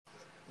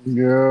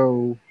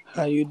Yo,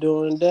 How you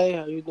doing today?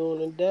 How you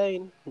doing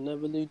today?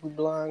 Never leave you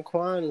blind.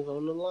 Quine is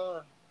on the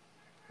line.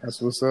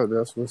 that's what's up.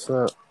 That's what's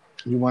up.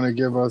 You want to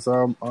give us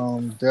our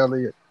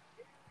daily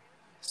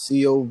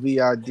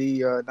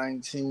COVID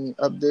 19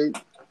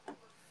 update?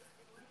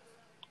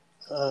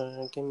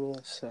 Give me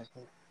a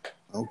second.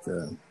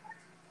 Okay.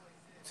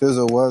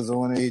 Tizzle was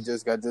on it. He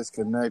just got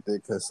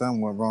disconnected because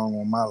something went wrong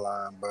on my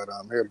line, but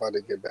I'm here about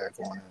to get back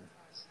on it.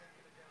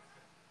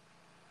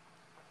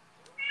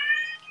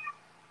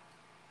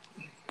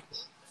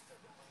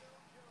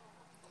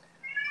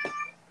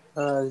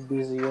 I was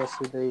busy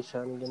yesterday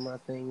trying to get my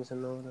things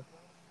in order.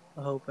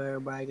 I hope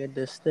everybody got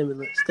their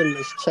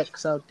stimulus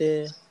checks out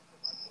there.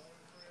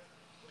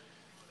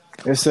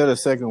 They said a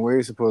second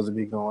wave supposed to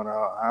be going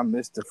out. I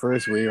missed the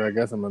first wave. I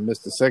guess I'm gonna miss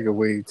the second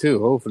wave too.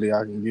 Hopefully,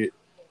 I can get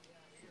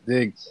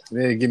they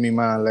give me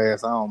mine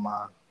last. I don't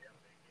mind.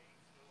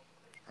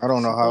 I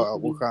don't know Supposed how to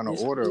be what kind of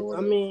this. order or I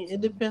whatever. mean,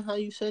 it depends how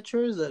you set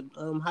yours up.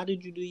 How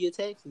did you do your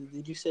taxes?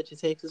 Did you set your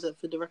taxes up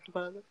for direct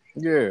deposit?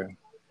 Yeah.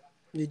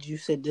 Did you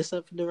set this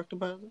up for direct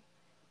deposit?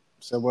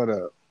 So what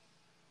up?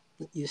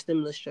 Your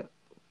stimulus check.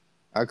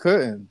 I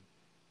couldn't.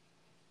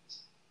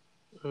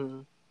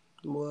 Mm.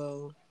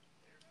 Well,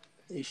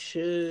 it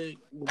should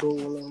go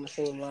along the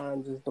same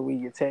lines as the way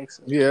your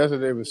taxes Yeah, go. that's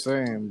what they were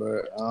saying,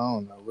 but I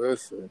don't know. We'll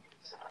see.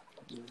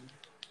 Mm.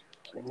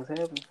 Things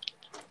happen.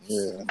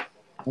 Yeah.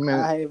 I mean,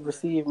 I have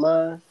received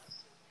mine.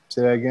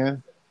 say that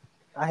again.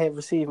 I have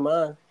received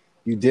mine.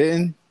 You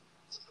didn't?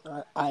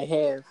 I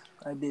have.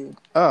 I did.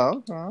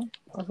 Oh, okay.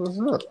 That's what's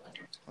up.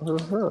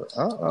 That's what's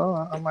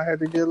up. I might have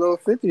to get a little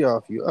 50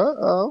 off you.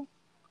 I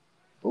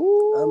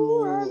Ooh,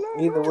 I mean,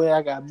 either know. way,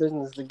 I got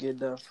business to get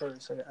done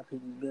first. I got to pay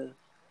these bills.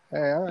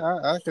 Hey,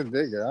 I can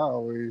dig it.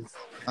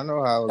 I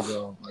know how it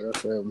go. Like I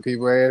said, when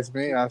people ask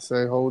me, I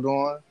say, hold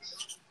on.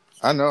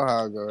 I know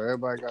how it go.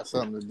 Everybody got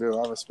something to do.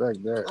 I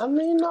respect that. I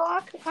mean, no,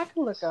 I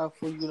can look out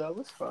for you though.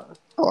 It's fine.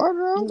 Oh, I You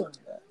know. know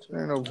that.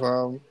 Ain't no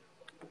problem.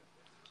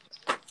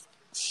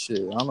 Shit,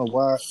 I don't know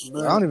why. I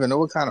But don't even know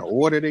what kind of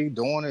order they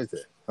doing. Is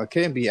it? It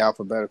can't be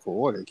alphabetical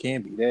order. It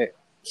can't be that.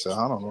 So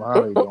I don't know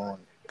how they doing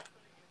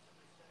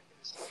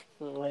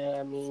yeah,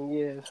 I mean,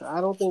 yeah. So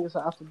I don't think it's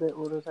an alphabet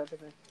order type of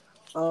thing.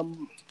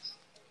 Um,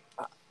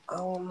 I, I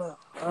don't know.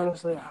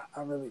 Honestly,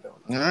 I really don't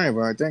it. know. All right,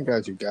 bro. I think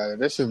that you got it.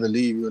 That should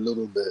relieve you a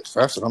little bit.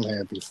 That's what I'm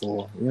happy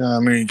for. You know what I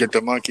mean? Get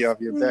the monkey off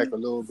your back a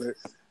little bit.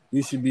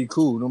 You should be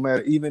cool, no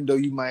matter. Even though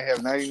you might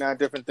have 99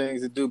 different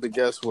things to do, but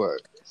guess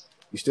what?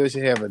 You still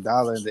should have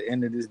 $1 at the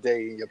end of this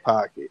day in your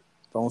pocket.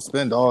 Don't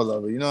spend all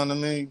of it. You know what I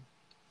mean?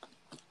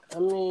 I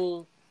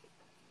mean,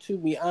 to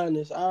be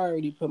honest, I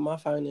already put my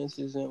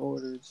finances in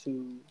order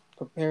to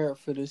prepare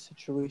for this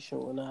situation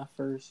when I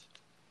first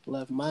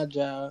left my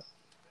job,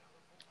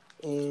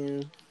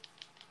 and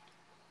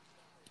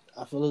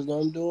I feel as though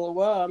I'm doing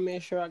well. I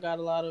made sure I got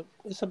a lot of.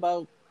 It's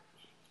about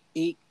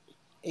eight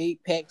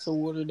eight packs of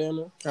water down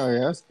there. Oh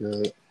yeah, that's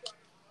good.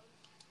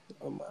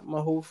 My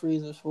whole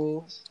freezer's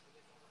full.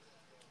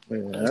 Yeah,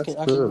 I that's can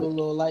I could do a good.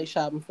 little light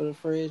shopping for the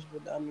fridge,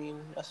 but I mean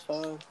that's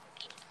fine.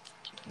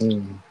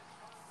 Mm.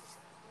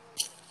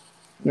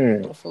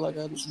 Yeah. I feel like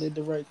I did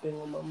the right thing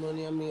with my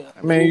money. I mean,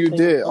 I mean, you anything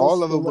did. All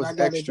else of it than what I was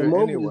got at the extra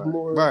moment is anyway.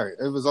 more Right.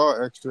 It was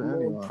all extra more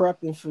anyway.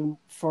 prepping for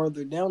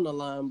farther down the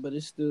line, but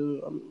it's still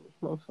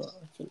I'm fine.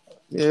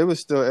 Yeah, it was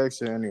still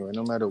extra anyway,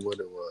 no matter what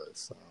it was.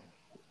 So.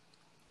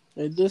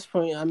 At this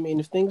point, I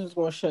mean, if things was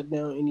going to shut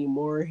down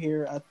anymore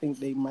here, I think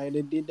they might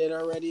have did that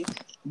already.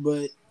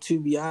 But to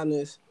be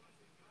honest,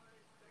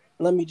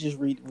 let me just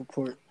read the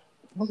report.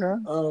 Okay.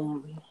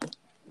 Um,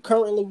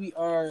 Currently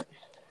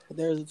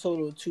there's a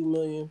total of 2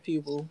 million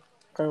people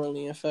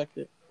currently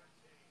infected.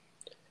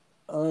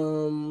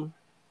 Um,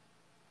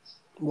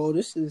 well,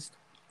 this is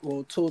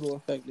total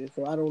infected,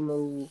 so I don't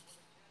know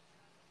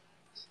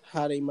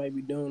how they might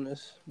be doing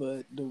this,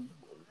 but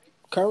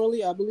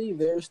currently I believe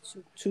there's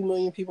 2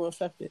 million people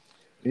infected.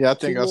 Yeah, I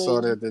think Two I saw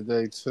million that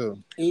today too.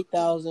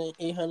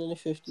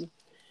 8,850.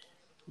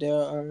 There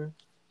are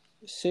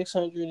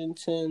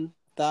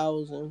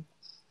 610,000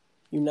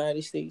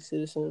 United States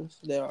citizens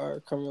that are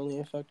currently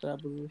infected, I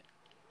believe.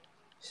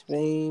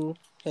 Spain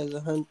has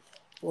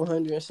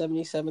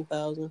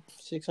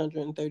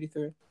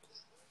 177,633.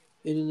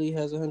 Italy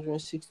has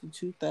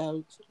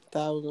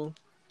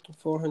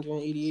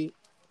 162,488.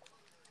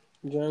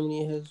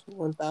 Germany has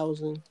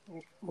 1,000,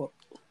 well,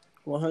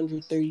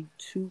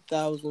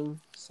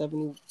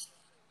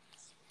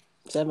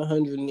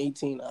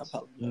 132,718. I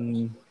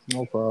apologize.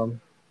 No problem.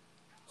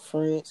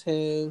 France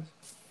has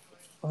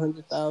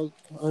 100,000,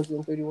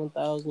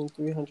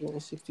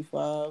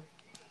 131,365.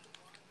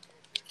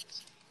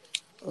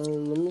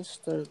 Let me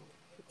start,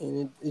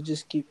 and it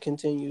just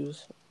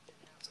continues.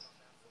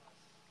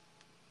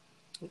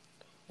 I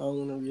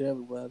don't want to read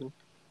everybody.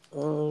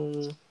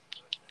 Um,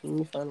 Let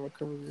me find a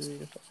recovery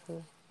rate if I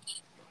can.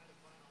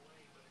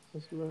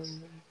 It's not.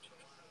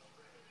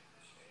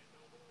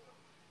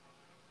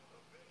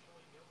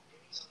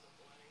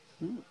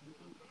 Hmm.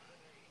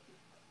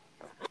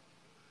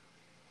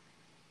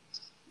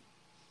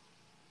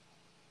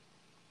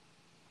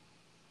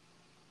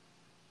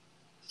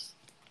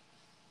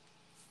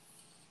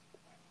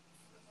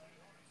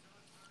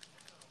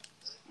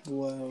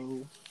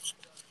 Well,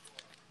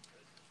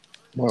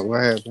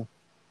 What happened?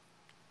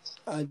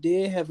 I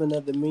did have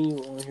another menu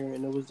on here,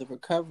 and it was the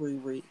recovery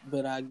rate.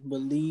 But I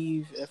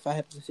believe, if I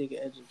have to take an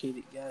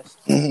educated guess,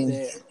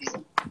 that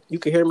you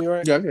can hear me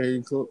right. Yeah, I can hear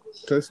you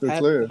crystal If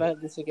clear. I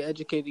have to take an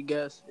educated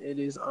guess, it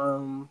is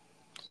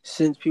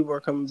since people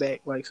are coming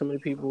back, like some of the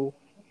people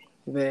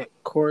that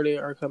courted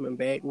are coming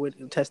back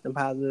with testing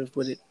positive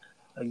with it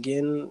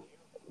again,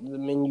 the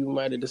menu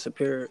might have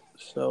disappeared.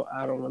 So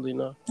I don't really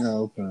know.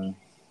 Oh, okay.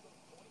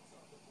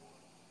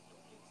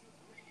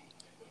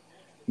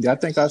 Yeah, I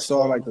think I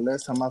saw like So the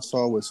last time I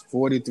saw was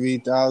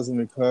 43,000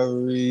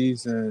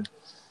 recoveries and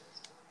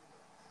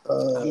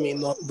I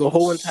mean, the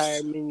whole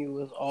entire menu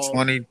is off.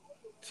 I am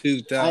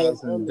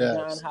 22,000 on the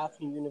John deaths.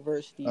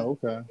 Hopkins Oh,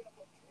 okay.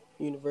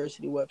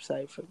 University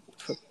website for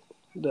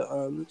the COVID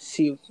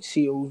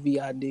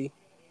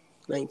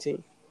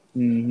 19.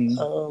 Mm-hmm.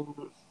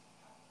 Um,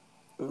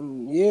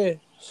 yeah.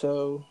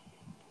 So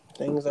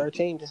things are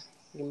changing.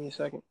 Give me a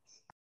second.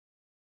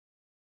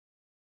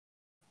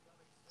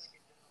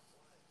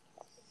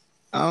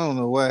 I don't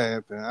know what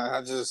happened.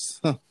 I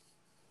just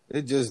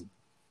it just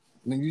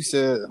when you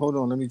said, "Hold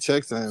on, let me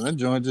check something," that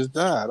joint just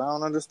died. I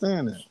don't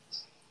understand that.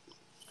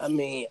 I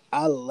mean,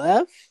 I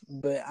left,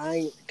 but I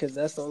ain't because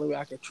that's the only way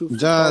I could truthfully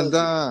John pause it.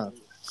 Don.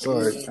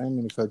 Sorry, Yeah. I didn't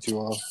mean to cut you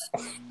off.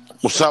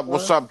 What's up,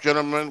 What's man? up,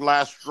 gentlemen?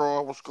 Last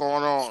straw. What's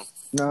going on?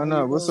 No, How you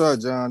no. What's doing? up,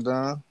 John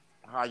Don?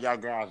 How y'all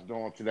guys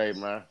doing today,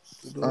 man?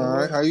 All Doing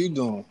right, how well. you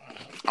doing?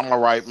 I'm all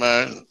right,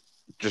 man.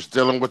 Just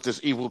dealing with this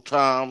evil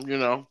time, you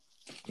know.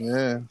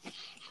 Yeah.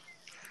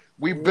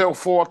 We Yeah. built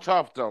for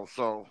tough though,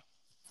 so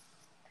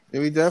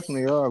Yeah, we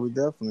definitely are. We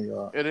definitely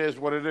are. it is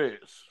what it is.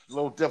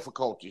 Little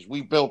difficulties.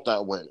 We built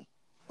that way.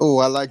 Oh,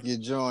 I like your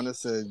John. It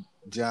said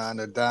John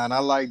or Don. I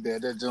like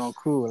that. That John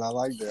cool. I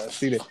like that. I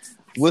see that.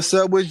 What's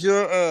up with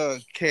your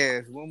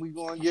cast? When we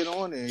gonna get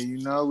on there? You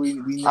know, we I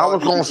know I was need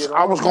to gonna get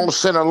I on was there. gonna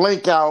send a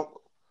link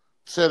out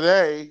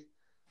today,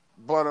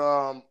 but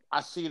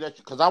I see that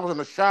because I was in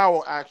the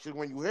shower actually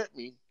when you hit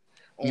me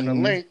on the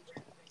Mm-hmm. link,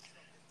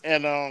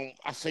 and I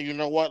said, you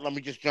know what? Let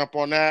me just jump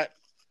on that,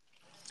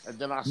 and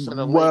then I sent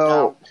a link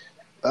Well,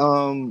 out.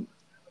 um,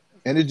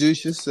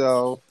 introduce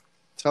yourself.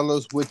 Tell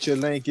us what your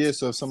link is,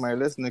 so if somebody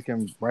listening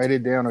can write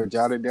it down or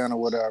jot it down or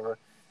whatever,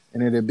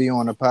 and it'll be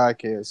on the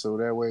podcast. So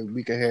that way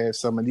we can have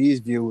some of these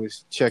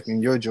viewers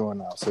checking your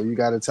joint out. So you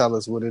got to tell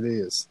us what it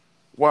is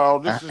Well,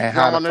 this is and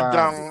how to John the find it.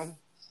 Don,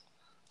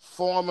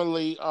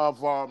 formerly of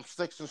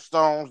Sticks and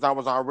Stones. That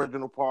was our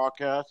original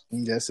podcast.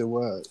 Yes, it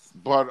was.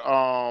 But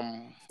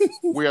I'm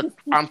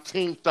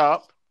teamed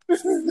up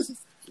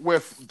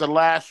with the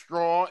Last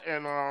Straw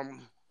and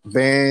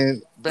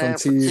Banned from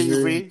Band for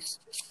TV. TV,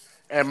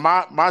 and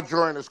my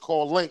joint is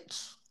called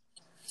Links.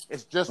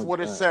 It's just what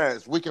it Okay.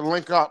 says. We can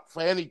link up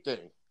for anything.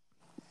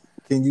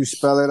 Can you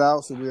spell it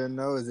out so we'll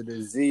know? Is it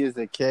a Z? Is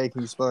it a K?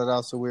 Can you spell it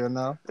out so we'll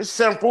know? It's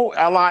simple.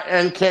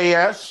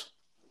 LINKS,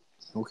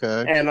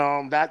 Okay.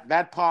 and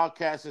that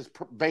podcast is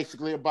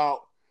basically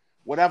about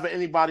whatever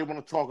anybody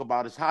want to talk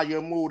about. It's how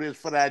your mood is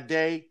for that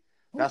day.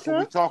 That's what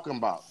Okay. we talking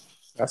about.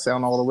 That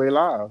sound all the way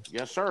live.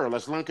 Yes, sir.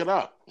 Let's link it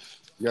up.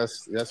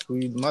 Yes, yes,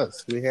 we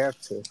must. We have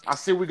to. I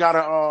see we got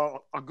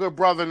a good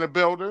brother in the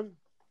building.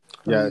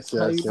 Yes,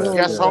 How you yes, yes, doing,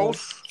 Guest good brother? yes.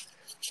 host.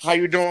 How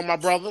you doing, my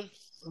brother?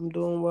 I'm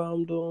doing well.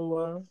 I'm doing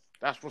well.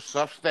 That's what's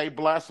up. Stay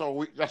blessed.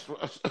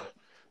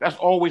 That's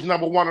always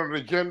number one on the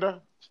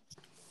agenda.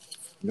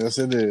 Yes,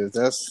 it is.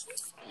 That's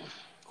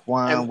And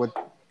Quan with.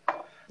 Oh,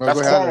 go that's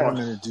ahead. Let him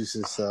Quan. introduce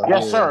himself.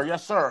 Yes, Yeah, sir.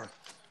 Yes, sir.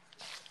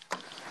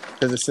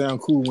 because it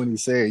sounds cool when he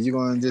say it. You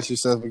gonna introduce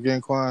yourself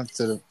again, Quan,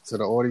 to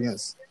the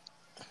audience?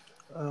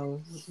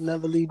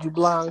 Never lead you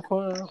blind,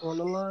 Quan, on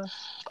the line.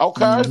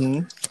 Okay.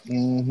 Mm-hmm.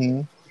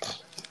 Mm-hmm.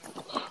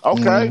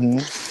 Okay.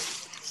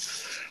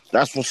 Mm-hmm.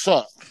 That's what's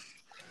up.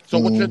 So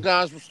what your Mm-hmm.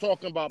 guys was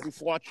talking about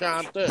before I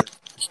chimed in?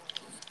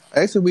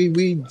 Actually,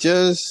 we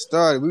just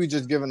started. We were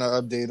just giving an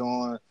update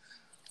on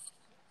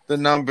the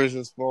numbers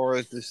as far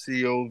as the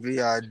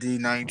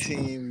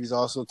COVID-19. We was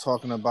also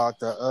talking about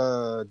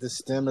the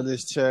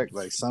stimulus check.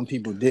 Like some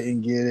people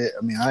didn't get it.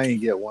 I mean, I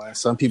didn't get one.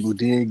 Some people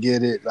did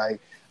get it. Like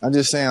I'm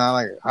just saying, I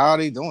like how are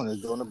they doing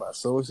it? Doing it by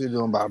social?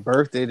 Doing it by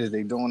birthday? Is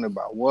they doing it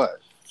by what?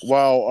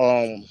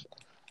 Well,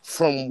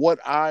 from what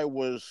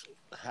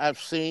have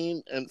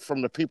seen and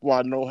from the people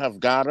I know have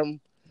got them,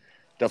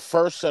 the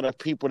first set of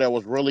people that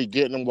was really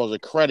getting them was the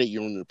credit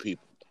union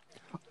people.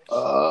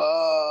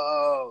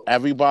 Oh,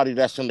 Everybody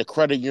that's in the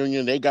credit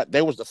union,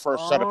 they was the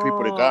first set of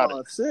people that got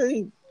it.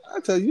 see, I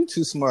tell you,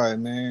 too smart,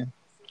 man.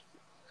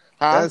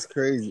 Huh? That's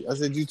crazy. I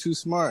said you too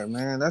smart,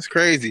 man. That's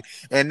crazy,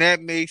 and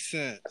that makes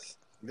sense.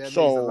 That makes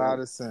a lot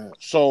So of sense.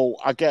 so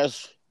I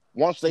guess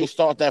once they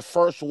start that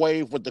first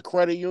wave with the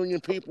credit union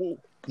people,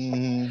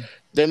 Mm-hmm.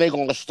 then they're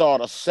gonna start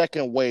a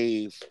second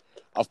wave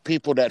of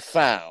people that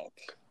filed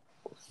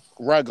Uh,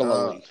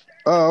 regularly.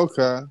 oh,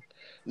 okay.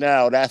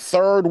 Now that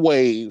third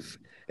wave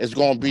is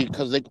gonna be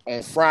because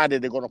on Friday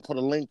they're gonna put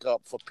a link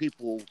up for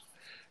people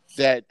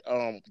that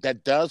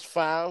that does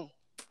file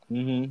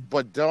Mm-hmm.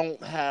 but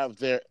don't have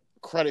their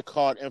credit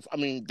card,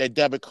 their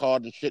debit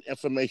card and shit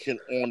information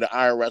on the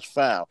IRS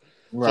file.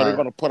 So they're Right.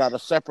 going to put out a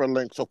separate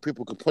link so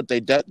people can put their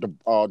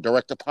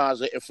direct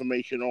deposit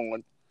information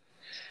on,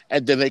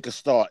 and then they can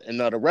start. And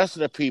now the rest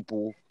of the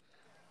people,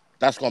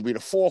 that's going to be the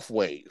fourth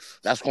wave.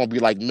 That's going to be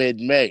like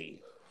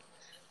mid-May.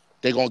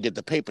 They're going to get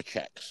the paper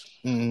checks.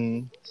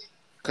 Mm-hmm.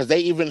 Because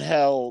they even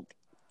held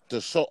the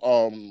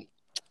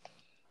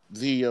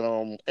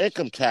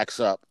income tax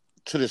up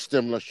to the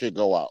stimulus should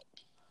go out.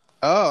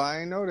 Oh,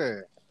 I ain't know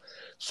that.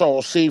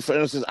 So, see, for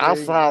instance, I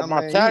Hey, filed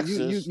my man,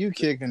 taxes. you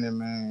kicking it,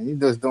 man. You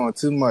just doing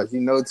too much.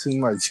 You know too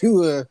much.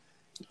 You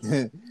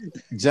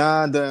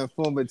John the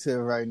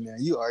informative right now.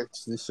 You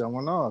actually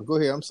showing off. Go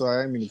ahead. I'm sorry,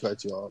 I didn't mean to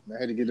cut you off, man.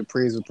 I had to get the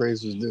praise where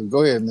praise was due.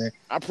 Go ahead, man.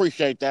 I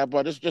appreciate that,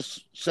 but it's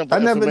just simple I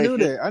never knew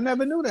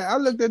information. that. I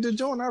looked at the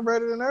joint. I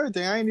read it and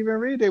everything. I ain't even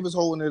read they was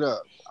holding it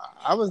up.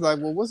 I was like,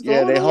 well, what's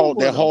Yeah, going on they're with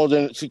them?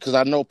 holding. See, because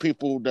I know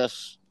people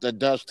that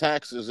does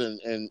taxes,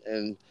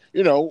 and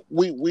you know,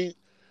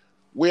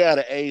 we're at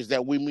an age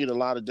that we meet a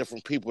lot of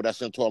different people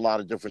that's into a lot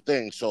of different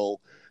things.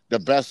 So the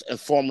best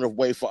informative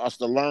way for us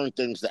to learn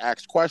things to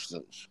ask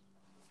questions.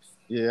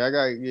 Yeah,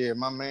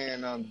 my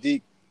man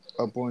Deke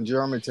up on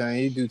Germantown.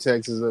 He do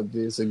taxes up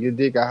there. So get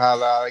Deke a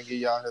holler out. I give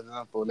y'all his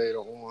info later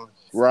on.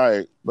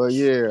 Right. But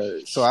yeah,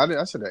 so I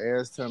should have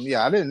asked him.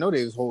 Yeah, I didn't know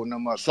they was holding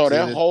them up. So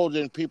they're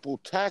holding people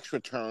tax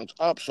returns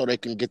up so they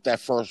can get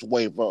that first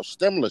wave of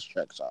stimulus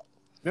checks out.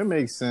 That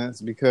makes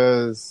sense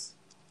because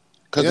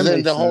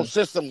then the whole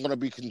system's going to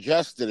be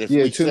congested if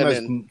we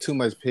too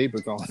much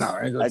paper going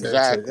out.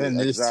 Exactly. And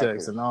this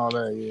checks and all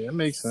that. Yeah, it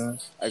makes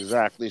sense.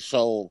 Exactly.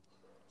 So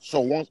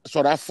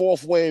that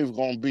fourth wave is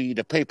going to be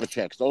the paper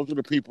checks. Those are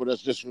the people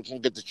that's just going to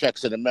get the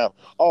checks in the mail.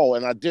 Oh,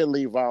 and I did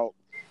leave out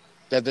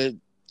that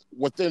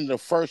within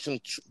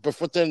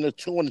the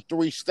 2 and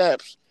 3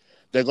 steps,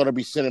 they're going to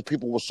be sending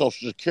people with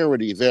Social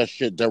Security their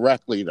shit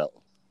directly though.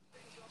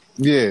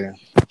 Yeah,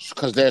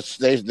 because their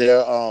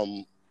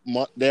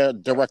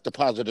direct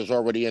deposit is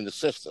already in the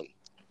system.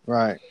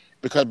 Right.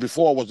 Because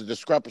before it was a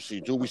discrepancy.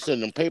 Do we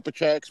send them paper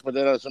checks? But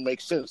that doesn't make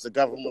sense. The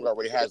government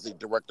already has the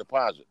direct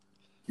deposit.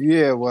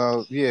 Yeah,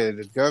 well, yeah,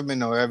 the government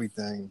know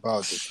everything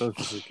about the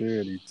Social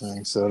Security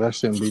thing, so that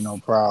shouldn't be no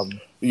problem.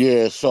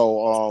 Yeah,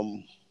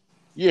 so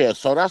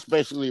so that's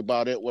basically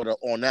about it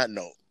on that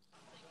note.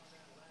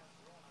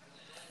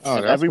 Oh,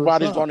 and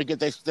everybody's going to get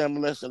their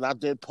stimulus, and I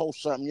did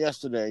post something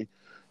yesterday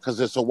because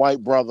it's a white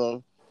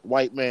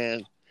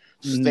man,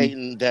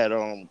 stating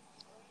that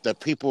that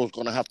people is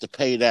going to have to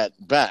pay that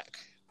back.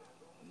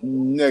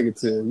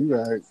 Negative, you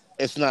right.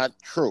 It's not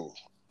true.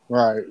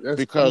 Right. That's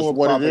because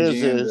what propaganda.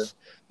 It is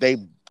they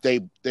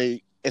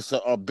it's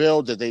a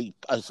bill that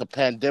it's a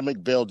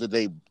pandemic bill that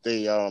they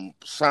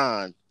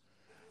signed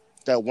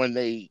that when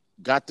they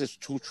got this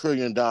 $2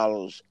 trillion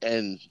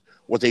and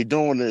what they're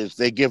doing is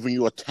they're giving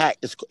you a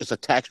tax. It's a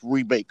tax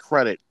rebate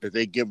credit that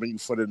they're giving you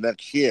for the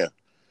next year.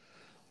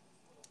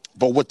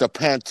 But with the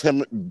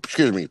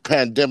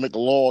pandemic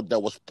law that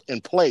was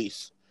in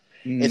place,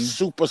 it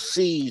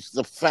supersedes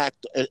the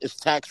fact it's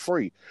tax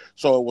free.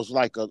 So it was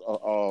like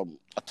a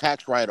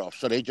tax write off.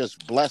 So they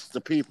just blessed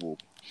the people.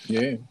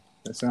 Yeah,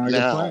 that sounds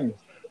like a plan.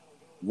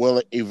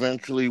 Will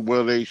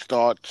they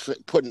start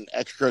putting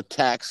extra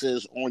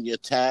taxes on your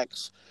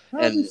tax?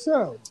 And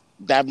so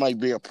that might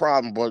be a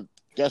problem. But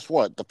guess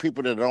what? The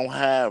people that don't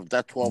have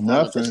that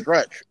 $1,200 to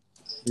stretch.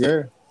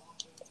 Yeah,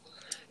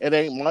 it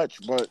ain't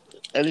much, but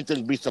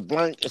anything beats a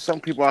blank. And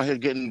some people out here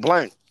getting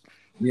blank.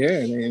 Yeah,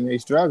 and they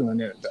struggling.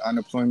 The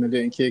unemployment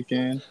didn't kick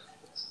in.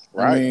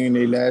 Right. I mean,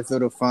 they last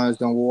little funds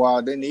don't go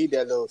out. They need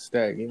that little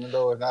stack, even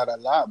though it's not a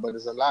lot, but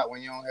it's a lot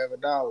when you don't have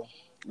 $1.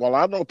 Well,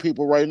 I know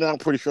people right now. I'm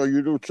pretty sure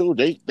you do too.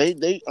 They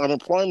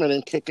unemployment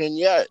ain't kicking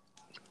yet.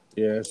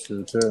 Yeah, that's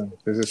true too.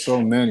 Because there's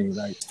so many.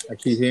 Like I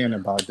keep hearing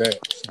about that.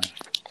 So.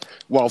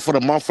 Well, for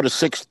the month of the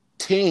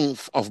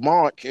 16th of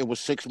March, it was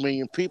 6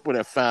 million people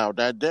that filed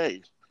that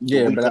day.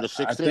 Yeah, but I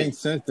think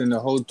since then the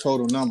whole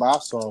total number I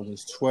saw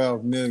was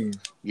 12 million.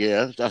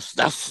 Yeah, that's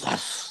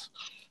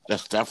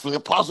definitely a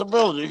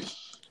possibility.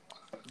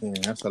 Yeah,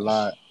 that's a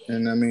lot.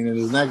 And I mean, it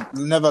was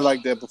never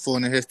like that before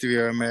in the history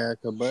of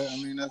America. But I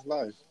mean, that's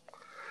life.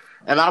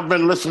 And I've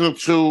been listening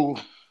to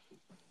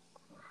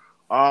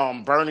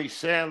Bernie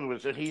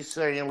Sanders, and he's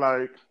saying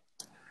like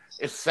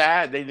it's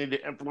sad they need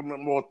to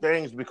implement more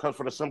things because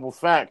for the simple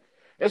fact,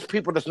 it's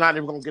people that's not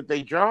even gonna get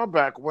their job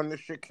back when this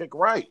shit kick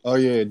right. Oh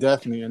yeah,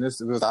 definitely. And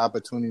this was an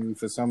opportunity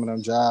for some of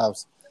them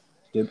jobs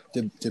to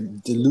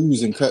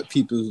lose and cut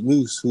people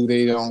loose who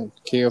they don't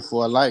care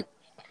for alike.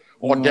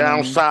 Or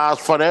downsize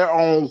for their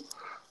own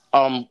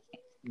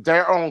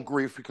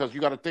grief, because you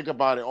got to think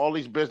about it. All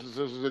these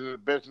businesses is in the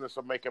business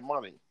of making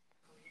money.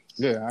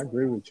 Yeah, I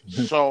agree with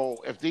you. So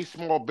if these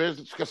small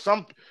businesses, because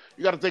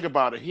you got to think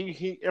about it.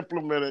 He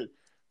implemented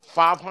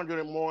 500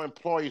 and more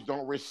employees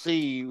don't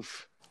receive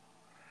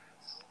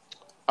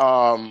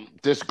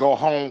this go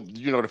home.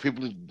 You know, the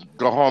people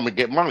go home and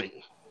get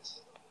money.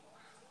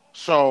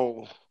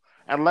 So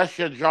unless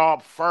your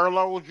job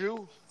furloughs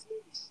you,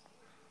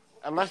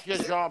 unless your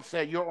job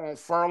said you're on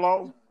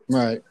furlough,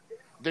 right?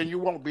 then you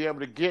won't be able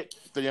to get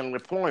the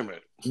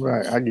unemployment.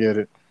 Right, I get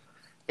it.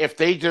 If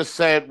they just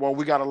said, well,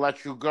 we got to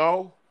let you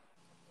go,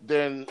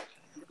 then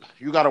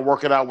you got to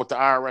work it out with the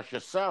IRS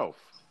yourself.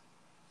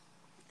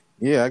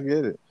 Yeah, I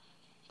get it.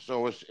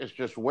 So it's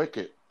just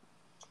wicked.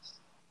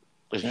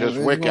 It's And just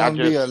there's wicked. going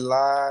to be a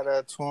lot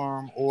of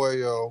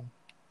turmoil,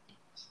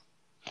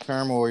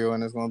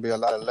 and there's going to be a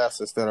lot of lefts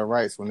instead of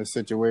rights when the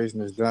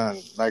situation is done.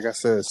 Like I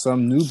said,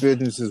 some new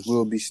businesses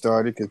will be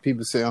started because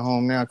people sitting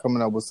home now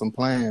coming up with some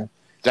plans.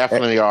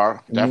 Definitely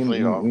are. Me,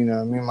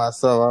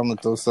 myself, I'm going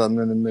to throw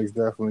something in the mix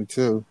definitely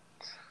too.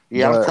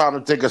 Yeah, I'm trying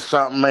to think of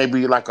something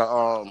maybe like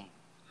a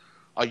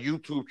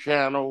YouTube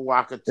channel where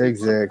I could teach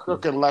some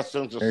cooking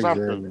lessons or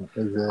something.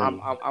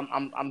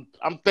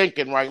 I'm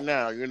thinking right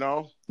now,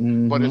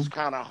 but it's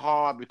kind of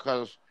hard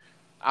because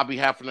I'll be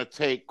having to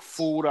take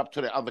food up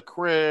to the other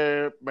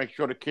crib, make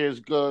sure the kids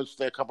good,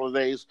 stay a couple of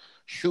days,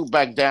 shoot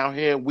back down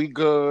here, we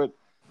good,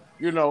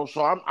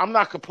 So I'm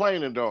not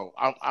complaining though.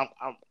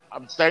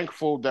 I'm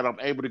thankful that I'm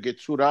able to get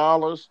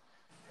 $2.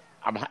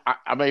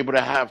 I'm able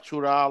to have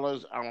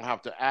 $2. I don't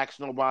have to ask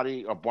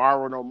nobody or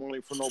borrow no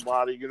money from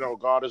nobody.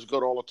 God is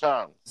good all the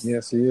time.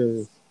 Yes, he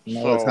is. And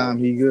all the time,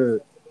 he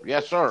good.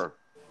 Yes, sir.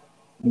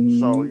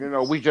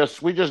 So we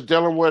just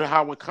dealing with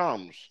how it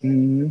comes.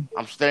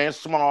 I'm staying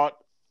smart.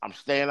 I'm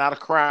staying out of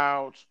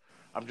crowds.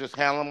 I'm just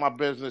handling my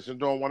business and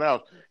doing what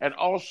else. And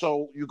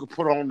also, you could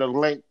put on the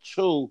link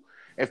too.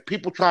 If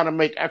people trying to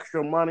make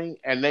extra money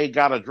and they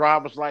got a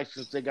driver's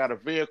license, they got a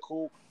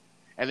vehicle,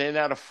 and they're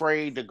not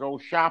afraid to go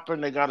shopping,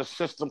 they got a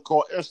system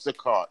called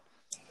Instacart.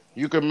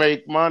 You can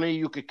make money.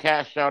 You can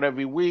cash out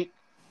every week.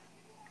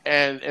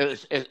 And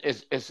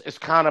it's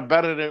kind of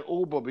better than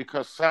Uber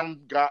because some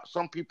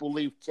people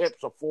leave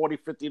tips of $40,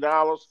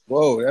 $50.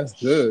 Whoa, that's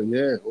good.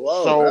 Yeah.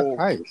 Whoa,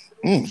 that's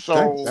nice.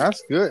 So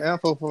that's good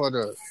info for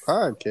the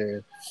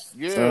podcast.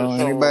 Yeah. So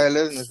anybody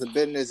listening to the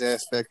business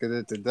aspect of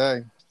it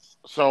today.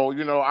 So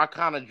I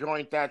kind of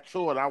joined that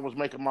too, and I was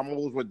making my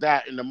moves with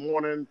that in the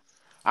morning.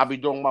 I'll be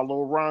doing my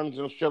little runs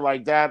and shit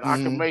like that. I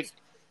can make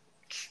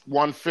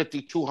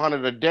 $150,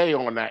 $200 a day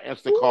on that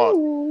Instacart.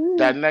 Ooh.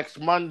 That next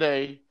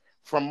Monday.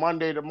 From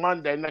Monday to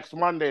Monday, next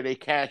Monday they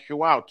cash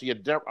you out to your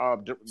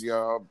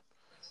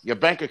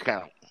bank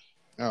account.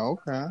 Oh,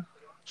 okay.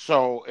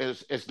 So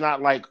it's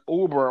not like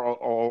Uber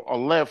or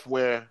Lyft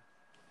where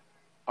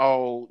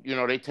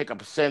they take a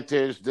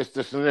percentage, this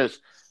and this.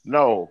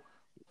 No,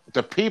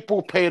 the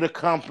people pay the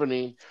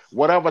company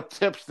whatever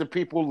tips the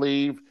people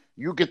leave.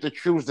 You get to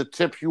choose the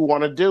tips you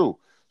want to do.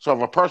 So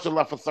if a person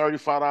left a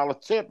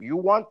 $35 tip, you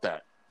want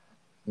that.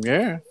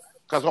 Yeah.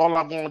 Because all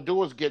I'm going to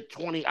do is get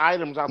 20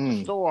 items out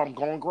the store. I'm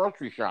going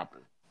grocery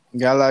shopping.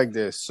 Yeah, I like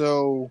this.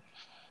 So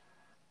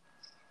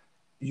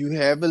you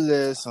have a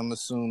list, I'm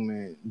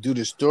assuming. Do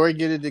the store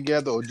get it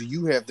together, or do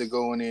you have to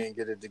go in there and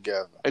get it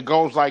together? It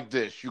goes like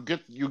this.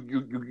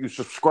 You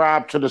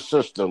subscribe to the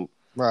system.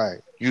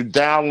 Right. You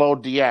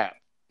download the app.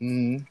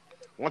 Mm-hmm.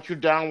 Once you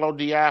download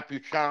the app, you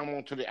chime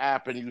onto the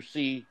app and you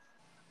see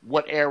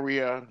what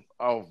area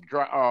of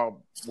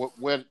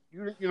where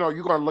you're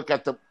going to look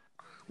at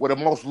where the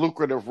most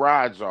lucrative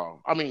rides are.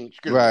 I mean,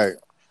 excuse me.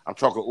 I'm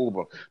talking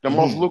Uber. The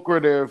most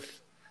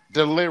lucrative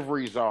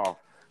deliveries are.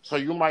 So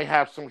you might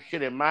have some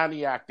shit in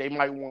Maniac. They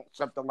might want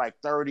something like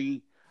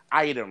 30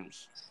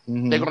 items.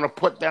 Mm-hmm. They're going to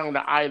put down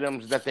the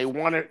items that they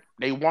want,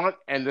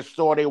 and the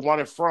store they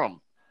want it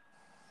from.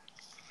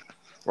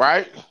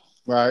 Right?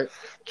 Right.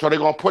 So they're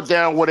going to put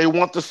down where they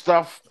want the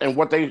stuff and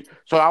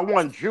so I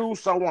want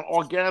juice, I want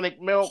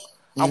organic milk,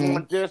 I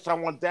want this, I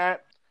want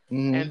that.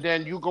 And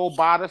then you go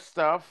buy the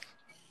stuff.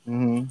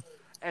 And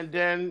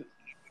then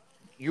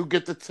you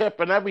get the tip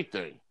and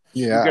everything.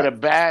 Yeah. You get a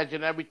badge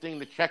and everything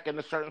to check in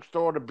a certain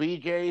store, the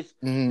BJ's.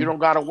 You don't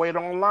got to wait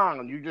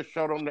online. You just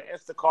show them the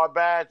Instacart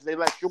badge. They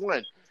let you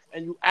in.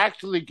 And you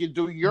actually can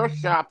do your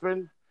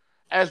shopping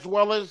as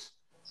well as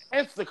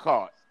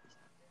Instacart.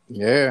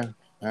 Yeah.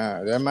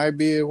 That might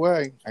be a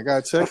way. I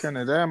got to check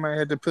into that. I might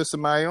have to put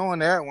somebody on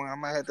that one. I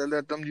might have to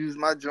let them use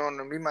my joint,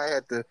 and we might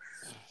have to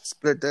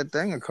split that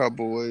thing a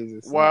couple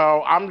ways.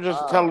 Well, I'm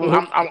just telling.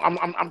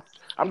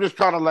 I'm just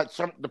trying to let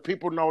the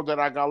people know that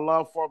I got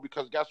love for it,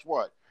 because guess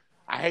what?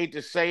 I hate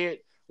to say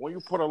it. When you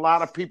put a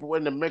lot of people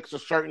in the mix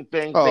of certain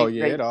things,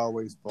 it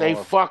always falls. They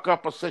fuck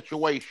up a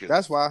situation.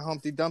 That's why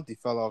Humpty Dumpty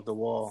fell off the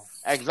wall.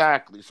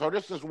 Exactly. So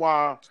this is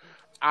why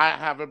I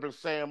haven't been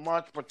saying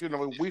much, but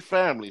we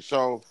family.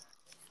 So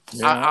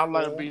I'll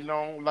let it be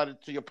known. Let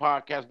it to your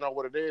podcast know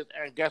what it is.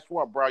 And guess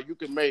what, bro? You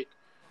can make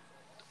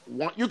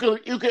you can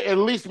at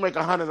least make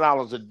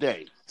 $100 a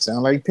day.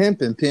 Sound like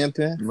pimping.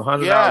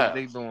 $100 a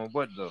day doing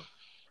what though?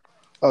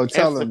 Oh,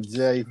 tell him,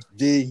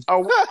 JD.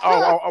 Oh,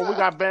 we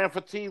got banned for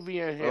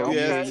TV in here.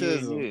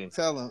 Yeah.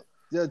 Tell him.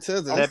 Yeah,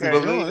 Tizzle. Happy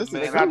belated,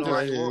 man.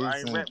 I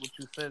ain't rap with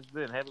you since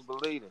then. Happy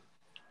belated.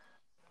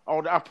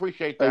 Oh, I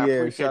appreciate Oh that. I yeah,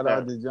 appreciate shout that.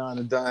 out to John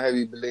and Don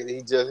Heavy Belated.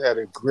 He just had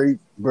a great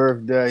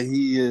birthday.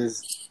 He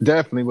is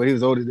definitely, well, he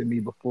was older than me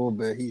before,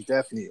 but he's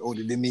definitely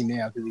older than me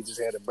now because he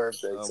just had a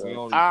birthday. We So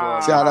only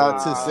 12 years shout out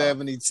old, to Ah, man.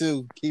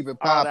 72. Keep it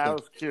oh, that popping.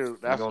 was cute.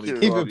 We That's only cute.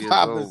 Keep 12 it years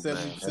popping, old,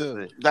 man. That's 72.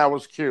 it. That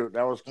was cute.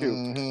 That was cute.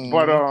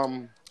 But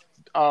Mm-hmm.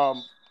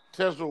 um,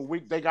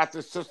 Tizzle, they got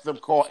this system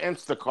called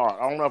Instacart.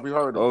 I don't know if you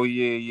heard of Oh it.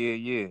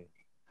 yeah.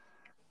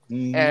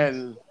 Mm-hmm.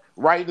 And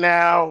right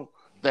now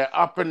they're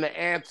upping the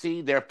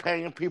ante. They're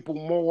paying people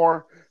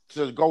more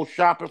to go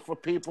shopping for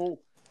people.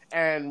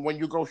 And when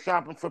you go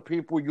shopping for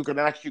people, you can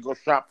actually go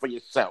shop for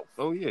yourself.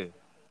 Oh yeah.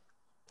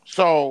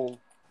 So,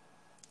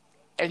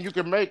 and you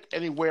can make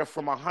anywhere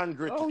from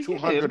 100 to Oh two yeah,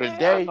 hundred a man. I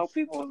day. know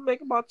people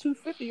make about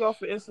 $250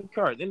 off of Instant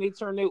Cart. Then they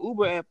turn their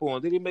Uber app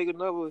on. Then they make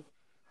another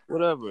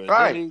whatever. And then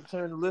Right. they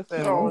turn the Lyft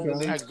app Oh, on.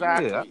 And So okay. I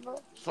exactly.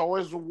 know. So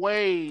it's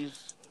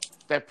ways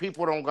that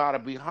people don't gotta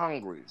be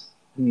hungry.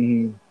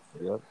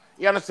 Mm-hmm. Yep.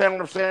 You understand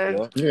what I'm saying?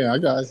 Yep. Yeah, I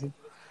got you.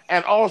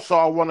 And also,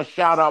 I want to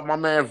shout out my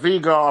man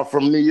Vigar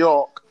from New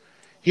York.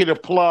 He the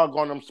plug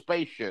on them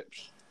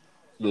spaceships.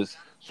 Listen.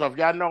 So if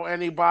y'all know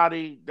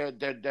anybody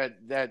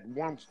that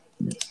wants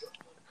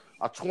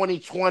a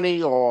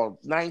 2020 or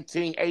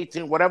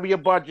 1918, whatever your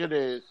budget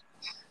is,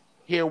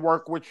 he'll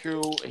work with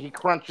you. He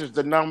crunches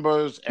the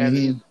numbers and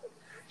Mm-hmm.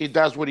 he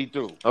does what he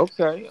do.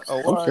 Okay.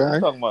 Oh, all right. You Okay.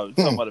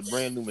 talking about a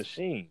brand new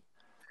machine?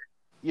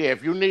 Yeah,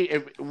 if you need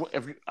if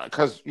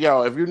because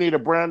if you need a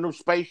brand new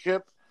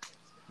spaceship,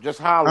 just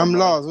holler, I'm man.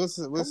 lost.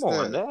 What's Come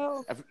on that?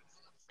 now.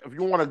 If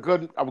you want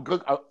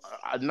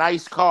a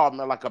nice car,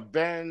 man, like a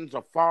Benz,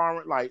 a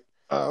foreign, like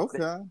Oh,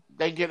 okay.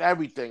 they get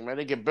everything, man.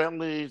 They get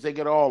Bentleys, they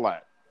get all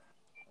that.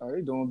 Oh,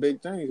 they doing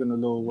big things in the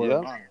little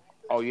world. Yep. Huh?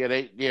 Oh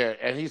yeah,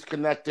 and he's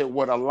connected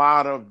with a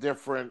lot of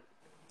different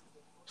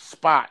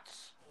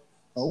spots.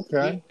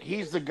 Okay.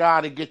 He's the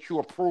guy to get you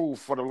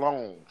approved for the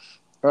loans.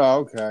 Oh,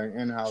 okay.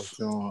 In-house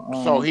joint.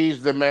 So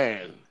he's the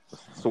man.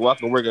 So I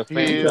can work at He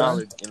Family is. Okay.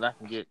 Dollar and I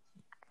can get.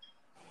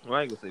 Well,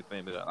 I ain't gonna say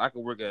Family Dollar. I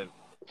can work at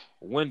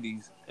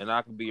Wendy's and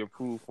I can be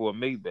approved for a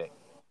Maybach.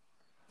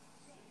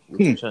 What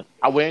you trying?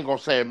 We ain't gonna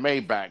say a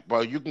Maybach,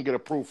 but you can get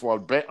approved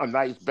for a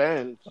nice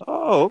Benz,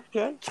 Oh,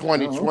 okay.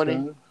 2020,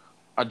 Okay.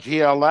 a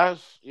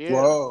GLS. Yeah,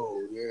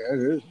 Whoa. Yeah,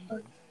 that is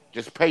nice.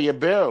 just pay your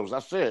bills.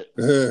 That's it.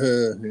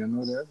 You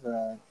know that's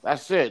right.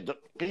 That's it.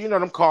 You know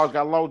them cars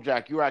got low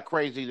jack. You act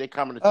crazy. They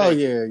coming to Oh take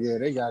it. yeah,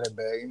 they got it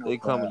back. You know, They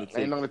coming to Ain't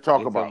take nothing it. to talk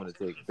They about. coming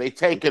to take it. They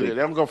taking it. They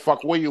They don't go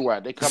fuck where you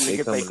at. They coming to They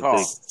get their coming to car.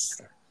 take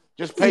it.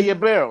 Just pay your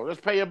bill.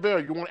 Just pay your bill.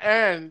 You want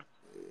and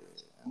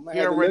I might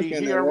have to look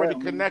into he already that,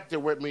 man. connected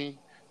with me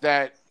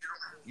that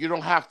you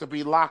don't have to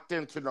be locked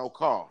into no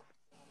car.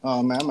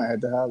 Oh man, I might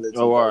have to holler at you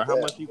Oh, all about right. How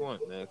that. much you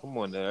want, man? Come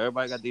on now.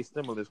 Everybody got their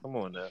stimulus. Come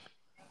on now.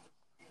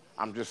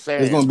 I'm just It's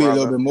saying, gonna be a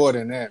little brother. bit more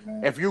than that,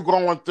 man. If you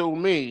going through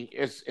me,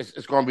 it's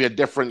going to be a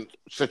different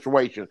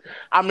situation.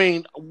 I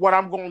mean, what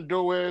I'm going to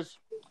do is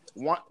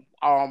what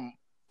I'm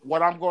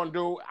going to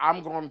do.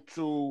 I'm going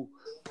to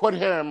put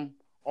him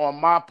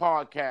on my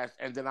podcast,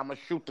 and then I'm going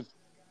to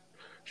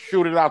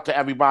shoot it out to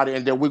everybody,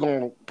 and then we're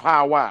going to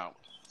powwow,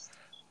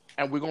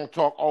 and we're going to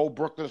talk old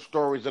Brooklyn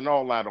stories and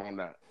all that on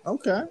that.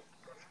 Okay.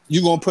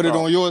 You gonna put it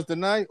So on yours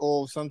tonight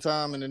or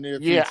sometime in the near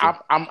yeah, future?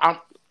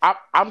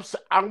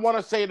 I want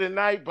to say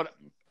tonight, but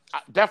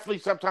definitely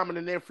sometime in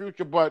the near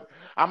future. But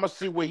I'm gonna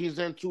see what he's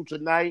into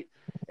tonight.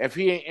 If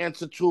he ain't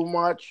into too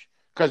much,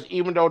 because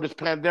even though this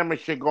pandemic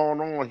shit going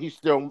on, he's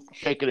still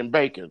shaking and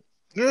baking.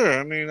 Yeah,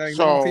 I mean, like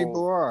most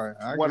people So are.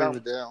 I what agree I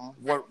with that one.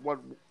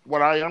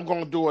 what I am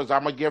gonna do is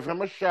I'm gonna give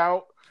him a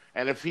shout,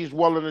 and if he's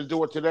willing to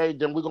do it today,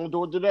 then we're gonna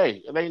do it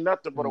today. It ain't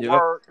nothing but a Yep.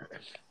 word.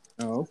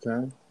 Oh, okay.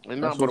 Ain't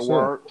That's nothing but a what's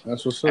word. up.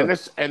 That's what's And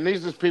up.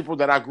 these is people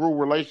that I grew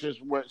relationships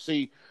with.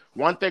 See,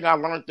 one thing I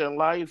learned in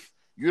life,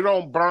 you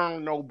don't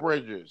burn no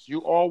bridges. You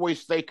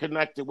always stay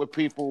connected with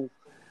people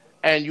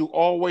and you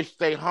always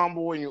stay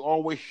humble and you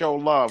always show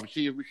love.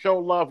 See, if you show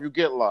love, you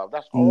get love.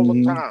 That's all the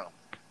Mm-hmm. time.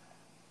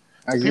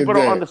 I get People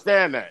don't that.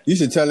 understand that. You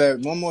should tell that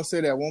one more. Say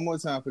that one more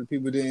time for the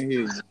people who didn't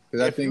hear you,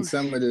 because I If think you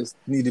some of this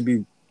need to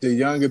be the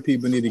younger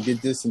people need to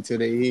get this into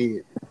their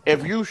head.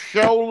 if you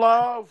show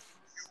love,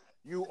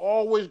 you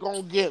always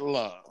gonna get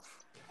love.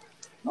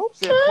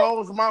 See, a Okay.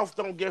 closed mouth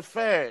don't get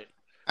fed.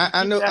 You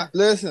I keep know. that.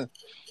 Listen,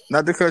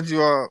 not to cut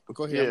you off.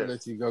 Go ahead. I'm Yeah. gonna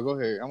let you go. Go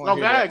ahead. I want No,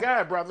 to go hear that.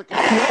 ahead, brother.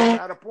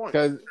 I had a point.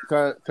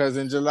 Cause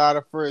in July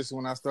the 1st,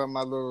 when I start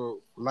my little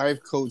life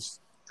coach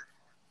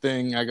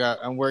thing,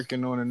 I'm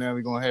working on, and now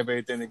we're gonna have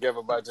everything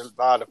together by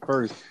July the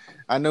 1st.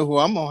 I know who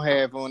I'm gonna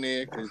have on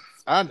there because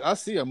I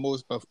see a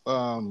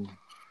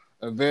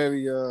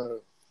very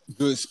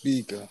good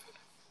speaker.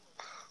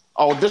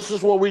 Oh, this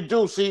is what we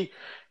do. See,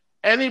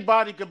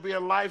 anybody could be a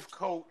life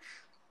coach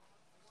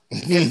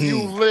if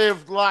you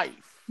lived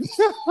life.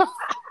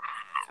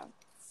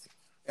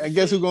 I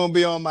guess who's gonna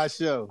be on my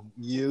show?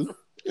 You.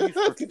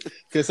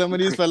 Because some of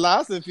these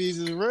philosophies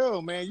is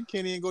real, man. You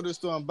can't even go to the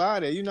store and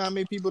buy that. You know how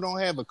many people don't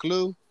have a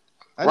clue?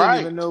 I didn't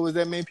even know it was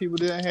that many people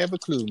didn't have a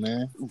clue,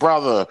 man.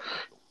 Brother.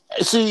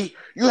 See,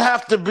 you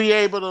have to be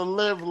able to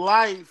live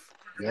life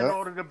in Yep.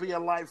 order to be a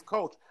life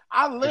coach.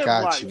 I I lived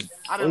got you. life.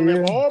 I Oh didn't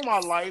live yeah. all my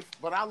life,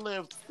 but I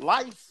lived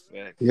life.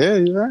 Facts. Yeah,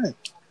 you're right.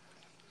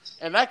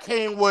 And that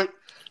came with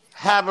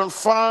having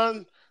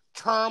fun,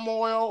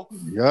 turmoil,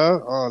 Yeah,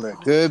 all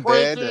that good,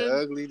 bad, the prison,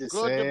 ugly, the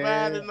good, the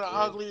bad, sad. and the Yeah,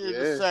 ugly, and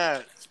the yeah.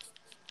 sad. I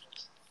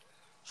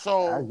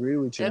So agree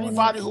with you on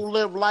anybody that. who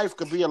lived life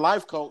could be a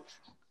life coach.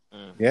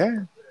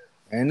 Yeah.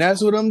 And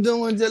that's what I'm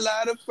doing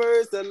July the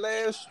 1st, the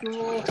last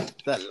straw,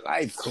 the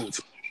life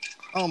coach.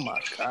 Oh my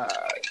God.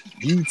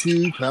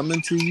 YouTube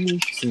coming to you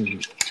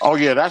soon. Oh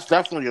yeah, that's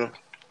definitely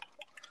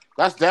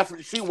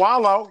see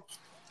Wallow.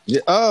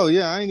 Yeah. Oh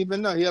yeah, I ain't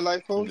even know. He a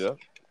life coach? Yeah.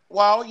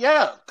 Well,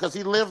 yeah, because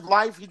he lived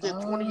life. He did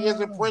 20 years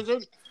in Oh.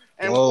 prison,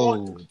 and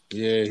Whoa.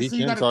 Yeah, you he see,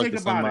 you can got to talk think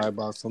to about somebody it.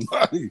 about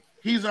somebody.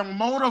 He's a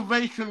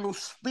motivational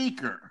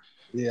speaker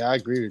Yeah, I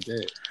agree with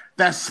that.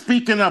 that's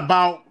speaking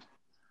about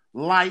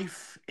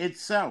life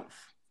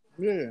itself.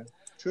 Yeah,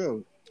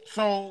 true.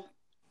 So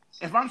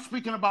if I'm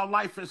speaking about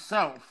life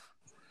itself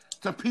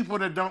to people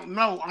that don't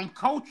know, I'm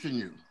coaching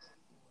you.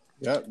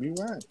 Yep, you're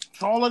right.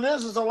 So all it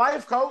is a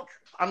life coach.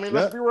 I mean,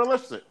 let's Yep. be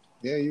realistic.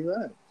 Yeah, you're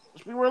right.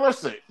 Let's be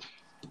realistic.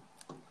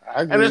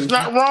 I And agree there's with you.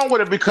 nothing wrong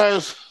with it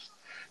because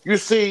you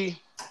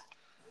see,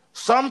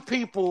 some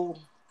people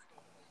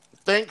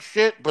think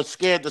shit but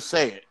scared to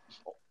say it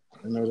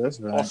I know that's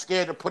or right.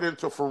 scared to put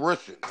into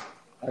fruition.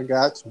 I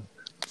got you.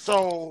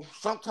 So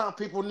sometimes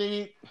people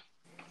need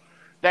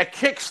that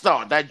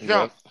kickstart, that Yeah.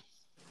 jump.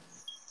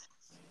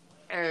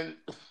 And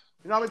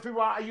you know how many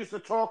people I used to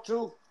talk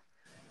to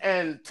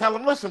and tell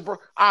them, listen, bro,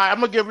 I'm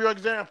going to give you an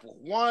example.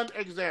 One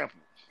example.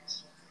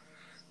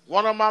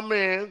 One of my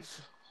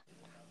mans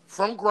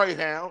from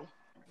Greyhound,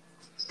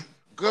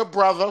 good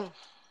brother,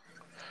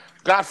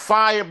 got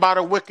fired by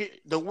the wicked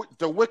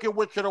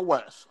witch of the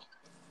West.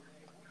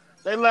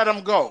 They let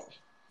him go.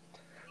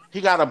 He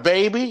got a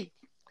baby.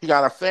 He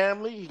got a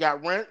family. He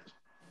got rent.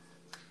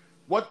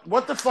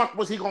 What the fuck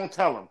was he going to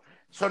tell him?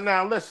 So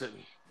now listen.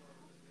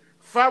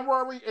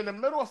 In the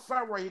middle of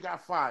February, he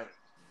got fired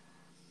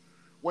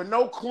with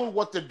no clue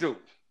what to do.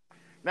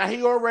 Now,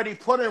 he already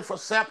put in for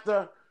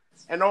Scepter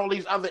and all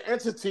these other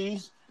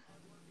entities,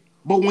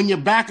 but when your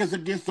back is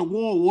against the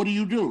wall, what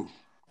do?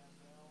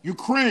 You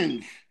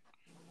cringe.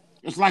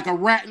 It's like a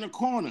rat in the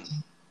corner,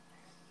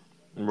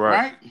 Right.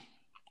 right?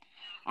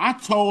 I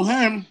told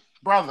him,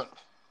 brother,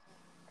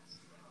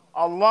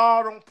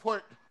 Allah don't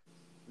put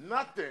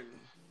nothing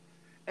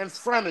in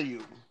front of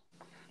you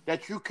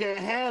that you can't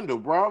handle,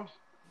 bro.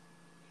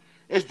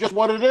 It's just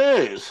what it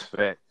is.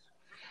 Facts.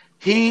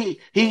 He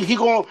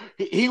wants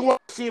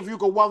to see if you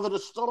can weather the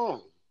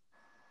storm.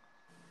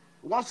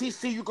 Once he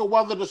see you can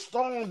weather the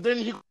storm, then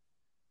he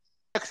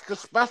extra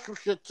special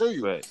shit to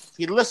you. Facts.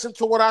 He listened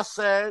to what I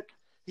said.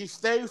 He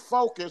stayed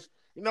focused.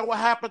 You know what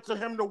happened to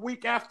him the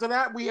week after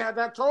that? We had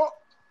that talk.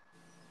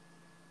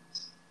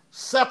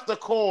 Scepter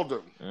called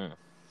him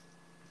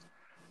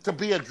to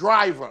be a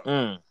driver.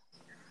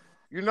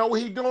 You know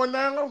what he doing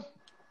now?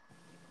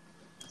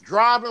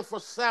 Driving for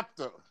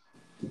Scepter.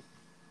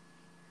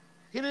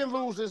 He didn't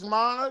lose his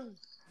mind.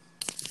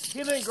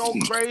 He didn't go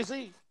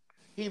crazy.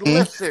 He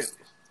listened.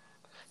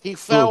 He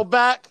fell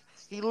back.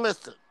 He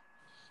listened.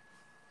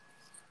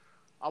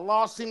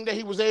 Allah seen that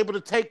he was able to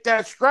take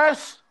that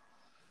stress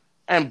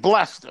and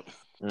blessed him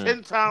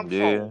 10 times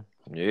fold.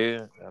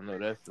 Yeah, I know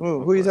that's the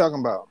Who are you talking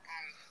about?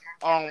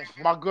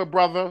 My good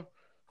brother,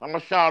 I'm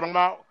gonna shout him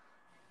out.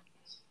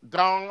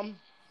 Dom.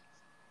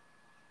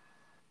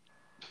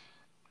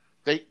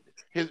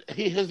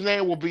 His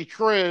name will be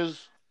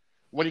Triz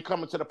when he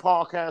come into the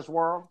podcast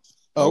world.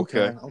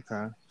 Okay.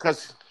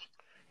 Because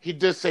he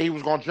did say he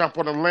was gonna jump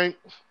on the link.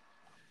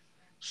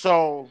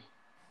 So,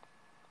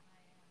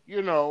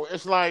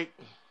 it's like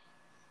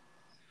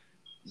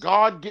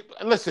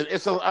listen,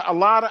 it's a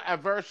lot of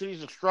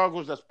adversities and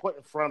struggles that's put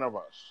in front of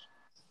us.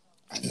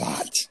 A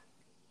lot.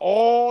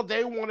 All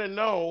they want to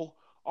know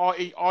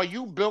are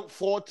you built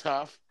for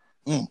tough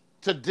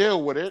to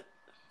deal with it,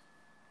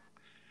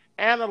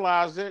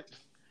 analyze it,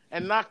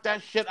 and knock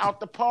that shit out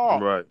the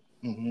park. Right.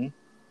 Mm-hmm.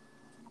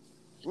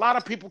 A lot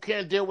of people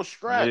can't deal with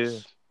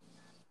stress.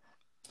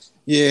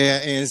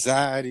 Yeah,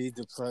 anxiety,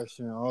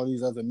 depression, all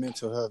these other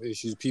mental health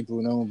issues.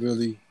 People don't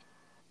really.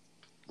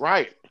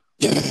 Right.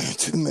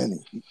 Too many.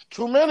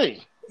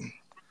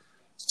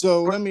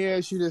 So let me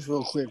ask you this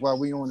real quick while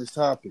we on this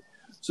topic.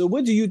 So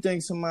what do you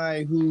think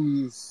somebody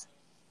who's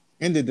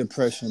in the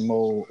depression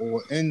mode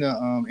or in the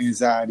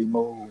anxiety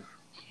mode,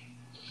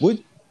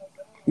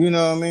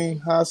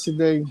 how should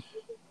they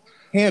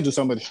handle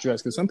some of the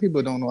stress? Because some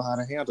people don't know how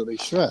to handle their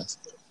stress.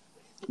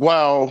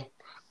 Well,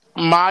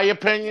 my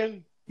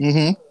opinion,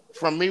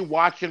 from me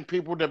watching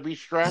people that be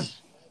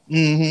stressed,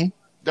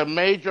 the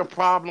major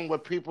problem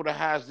with people that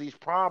has these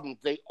problems,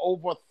 they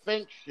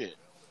overthink shit.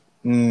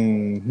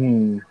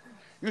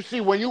 You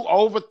see, when you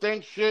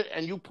overthink shit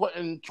and you put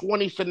in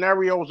 20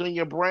 scenarios in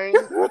your brain,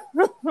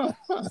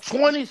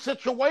 20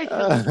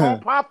 situations is going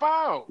to pop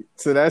out.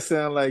 So that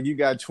sounds like you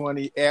got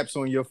 20 apps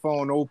on your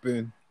phone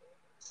open.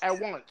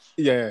 At once.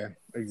 Yeah,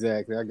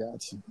 exactly. I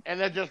got you. And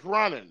they're just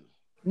running.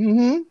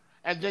 And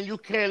then you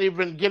can't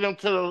even get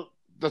into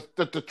the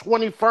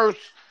 21st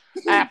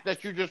app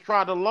that you just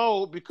try to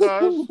load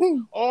because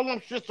all them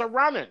shits are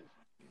running.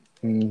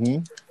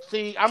 Mm-hmm.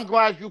 See, I'm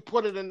glad you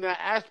put it in that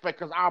aspect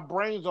because our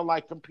brains are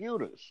like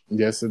computers.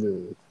 Yes, it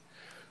is.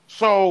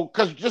 So,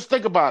 because just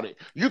think about it,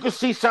 you can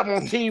see something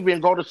on TV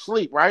and go to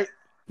sleep, right?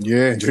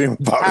 Yeah, dream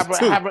about Have it a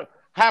too.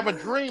 have a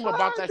dream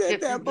about I that did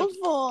shit. that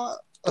before.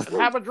 And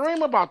have a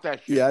dream about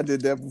that shit. Yeah, I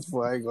did that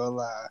before. I ain't gonna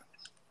lie.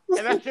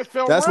 And that shit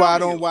feel That's real why I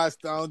to don't you. watch.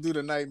 I don't do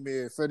the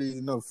nightmare.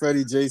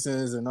 Freddie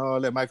Jasons and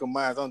all that. Michael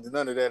Myers. I don't do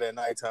none of that at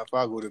nighttime. If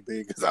I go to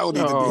bed, because I don't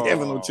need to be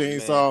having no Oh man,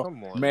 chainsaw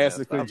come on now,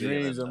 massacre stop being a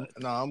dreams. nut.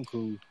 No, I'm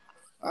cool.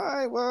 All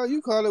right, well,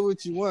 you call it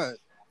what you want,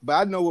 but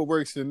I know what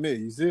works for me.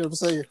 You see what I'm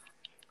saying?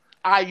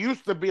 I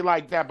used to be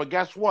like that, but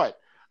guess what?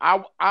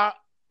 And I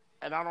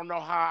don't know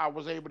how I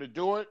was able to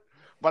do it,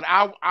 but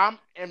I'm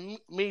and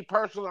me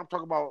personally, I'm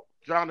talking about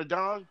John the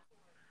Don.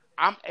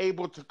 I'm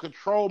able to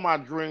control my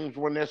dreams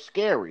when they're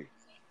scary.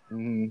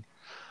 Mm-hmm.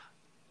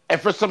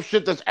 If it's some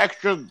shit that's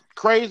extra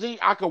crazy,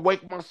 I can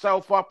wake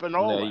myself up and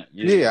all that.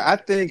 Yeah, I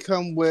think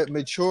come with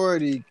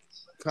maturity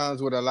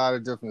comes with a lot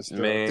of different stuff.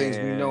 Man. Things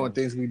we know and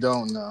things we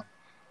don't know.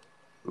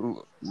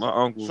 My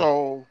uncle.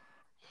 So,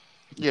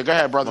 yeah, go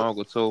ahead, brother. My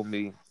uncle told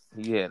me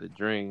he had a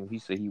dream. He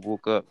said he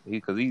woke up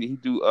because he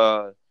do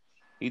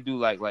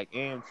like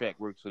Amtrak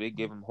work, so they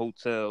give him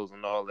hotels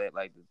and all that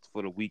like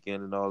for the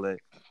weekend and all that.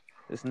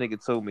 This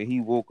nigga told me he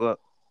woke up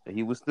and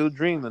he was still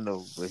dreaming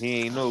though, but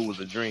he ain't know it was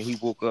a dream. He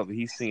woke up and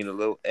he seen a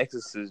little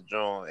exorcist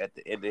drawing at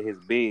the end of his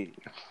bed.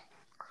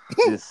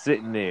 Just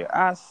sitting there.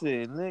 I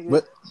said,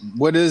 nigga.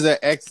 What is an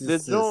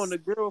exorcist? The drawing, the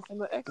girl from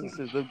the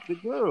Exorcist, the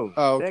girl.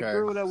 Oh, okay. That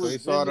girl that was so he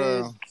saw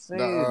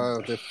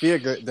the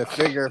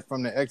figure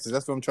from the Exorcist.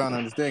 That's what I'm trying to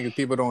understand because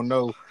people don't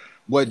know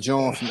what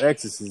John from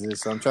Exorcist is.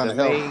 So I'm trying to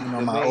help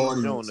my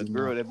audience. The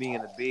girl that be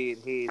in the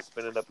bed, head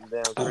spinning up and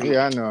down.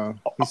 Yeah, I know.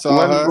 He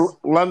saw her.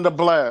 Linda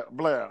Blair.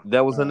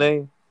 That was her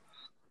name.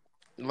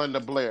 Linda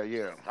Blair.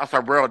 Yeah, that's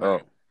her real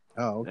name.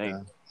 Oh, okay.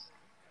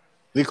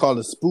 We call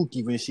her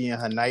Spooky when she in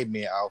her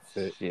nightmare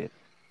outfit. Shit.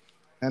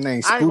 Her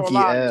name's Spooky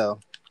L.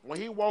 When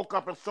he woke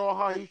up and saw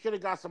her, he should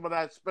have got some of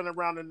that spin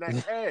around the neck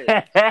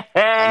head.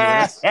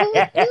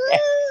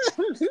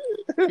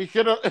 He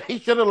should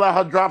have let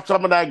her drop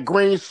some of that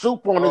green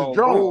soup on his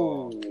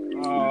jaw.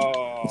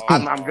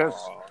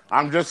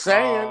 I'm just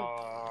saying.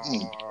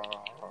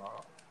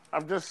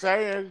 I'm just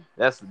saying.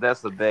 That's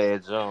a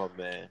bad job,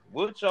 man.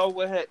 What y'all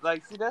would have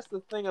see? That's the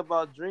thing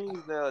about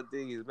dreams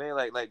nowadays, man.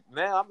 Like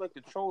now I'm in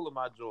control of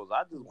my jaws.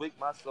 I just wake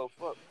myself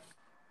up.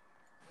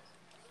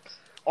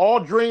 All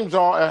dreams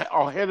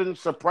are hidden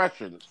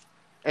suppressions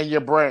in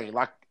your brain.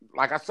 Like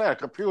I said, a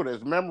computer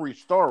is memory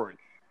storage.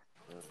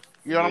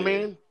 You know what I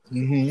mean?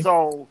 Mm-hmm.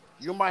 So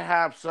you might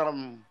have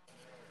some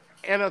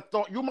inner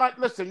thought. You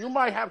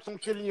might have some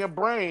shit in your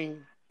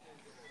brain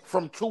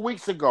from 2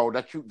 weeks ago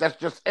that's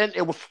just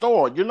it was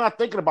stored. You're not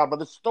thinking about it,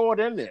 but it's stored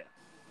in there.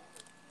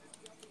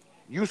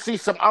 You see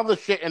some other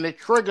shit and it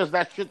triggers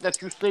that shit that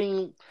you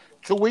seen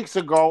 2 weeks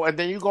ago, and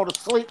then you go to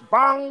sleep,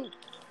 bang,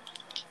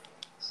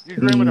 you're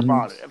dreaming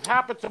about it. It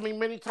happened to me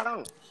many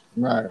times.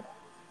 Right.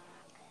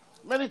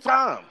 Many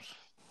times.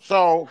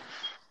 So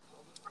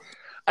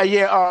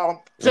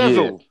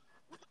Tizzle.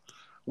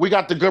 We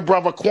got the good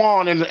brother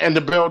Quan in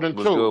the building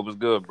too. Was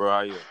good,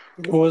 bro. Yeah.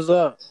 What's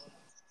up?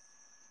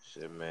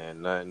 Shit,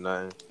 man,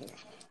 nothing.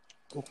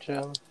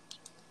 Chilling.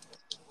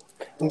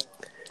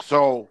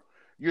 So,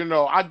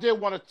 I did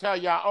want to tell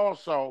y'all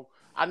also,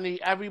 I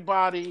need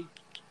everybody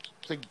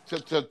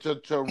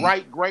to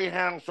write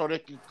Greyhound so they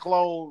can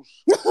close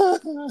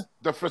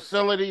the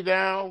facility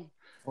down.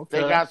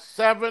 Okay. They got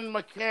 7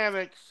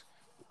 mechanics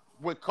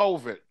with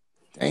COVID.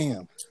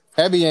 Damn.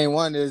 Heavy ain't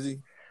one, is he?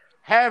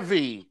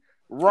 Heavy,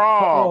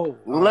 Rob,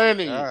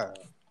 Lenny.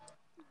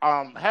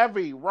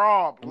 Heavy,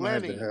 Rob,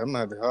 Lenny. I'm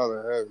not the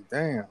holler Heavy.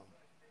 Damn.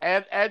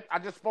 Ed, I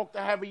just spoke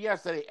to Heavy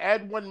yesterday.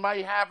 Edwin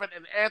might have it,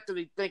 and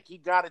Anthony think he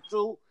got it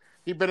too.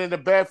 He been in the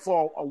bed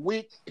for a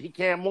week. He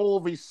can't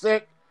move. He's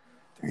sick.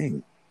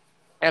 Dang.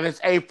 And it's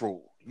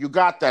April. You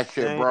got that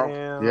shit,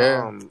 bro.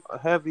 Yeah.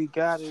 Heavy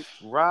got it.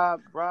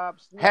 Rob,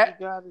 Sneaky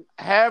got it.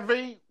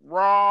 Heavy,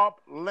 Rob,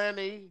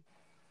 Lenny,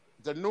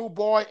 the new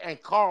boy, and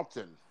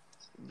Carlton.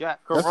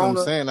 Got Corona. That's what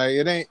I'm saying. Like,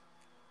 it ain't.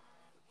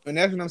 And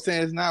that's what I'm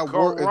saying. It's not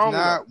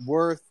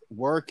worth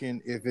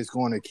working if it's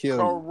going to kill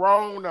you.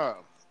 Corona.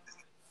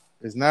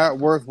 It's not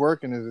worth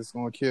working if it's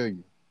going to kill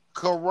you.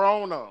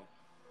 Corona.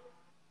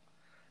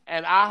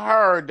 And I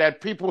heard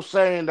that people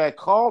saying that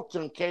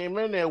Carlton came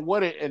in there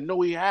with it and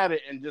knew he had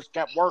it and just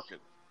kept working.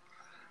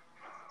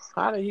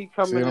 How did he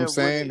come in there? See what I'm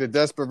saying? The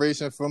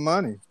desperation for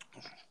money.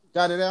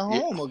 Got it at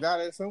home or got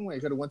it somewhere.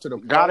 He could have went to the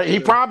park. He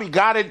probably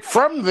got it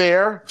from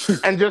there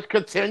and just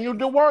continued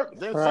to work.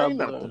 Didn't say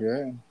nothing.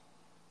 Yeah.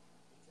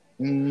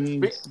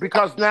 Mm.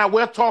 Because now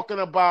we're talking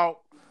about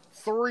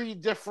 3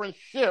 different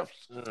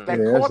shifts that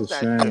caught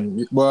that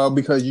shit. Well,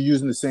 because you're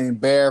using the same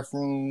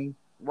bathroom.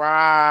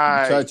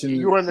 Right.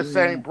 You're in the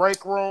same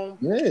break room.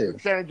 Yeah. You're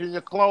changing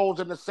your clothes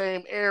in the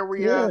same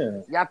area.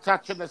 Yeah. Y'all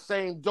touching the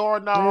same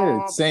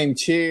doorknob. Yeah. Same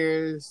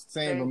chairs,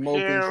 same remote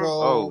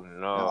control. Oh,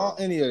 no.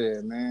 Any of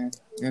that, man.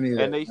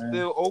 And they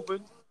still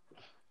open?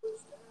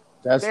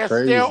 That's They're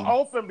still crazy.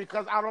 open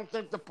because I don't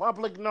think the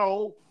public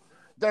know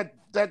that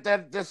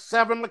there's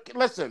 7.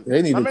 Listen,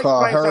 They need let to me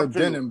call explain Herb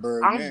something to you.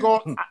 Denenberg I'm now.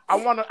 going.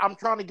 I'm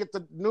trying to get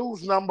the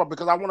news number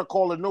because I want to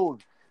call the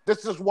news.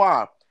 This is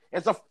why.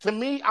 To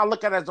me, I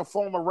look at it as a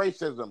form of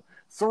racism.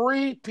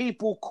 3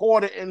 people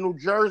caught it in New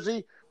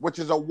Jersey, which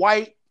is a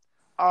white,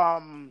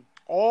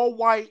 all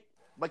white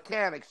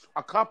mechanics.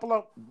 A couple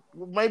of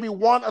maybe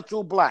 1 or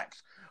 2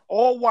 blacks,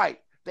 all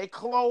white. They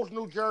closed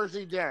New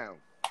Jersey down.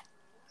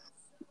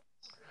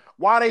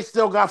 Why they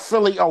still got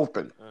Philly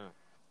open?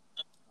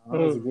 Oh,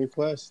 that's a good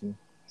question.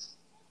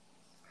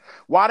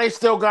 Why they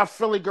still got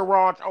Philly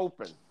garage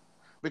open?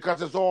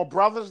 Because it's all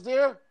brothers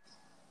there?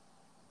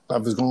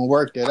 Brother's gonna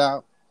work it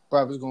out.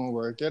 Brother's gonna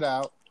work it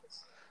out.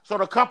 So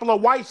the couple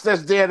of whites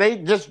that's there, they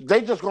just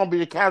gonna be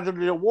the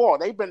casualty of war.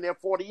 They've been there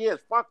 40 years.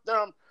 Fuck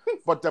them.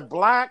 But the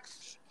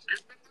blacks,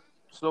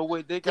 So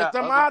wait, they get got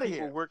them other out of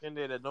people here. working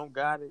there that don't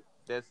got it.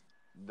 That's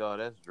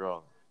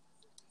drawing.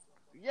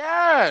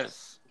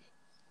 Yes.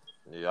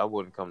 Yeah, I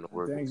wouldn't come to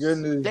work. Thank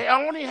goodness. They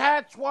only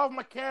had 12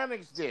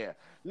 mechanics there.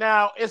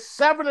 Now, it's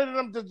 7 of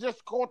them that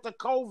just caught the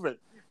COVID.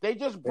 They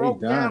just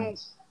broke down.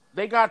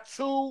 They got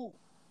 2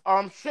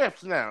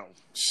 shifts now.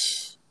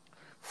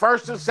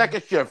 First and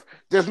second shift.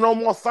 There's no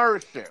more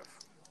third shift.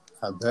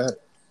 I bet.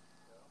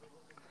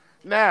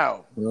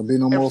 Now. There'll be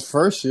no more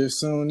first shift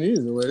soon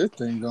either, the way this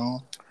thing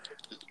going.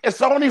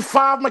 It's only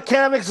 5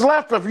 mechanics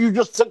left if you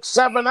just took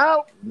 7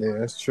 out. Yeah,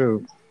 that's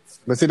true.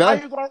 But see,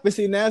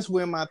 that's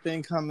where my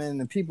thing come in,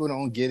 and people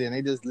don't get it. And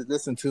they just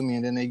listen to me,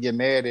 and then they get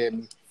mad at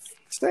me.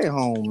 Stay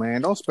home,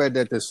 man. Don't spread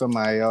that to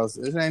somebody else.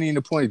 It ain't even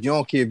the point. If you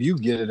don't care if you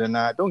get it or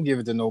not, don't give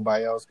it to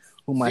nobody else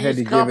who might have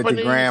to give it to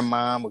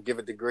grandmom or give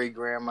it to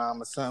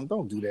great-grandmom or something.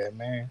 Don't do that,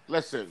 man.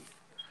 Listen,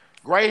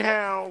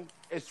 Greyhound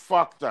is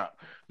fucked up.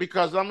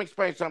 Because let me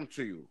explain something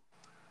to you.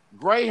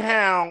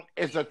 Greyhound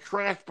is a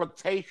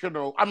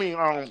destinational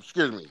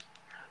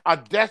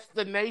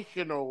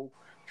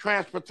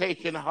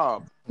transportation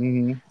hub,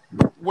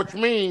 which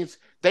means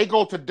they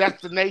go to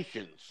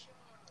destinations.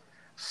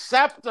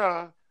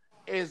 SEPTA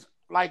is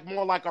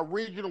more like a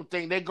regional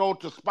thing. They go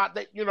to spot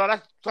that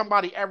that's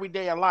somebody every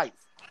day of life.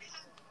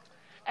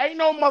 Ain't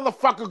no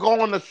motherfucker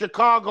going to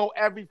Chicago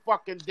every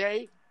fucking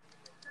day.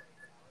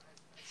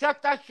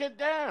 Shut that shit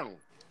down.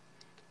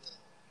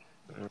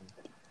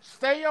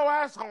 Stay your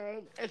ass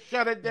home and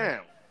shut it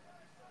down.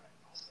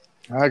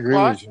 I agree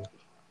with you.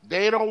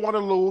 They don't want to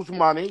lose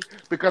money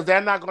because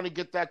they're not going to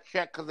get that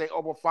check because they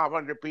over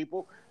 500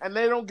 people, and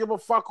they don't give a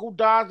fuck who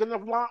dies in the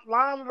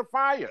line of the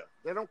fire.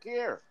 They don't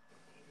care.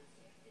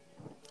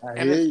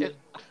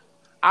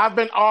 I've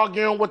been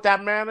arguing with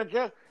that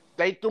manager.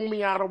 They threw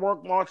me out of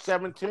work March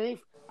 17th.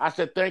 I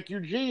said, thank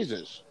you,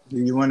 Jesus. Do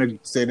you want to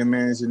say the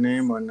manager's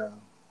name or no?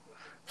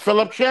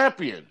 Philip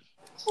Champion.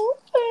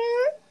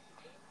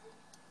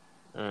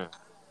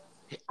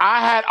 I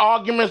had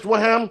arguments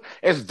with him.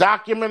 It's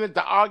documented,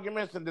 the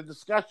arguments and the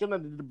discussion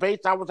and the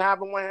debates I was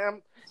having with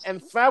him in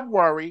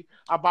February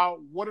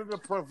about what are the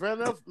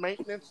preventive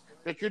maintenance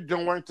that you're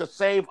doing to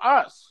save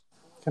us.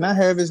 Can I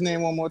have his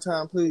name one more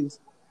time, please?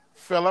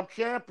 Philip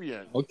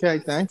Champion. Okay,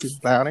 thank you.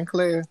 Loud and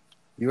clear.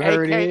 You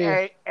heard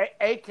it.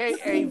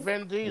 AKA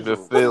Vin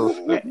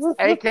Diesel.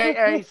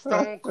 AKA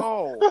Stone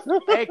Cold.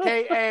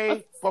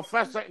 AKA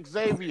Professor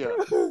Xavier.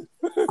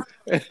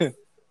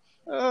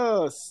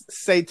 Oh,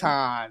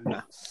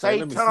 Satan.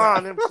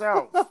 Satan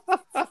himself.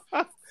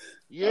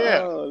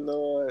 Yeah. Oh,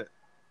 Lord.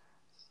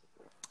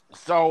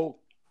 So,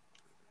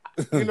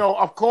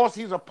 of course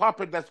he's a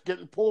puppet that's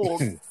getting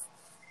pulled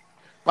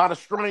by the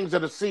strings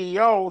of the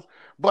CEOs.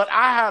 But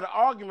I had an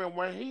argument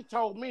when he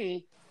told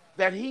me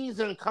that he's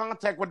in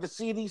contact with the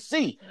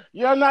CDC.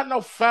 You're not no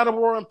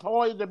federal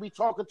employee to be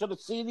talking to the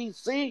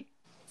CDC.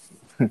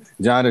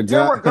 John and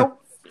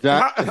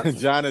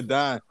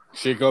Don.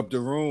 Shake up the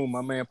room.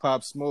 My man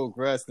Pop Smoke,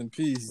 rest in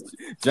peace.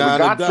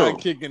 John and Don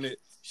kicking it.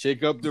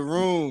 Shake up the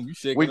room.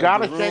 We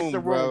gotta shake the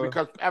room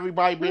because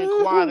everybody being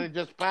quiet and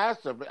just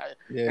passive.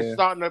 Yeah.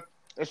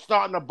 It's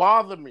starting to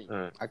bother me.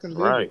 I can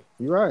do it.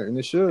 You're right, and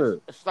it should.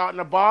 It's starting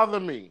to bother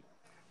me.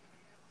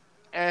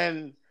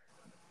 And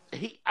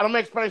let me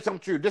explain something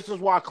to you. This is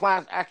why a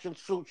class action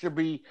suit should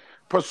be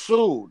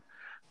pursued.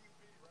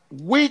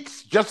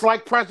 Weeks, just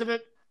like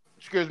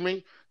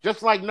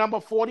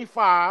number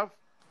 45,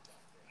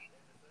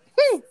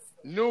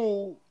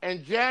 knew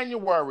in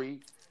January,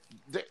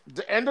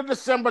 the end of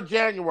December,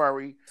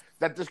 January,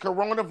 that this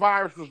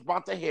coronavirus was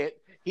about to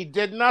hit. He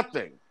did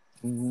nothing.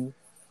 Mm-hmm.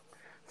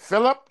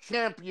 Philip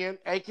Champion,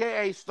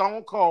 a.k.a.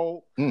 Stone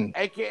Cold,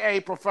 a.k.a.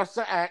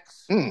 Professor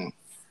X,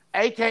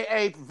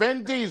 a.k.a.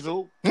 Vin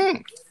Diesel,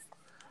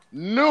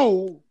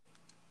 knew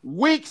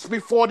weeks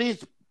before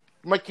these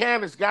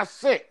mechanics got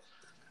sick.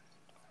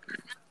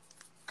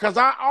 Because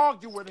I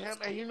argued with him,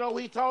 and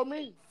he told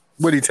me?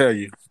 What'd he tell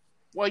you?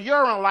 Well,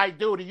 you're on light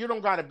duty. You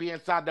don't got to be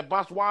inside the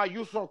bus. Why are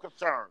you so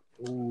concerned?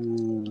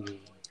 Ooh,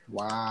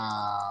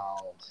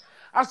 wow.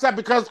 I said,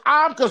 because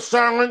I'm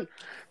concerned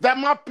that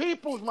my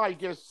peoples might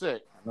get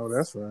sick. I know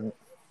that's right.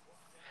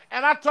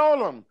 And I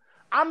told him,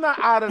 I'm not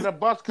out of the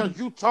bus because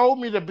you told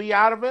me to be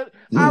out of it.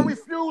 I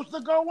refuse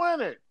to go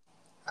in it.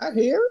 I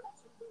hear.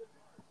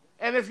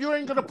 And if you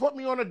ain't gonna put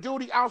me on a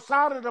duty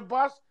outside of the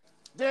bus,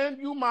 then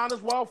you might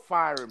as well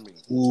fire me.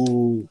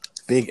 Ooh,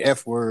 big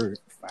F word.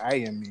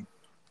 Fire me.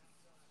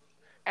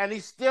 And he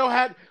still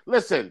had.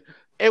 Listen,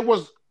 it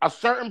was a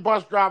certain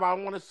bus driver. I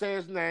don't want to say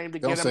his name to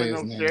Don't get him say in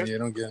his no name. shit. Yeah,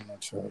 don't get him no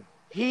trouble.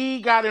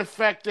 He got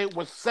infected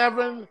with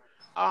seven.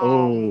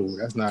 Oh,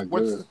 that's not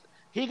good.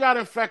 He got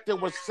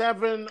infected with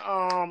seven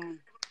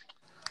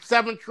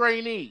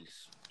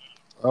trainees.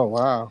 Oh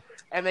wow.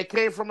 And they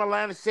came from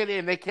Atlantic City,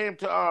 and they came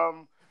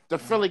to the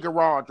Philly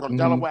garage on Mhm.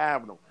 Delaware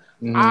Avenue.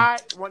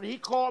 Mhm. When he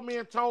called me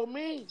and told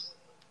me,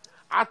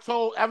 I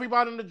told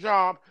everybody in the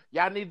job,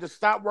 y'all need to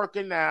stop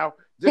working now.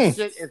 This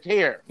shit is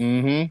here.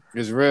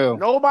 It's real.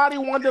 Nobody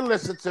wanted to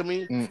listen to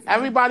me.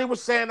 Everybody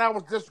was saying I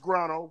was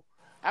disgruntled.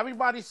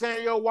 Everybody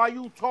saying, yo, why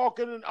you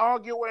talking and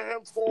arguing with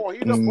him for? He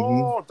the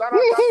ball, da da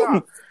da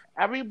da.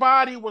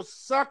 Everybody was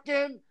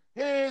sucking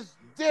his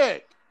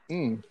dick.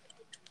 Y'all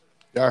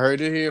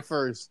heard it here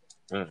first.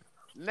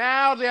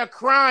 Now they're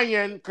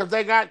crying because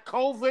they got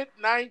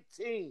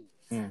COVID-19.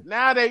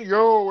 Now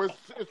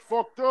it's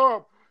fucked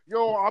up.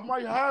 Yo, I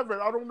might have it.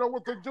 I don't know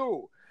what to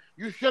do.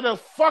 You should have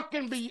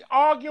fucking be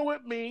arguing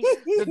with me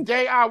the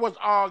day I was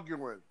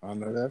arguing. I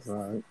know that's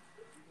right.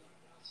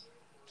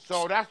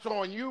 So that's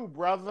on you,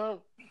 brother.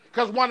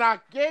 Because when I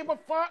gave a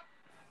fuck,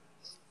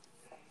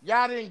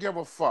 y'all didn't give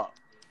a fuck.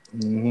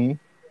 Now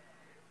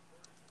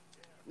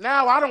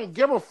I don't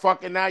give a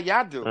fuck, and now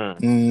y'all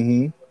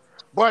do.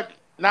 But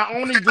not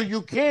only do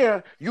you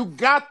care, you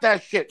got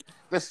that shit.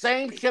 The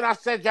same shit I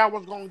said y'all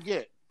was going to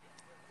get.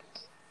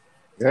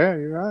 Yeah,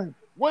 you're right.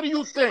 What do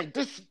you think?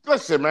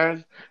 Listen,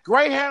 man.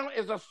 Greyhound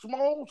is a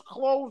small,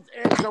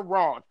 closed-in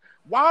garage.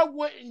 Why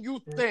wouldn't you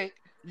think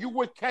you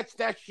would catch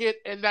that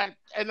shit in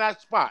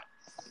that spot?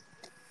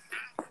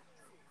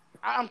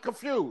 I'm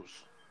confused.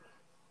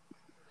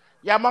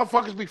 Y'all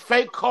motherfuckers be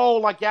fake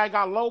cold like y'all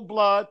got low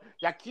blood.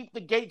 Y'all keep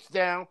the gates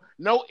down.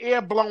 No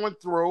air blowing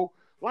through.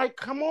 Like,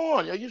 come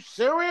on. Are you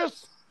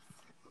serious?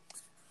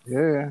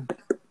 Yeah.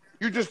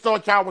 You just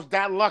thought y'all was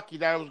that lucky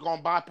that it was going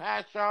to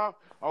bypass y'all?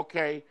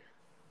 Okay.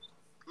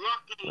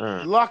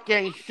 Luck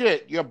ain't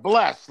shit. You're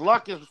blessed.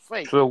 Luck is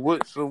fake.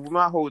 So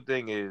my whole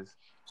thing is,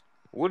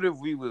 what if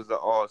we was to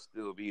all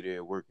still be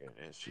there working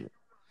and shit?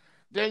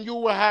 Then you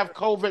will have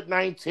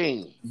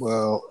COVID-19.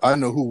 Well, I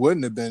know who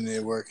wouldn't have been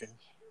there working.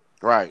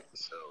 Right.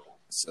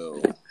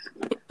 So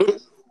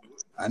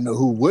I know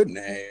who wouldn't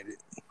have had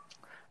it.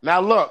 Now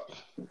look,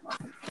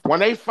 when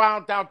they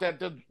found out that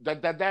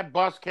that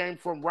bus came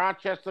from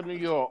Rochester, New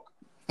York,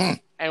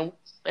 and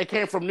it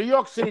came from New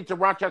York City to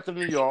Rochester,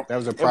 New York, that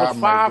was a problem.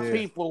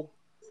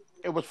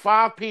 It was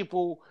five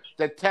people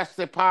that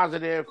tested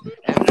positive,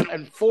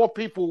 and 4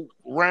 people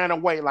ran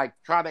away, like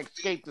trying to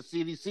escape the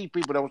CDC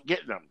people that was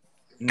getting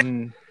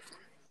them.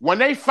 When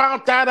they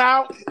found that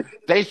out,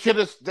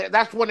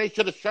 that's when they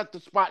should have shut the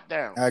spot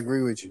down. I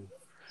agree with you.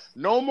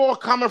 No more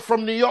coming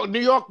from New York. New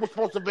York was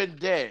supposed to have been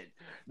dead.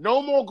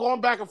 No more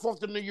going back and forth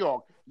to New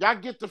York. Y'all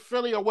get to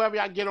Philly or wherever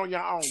y'all get on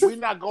your own. We're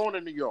not going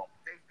to New York.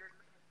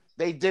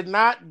 They did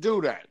not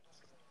do that.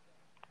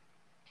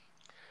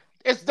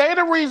 They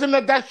the reason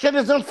that shit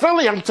is in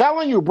Philly. I'm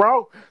telling you,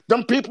 bro.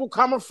 Them people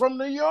coming from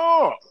New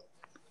York.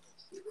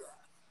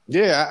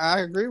 Yeah,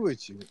 I agree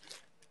with you.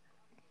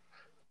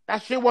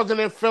 That shit wasn't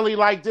in Philly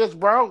like this,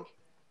 bro.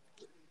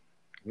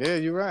 Yeah,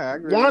 you're right. I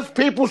agree. Once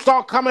people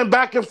start coming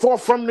back and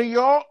forth from New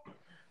York,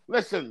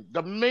 listen,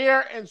 the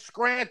mayor in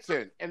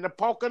Scranton in the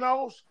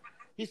Poconos,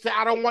 he said,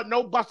 I don't want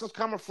no buses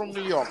coming from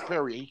New York,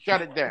 period. He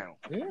shut it down.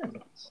 Yeah.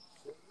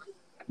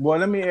 Well,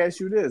 let me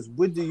ask you this.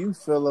 What do you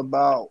feel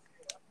about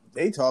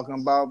they talking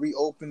about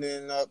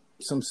reopening up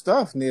some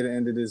stuff near the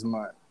end of this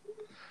month?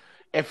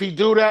 If he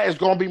do that, it's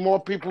going to be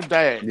more people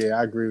dead. Yeah,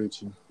 I agree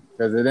with you.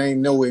 Because it ain't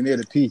nowhere near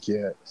the peak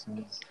yet. So.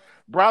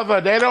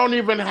 Brother, they don't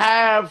even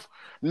have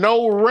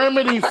no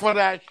remedy for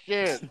that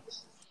shit.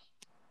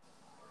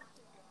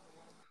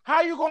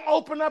 How you going to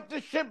open up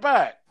this shit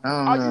back?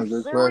 I don't know.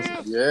 You good serious?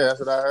 Question. Yeah, that's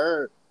what I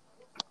heard.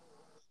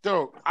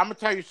 Dude, I'm going to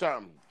tell you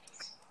something.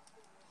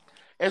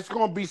 It's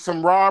going to be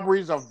some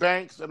robberies of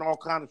banks and all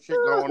kind of shit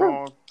going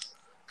on.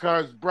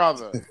 Because,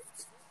 brother,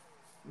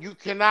 you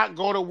cannot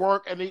go to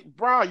work and eat.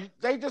 Bro,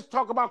 they just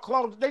talk about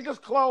clothes. They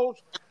just close.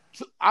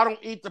 I don't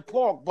eat the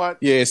pork, but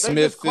yeah,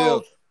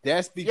 Smithfield.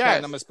 That's because yes.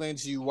 I'm going to explain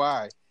to you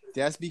why.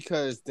 That's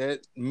because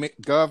that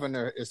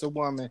governor is a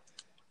woman,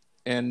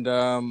 and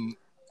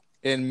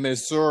in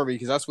Missouri,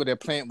 because that's where their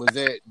plant was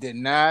at, did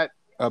not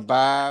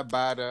abide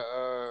by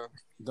the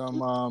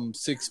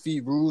 6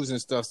 feet rules and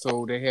stuff.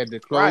 So they had to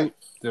close.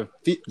 Right.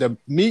 The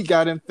meat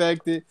got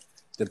infected.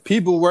 The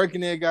people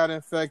working there got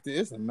infected.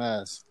 It's a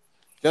mess.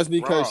 Just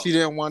because she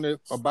didn't want to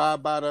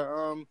abide by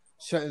the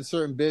shutting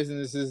certain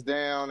businesses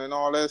down and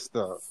all that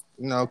stuff.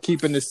 You know,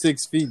 keeping the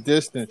 6 feet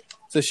distance.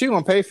 So she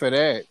gonna pay for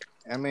that.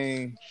 I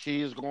mean,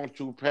 she's going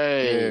to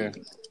pay. Yeah.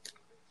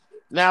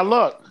 Now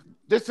look,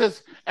 this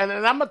is, and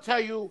then I'm gonna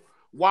tell you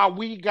why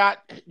we got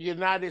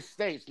United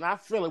States,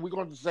 not Philly. We're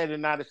going to say the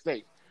United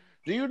States.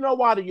 Do you know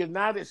why the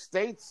United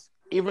States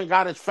even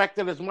got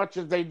affected as much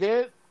as they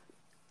did?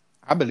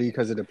 I believe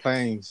because of the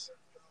planes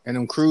and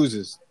them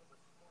cruises.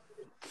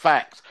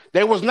 Facts.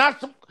 There was not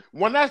some,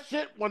 when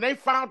they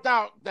found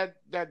out that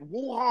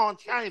Wuhan,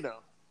 China,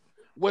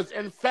 was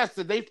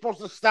infested, they supposed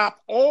to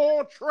stop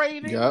all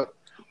trading, Yep.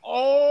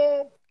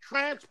 all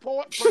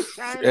transport from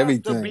China to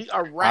Everything. be a I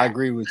wrap.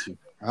 agree with you.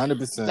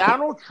 100%.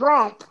 Donald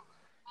Trump,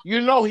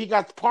 he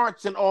got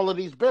parts in all of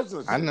these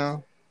businesses. I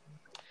know.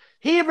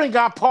 He even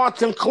got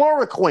parts in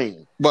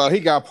chloroquine. Well, he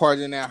got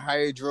parts in that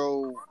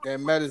that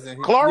medicine.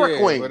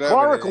 Chloroquine.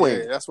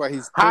 Yeah, that's why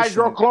he's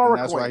pushing it. And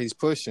that's why he's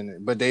pushing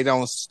it. But they're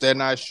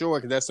not sure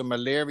because that's a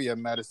malaria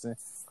medicine.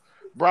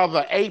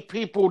 Brother, 8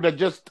 people that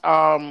just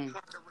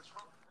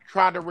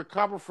tried to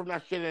recover from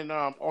that shit in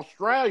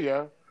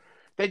Australia,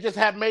 they just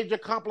had major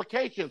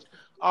complications.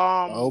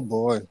 Oh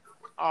boy.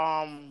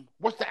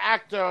 What's the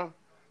actor?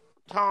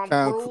 Tom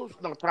Cruise?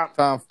 No, Tom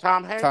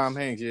Hanks. Tom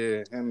Hanks,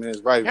 yeah. Him and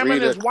his wife. And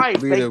his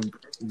wife.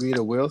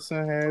 Rita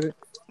Wilson had it.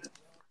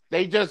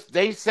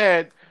 They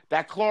said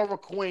that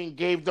chloroquine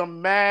gave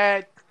them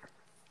mad.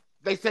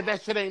 They said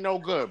that shit ain't no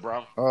good,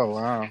 bro. Oh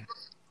wow.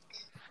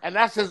 And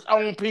that's his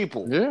own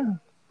people. Yeah.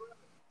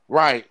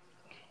 Right.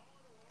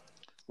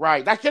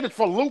 That shit is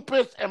for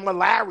lupus and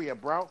malaria,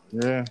 bro.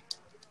 Yeah.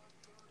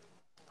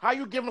 How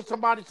you giving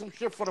somebody some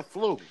shit for the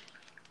flu?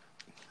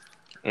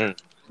 Yeah,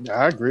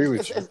 I agree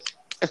with you.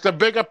 It's a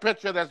bigger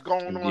picture that's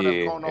going on.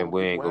 Yeah, and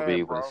we ain't going to be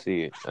able to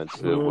see it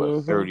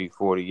until, 30,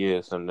 40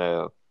 years from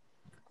now.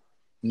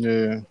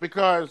 Yeah.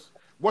 Because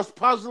what's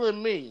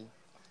puzzling me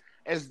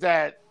is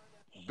that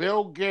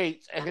Bill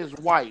Gates and his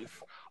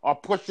wife are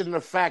pushing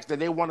the fact that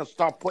they want to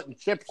start putting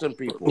chips in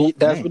people.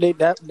 That's what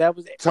that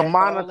was to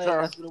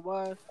monitor. That's what it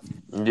was.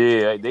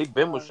 Yeah, they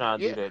been trying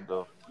to do that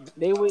though.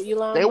 They with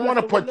Elon. They want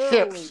to put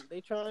chips. chips.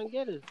 They trying to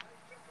get it.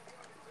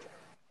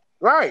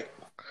 Right.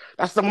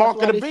 That's the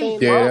mark of the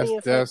beast. Yeah,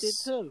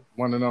 that's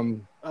one of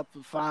them. Up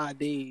for 5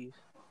 days.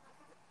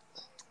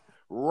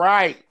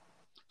 Right.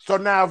 So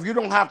now, if you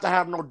don't have to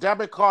have no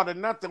debit card or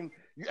nothing,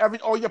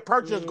 all your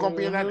purchase is gonna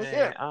be in that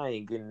chip. I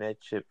ain't getting that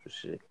chip for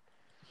shit.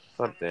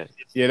 Fuck that.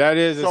 Yeah, that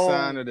is a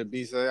sign of the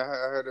beast. I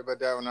heard about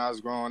that when I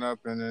was growing up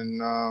and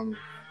in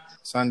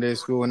Sunday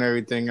school and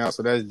everything else.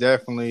 So that's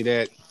definitely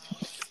that.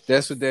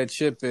 That's what that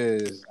chip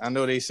is. I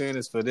know they saying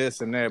it's for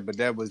this and that, but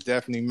that was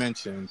definitely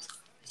mentioned.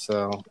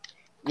 So.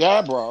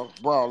 Yeah, bro,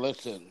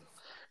 listen.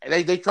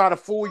 They try to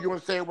fool you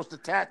and say it was the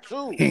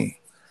tattoo.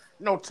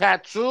 No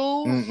tattoos.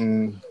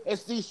 Mm-mm.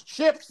 It's these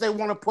chips they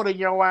want to put in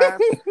your ass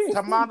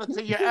to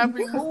monitor your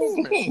every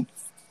movement.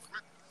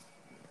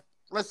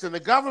 Listen, the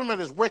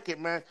government is wicked,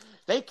 man.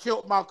 They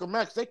killed Malcolm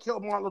X. They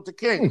killed Martin Luther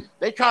King.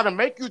 They try to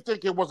make you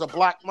think it was a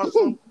black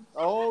Muslim.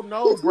 Oh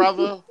no,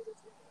 brother.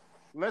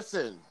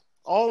 Listen.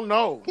 Oh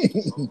no.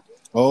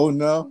 Oh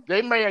no!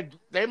 They might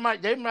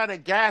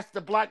have gassed the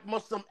black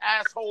Muslim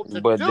asshole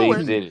to but do they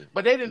it, did it.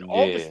 But they didn't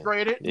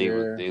orchestrate it.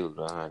 They was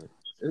behind it.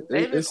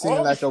 It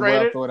seemed like a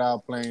well thought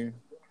out plan.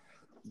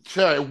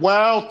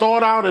 Well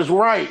thought out is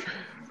right,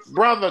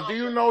 brother. Do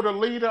you know the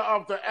leader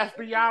of the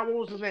FBI? What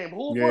was his name?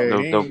 Who was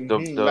it?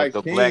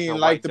 The black and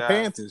white guy.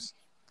 Panthers.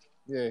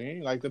 Yeah, he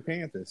ain't like the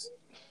Panthers.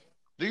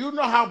 Do you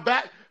know how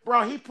bad,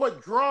 bro? He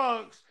put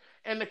drugs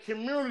in the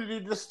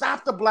community to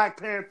stop the Black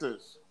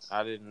Panthers.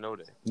 I didn't know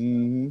that.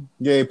 Mm-hmm.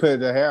 Yeah, he put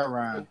the hair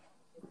around.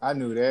 I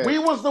knew that. We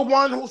was the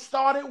one who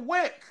started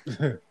WIC.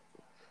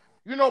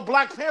 You know,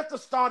 Black Panther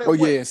started WIC.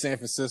 yeah, in San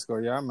Francisco.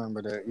 Yeah, I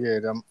remember that. Yeah,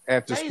 them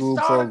after-school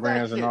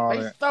programs and all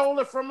that. They stole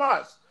it from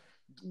us.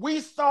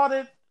 We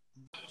started...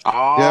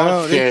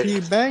 They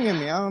keep banging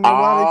me. I don't know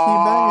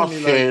why they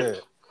keep banging me like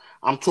that.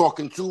 I'm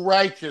talking too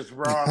righteous,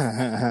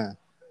 bro.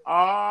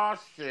 Oh,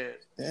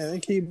 shit. Yeah, they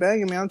keep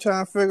banging me. I'm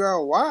trying to figure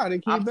out why they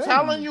keep banging me. I'm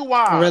telling you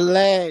why.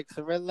 Relax.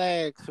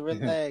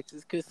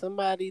 It's because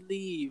somebody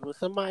leave. When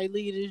somebody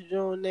leave this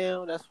joint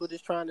now, that's what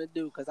it's trying to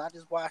do. Because I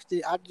just watched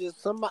it. I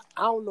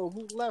don't know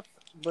who left,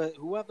 but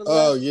whoever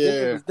left,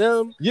 it was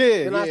them.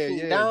 Yeah,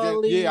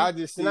 I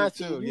just see it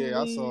too.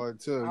 Yeah, I saw it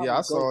too.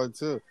 I saw it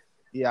too.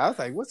 Yeah, I was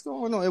like, what's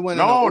going on? It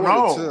went in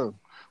order too.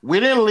 We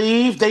didn't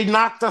leave. They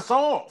knocked us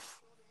off.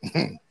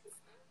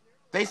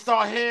 They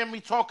start hearing me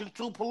talking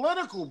too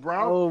political,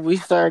 bro. Oh, we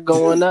started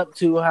going up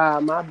too high.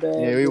 My bad.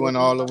 Yeah, we went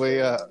all the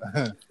way up.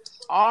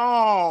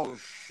 Oh,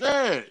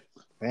 shit.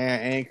 Man,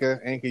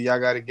 Anchor, y'all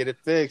got to get it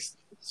fixed.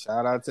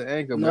 Shout out to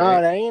Anchor. No,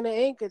 that ain't an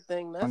Anchor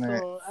thing. That's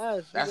on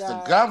us. That's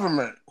the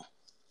government.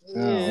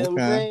 Yeah, I'm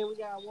saying we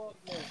got to walk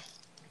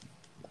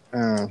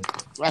there.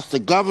 That's the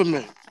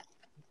government.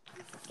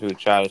 Dude,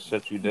 try to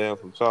shut you down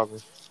from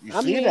talking. You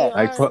see that? All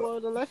right,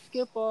 well, then let's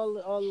skip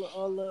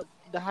all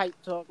the hype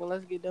talk and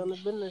let's get down to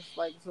business.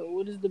 Like, so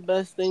what is the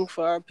best thing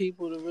for our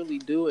people to really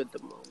do at the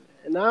moment?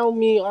 And I don't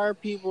mean our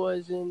people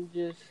as in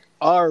just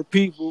our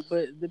people,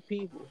 but the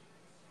people.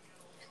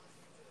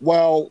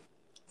 Well,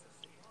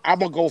 I'm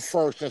going to go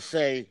first and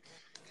say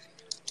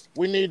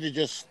we need to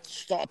just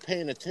start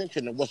paying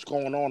attention to what's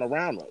going on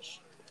around us.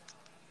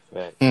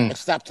 Right. And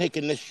stop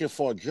taking this shit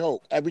for a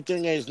joke.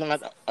 Everything is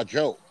not a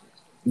joke.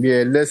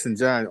 Yeah, listen,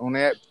 John, on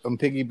that, I'm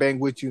piggyback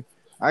with you.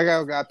 I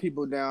got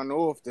people down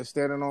north that's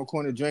standing on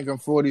corner drinking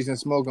 40s and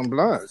smoking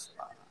blunts.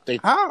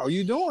 How are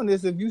you doing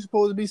this if you're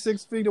supposed to be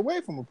 6 feet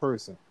away from a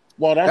person?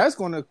 Well, that's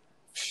going to...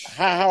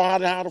 How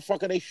the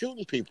fuck are they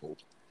shooting people?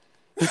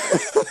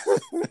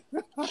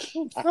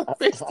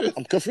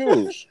 I'm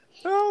confused.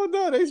 Oh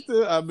no, they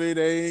still. I mean,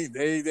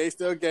 they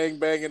still gang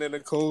banging in the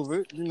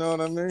COVID. You know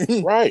what I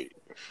mean? Right.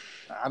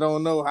 I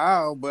don't know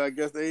how, but I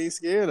guess they ain't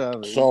scared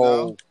of it.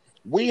 So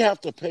we have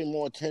to pay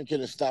more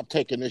attention and stop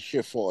taking this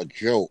shit for a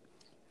joke.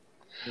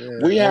 Yeah,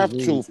 we have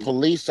to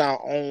police our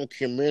own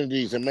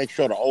communities and make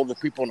sure the older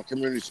people in the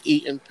communities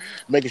eating,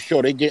 making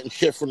sure they're getting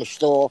shit from the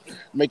store,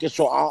 making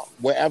sure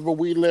wherever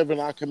we live in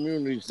our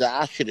communities that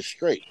our shit is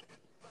straight.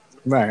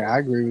 Right, I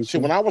agree with you.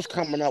 When I was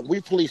coming up,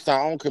 we policed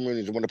our own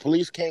communities. When the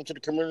police came to the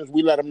communities,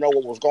 we let them know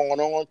what was going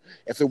on.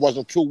 If it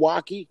wasn't too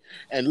wacky,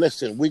 and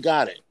listen, we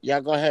got it.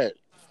 Y'all go ahead.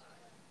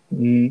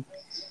 Mm-hmm.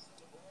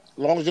 As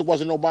long as it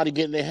wasn't nobody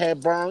getting their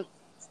head burned,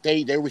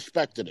 they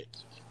respected it.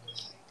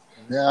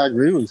 Yeah, I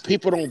agree with you.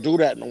 People don't do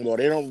that no more.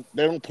 They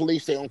don't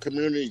police their own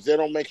communities. They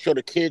don't make sure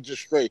the kids are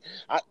straight.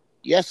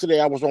 Yesterday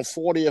I was on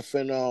 40th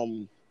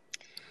and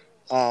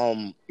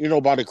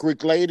by the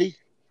Greek lady.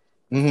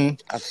 Mm-hmm.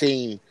 I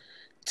seen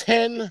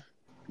 10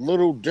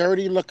 little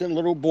dirty looking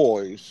little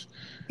boys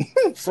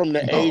from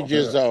the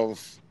ages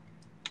of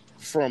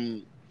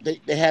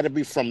they had to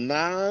be from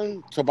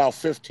 9 to about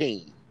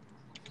 15.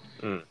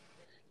 And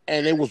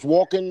they was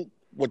walking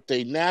with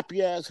their nappy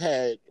ass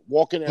head,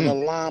 walking in a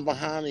line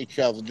behind each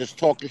other, just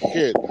talking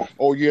shit.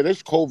 Oh yeah,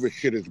 this COVID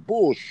shit is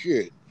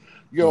bullshit.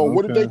 Yo,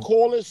 what did they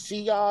call it?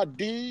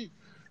 CRD?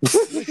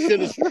 This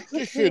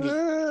shit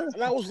is.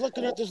 And I was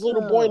looking at this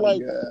little boy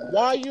like,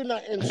 why are you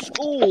not in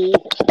school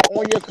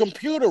on your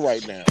computer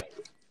right now?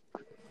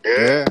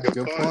 Yeah,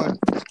 good point.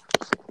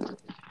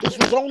 This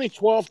was only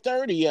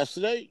 12:30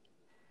 yesterday.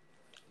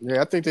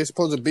 Yeah, I think they're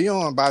supposed to be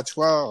on by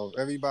 12.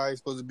 Everybody's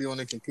supposed to be on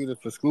the computer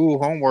for school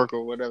homework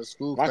or whatever.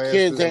 My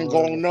kids ain't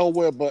going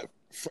nowhere, but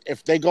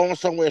if they going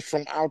somewhere, it's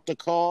from out the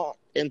car,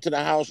 into the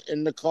house,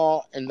 in the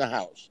car, in the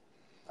house.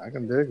 I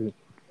can dig it.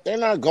 They're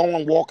not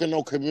going walking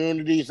no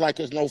communities like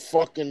there's no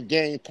fucking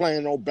game,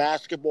 playing no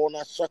basketball and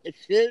that sucking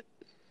shit.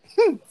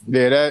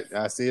 Yeah,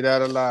 I see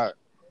that a lot.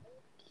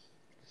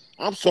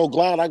 I'm so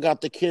glad I got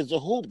the kids a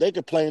hoop. They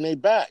could play in their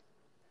back.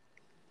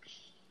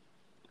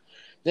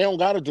 They don't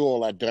got to do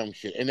all that dumb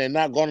shit, and they're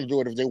not going to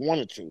do it if they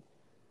wanted to.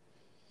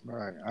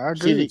 Right, I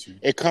agree with you.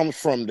 It comes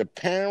from the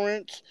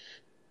parents.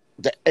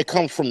 It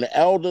comes from the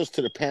elders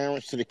to the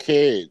parents to the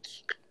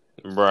kids.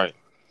 Right.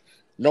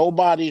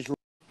 Nobody's.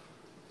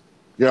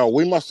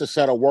 We must have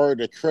said a word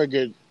that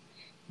triggered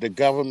the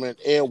government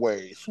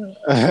airways.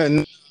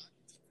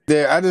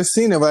 Yeah, I just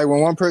seen it. Like when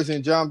one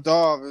person jumped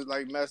off, it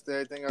like messed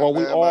everything up. But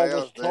we all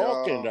was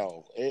talking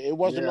though. It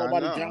wasn't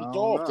nobody jumped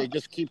off. They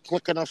just keep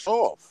clicking us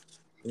off.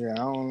 Yeah, I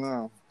don't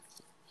know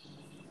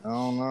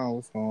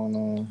what's going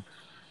on.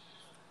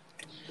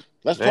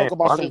 Let's talk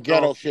about some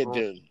ghetto shit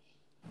then.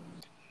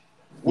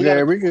 We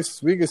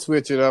could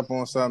switch it up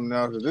on something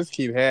else. Cause this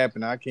keep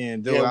happening. I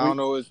can't do it. I don't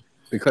know. It's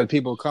because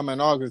people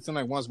coming off. It seems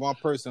like once one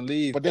person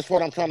leaves. But this is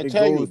what I'm trying to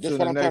tell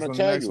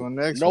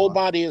you.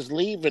 Nobody is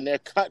leaving. They're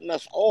cutting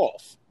us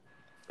off.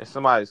 It's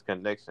somebody's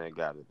connection. It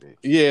got to be.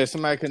 Yeah,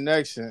 somebody's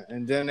connection,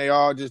 and then they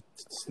all just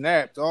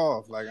snapped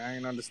off. Like I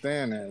ain't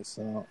understand that.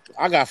 So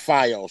I got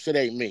Fios. It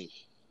ain't me.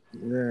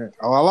 Yeah.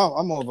 Oh,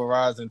 I'm on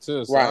Verizon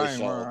too. So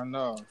right. I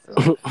know.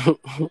 So.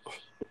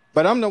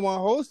 But I'm the one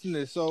hosting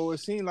it, so it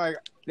seemed like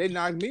they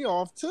knocked me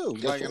off too.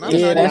 Like, and I'm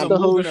not that's even the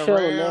whole moving show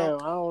around. now.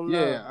 I don't know.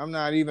 Yeah, I'm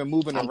not even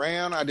moving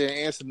around. I didn't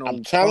answer no.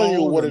 I'm telling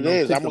you what it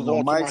is. I'm gonna go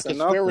into my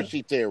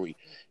conspiracy theory.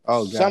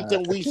 Oh, God.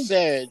 Something we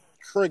said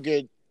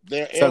triggered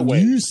their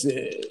airways. You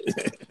said.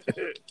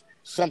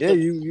 Something. Yeah,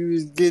 you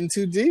was getting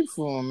too deep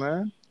for them,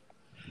 man.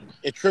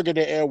 It triggered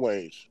their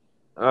airways.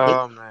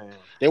 Oh man,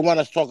 they want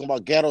us talking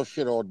about ghetto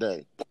shit all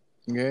day.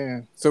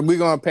 Yeah. So we're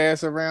gonna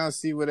pass around,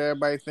 see what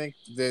everybody think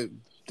that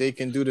they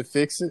can do to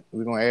fix it.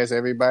 We're gonna ask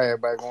everybody.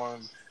 Everybody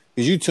going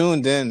because you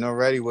tuned in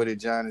already with it,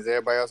 John. Is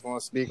everybody else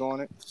gonna speak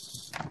on it?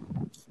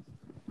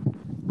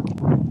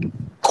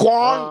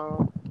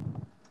 Quan.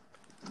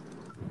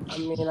 I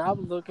mean, I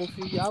was looking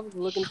for you. I was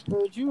looking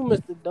towards you,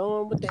 Mr.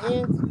 Dawn, with the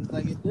answers.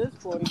 Like at this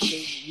point,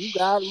 you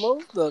got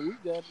most of them.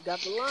 You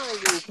got the line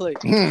getting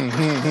clicked.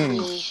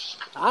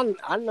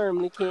 I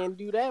normally can't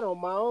do that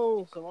on my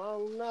own, so I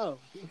don't know.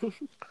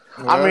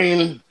 I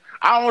mean,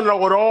 I don't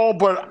know it all,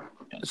 but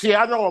see,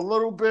 I know a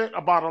little bit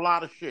about a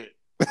lot of shit.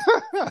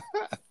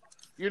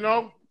 You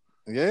know?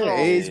 Yeah, so,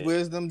 age,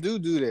 wisdom do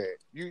that.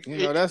 You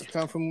know, that's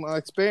come from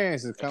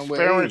experience.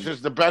 Experience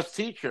is the best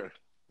teacher.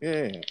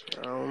 Yeah.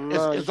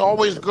 It's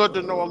always good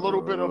to know a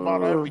little bit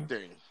about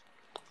everything.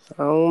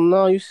 I don't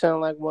know. You sound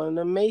like one of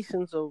the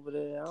Masons over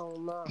there. I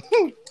don't know.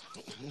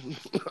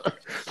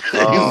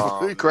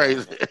 You're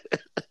crazy.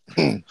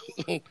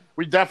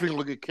 We definitely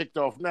will get kicked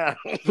off now.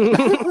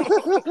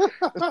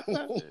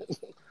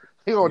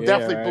 He gonna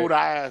definitely boot our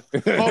ass.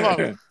 Hold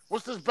up.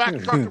 What's this back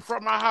truck in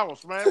front of my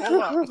house, man?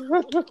 Hold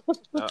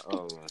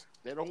up.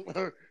 They don't.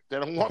 They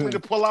don't want me to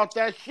pull out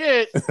that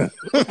shit.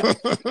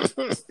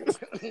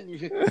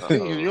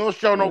 You don't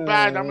show no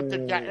badge. I'm gonna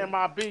think that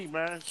MIB,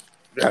 man.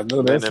 I know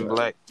Men that's in right.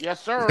 Black.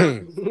 Yes,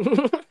 sir.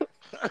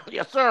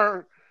 Yes,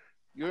 sir.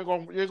 You ain't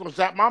gonna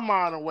zap my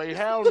mind away.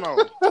 Hell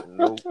no.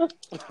 Nope.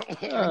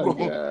 Oh,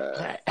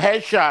 God.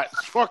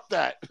 Headshots. Fuck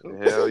that.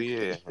 Hell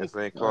yeah. This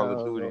ain't Call of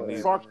Oh, Duty Lord.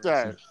 neither. Fuck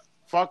that.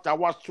 Fuck that. I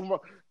watch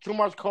too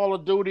much Call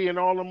of Duty and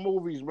all the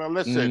movies, man.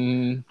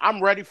 Listen,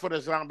 I'm ready for the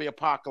zombie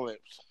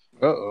apocalypse.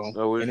 Uh-oh.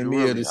 No, it's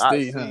Enemy of the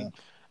state, huh?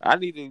 I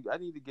need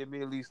to get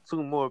me at least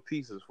 2 more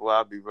pieces before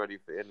I'll be ready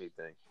for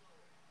anything.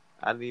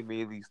 I need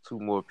me at least 2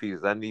 more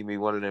pieces. I need me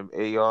one of them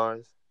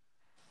ARs,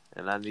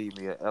 and I need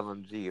me an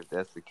LMG if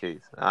that's the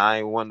case. I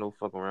ain't want no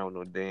fucking around with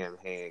no damn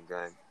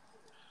handgun.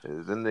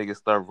 Them niggas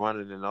start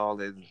running and all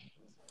that,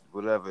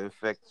 whatever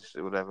effect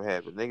shit, whatever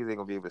happens. Niggas ain't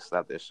gonna be able to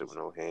stop that shit with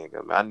no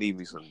handgun. Man, I need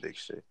me some big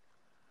shit.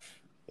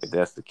 If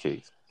that's the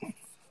case.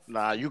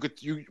 Nah,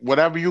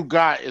 whatever you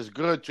got is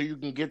good till you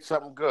can get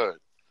something good.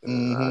 I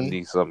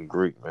need something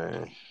Greek,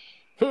 man.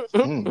 As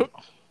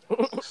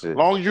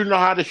long as you know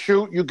how to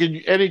shoot, you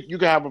can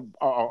have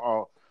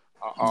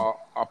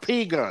a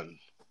P gun.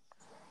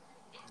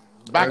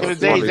 Back in the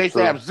days, they used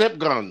to have zip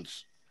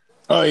guns.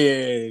 Oh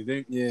yeah,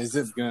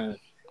 zip gun.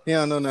 He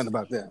don't know nothing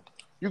about that.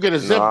 You get a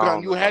zip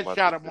gun, you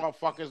headshot a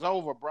motherfuckers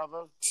over,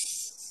 brother.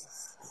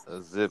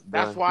 A zip gun.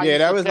 That's why. Yeah,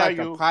 that was like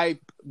a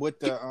pipe with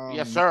the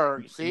yes,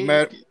 sir. See,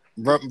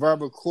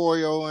 rubber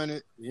coil in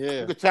it.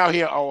 Yeah, you could tell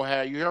here, old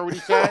head. You heard what he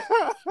said?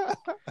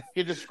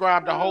 He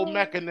described the whole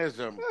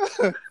mechanism.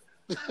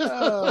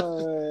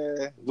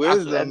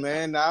 Wisdom,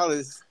 man.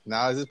 Knowledge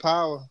is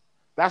power.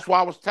 That's why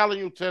I was telling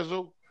you,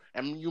 Tizzle.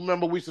 And you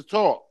remember we used to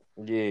talk.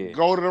 Yeah.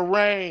 Go to the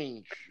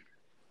range.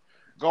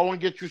 Go and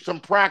get you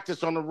some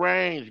practice on the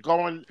range.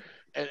 Go and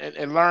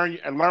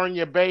learn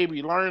your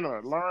baby. Learn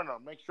her.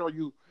 Make sure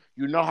you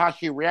know how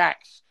she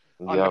reacts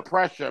under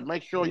pressure.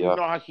 Make sure you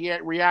know how she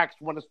reacts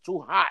when it's too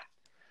hot.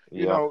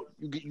 You know,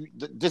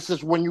 this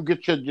is when you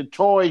get your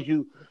toys.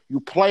 You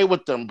play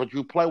with them, but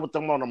you play with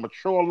them on a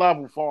mature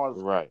level, as far as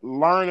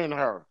learning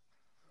her.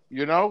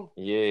 You know.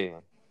 Yeah.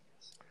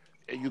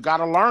 You got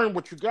to learn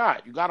what you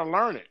got. You got to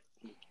learn it.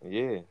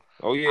 Yeah.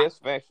 Oh yeah, it's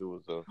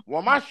factual though.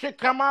 When my shit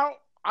come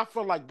out, I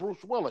feel like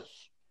Bruce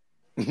Willis.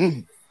 Die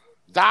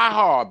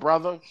hard,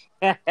 brother.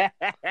 I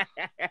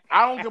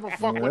don't give a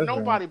fuck with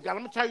nobody.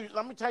 Let me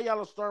tell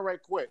y'all a story right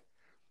quick.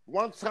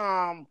 One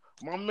time,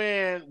 my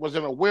man was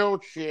in a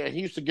wheelchair.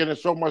 He used to get in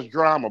so much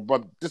drama,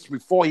 but this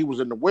before he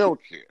was in the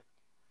wheelchair.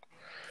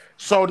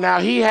 So now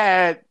he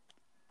had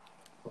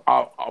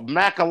a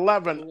Mac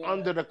 11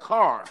 under the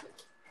car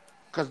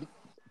because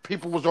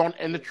people was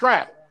in the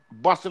trap,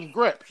 busting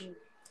grips.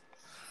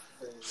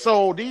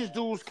 So these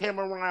dudes came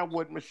around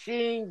with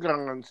machine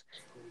guns,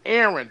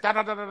 Aaron,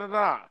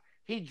 da-da-da-da-da-da.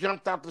 He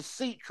jumped out the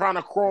seat trying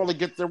to crawl to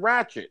get the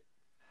ratchet,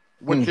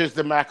 which is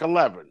the Mac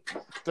 11.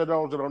 To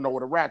those that don't know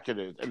what a ratchet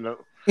is in the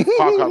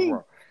podcast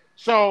world.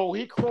 So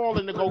he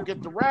crawling to go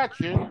get the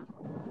ratchet.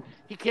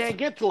 He can't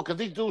get to it because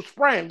these dudes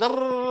spraying.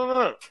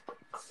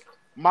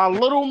 My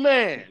little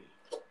man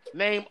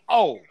named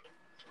O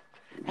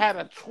had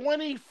a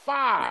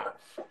 25,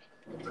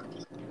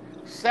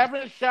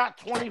 7-shot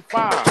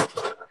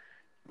 25.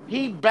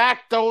 He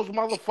backed those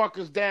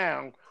motherfuckers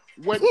down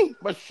with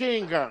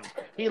machine guns.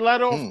 He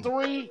let off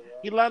 3.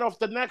 He let off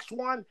the next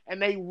one,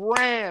 and they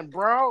ran,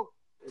 bro.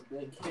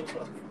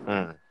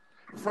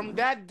 From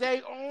that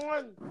day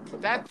on,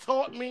 that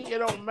taught me it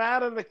don't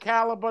matter the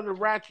caliber, the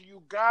ratchet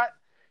you got.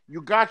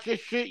 You got your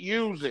shit,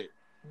 use it.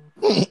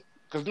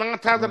 Because 9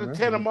 times out of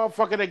 10, a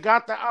motherfucker that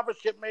got the other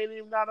shit may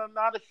even not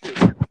another shit.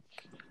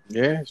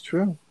 Yeah, it's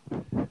true.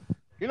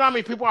 You know how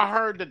many people I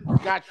heard that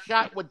got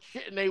shot with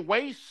shit in their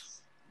waist?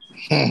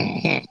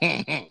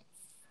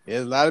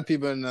 There's a lot of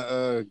people in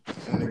the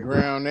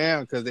ground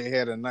now because they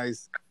had a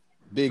nice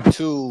big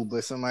tool,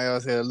 but somebody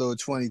else had a little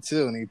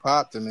 22 and he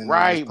popped them. And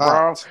right,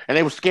 bro. And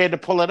they were scared to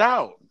pull it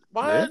out.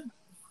 What? Yeah.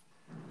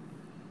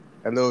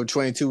 That little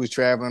 22 was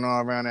traveling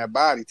all around that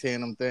body,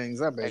 tearing them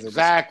things up.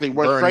 Exactly.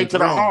 Went straight to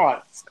the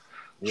heart.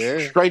 Yeah.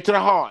 Straight to the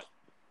heart.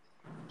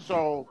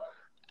 So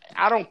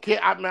I don't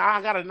care. I mean,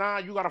 I got a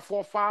 9, you got a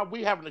 4.5.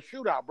 We having a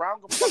shootout, bro. I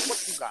don't give a fuck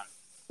what you got.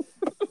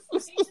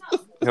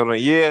 Hold on,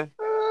 yeah.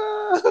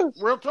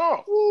 Real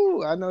talk.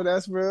 Ooh, I know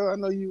that's real. I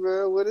know you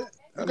real with it.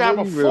 You can have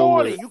a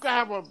 40. You can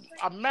have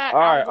a Mac. All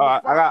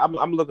right.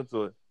 I'm looking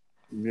to it.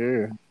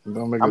 Yeah.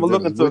 Don't make I'm gonna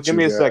look into it. Give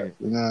me a second.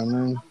 You know what I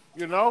mean?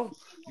 You know?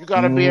 You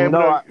got to be able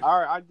to. All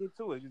right, I'll get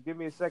to it. Just give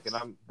me a second.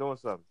 I'm doing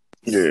something.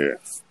 Yeah.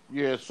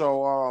 Yeah,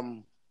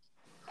 so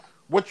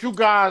what you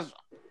guys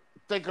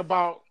think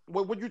about,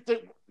 what you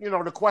think,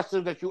 the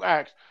question that you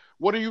asked,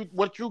 what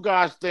you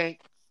guys think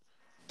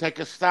they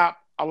could stop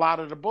a lot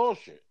of the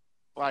bullshit?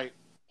 Like,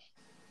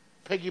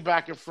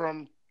 piggybacking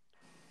from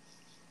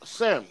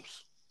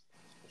Sims.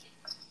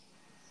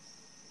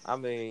 I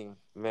mean,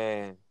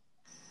 man.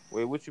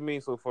 Wait, what you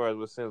mean so far as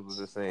what Sims was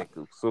just saying?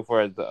 So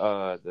far as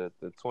the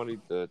 20,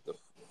 the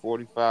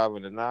 45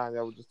 and the 9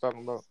 that we just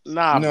talking about?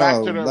 Nah, no,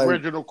 back to the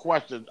original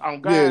question.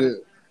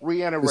 The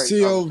reiterate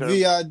something, Tim.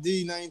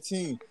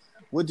 COVID-19.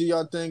 What do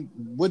y'all think?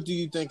 What do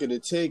you think it'll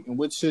take, and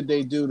what should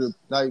they do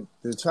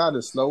to try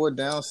to slow it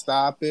down,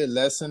 stop it,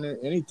 lessen it,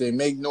 anything,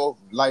 make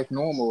life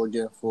normal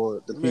again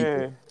for the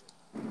people?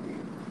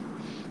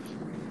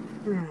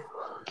 Man,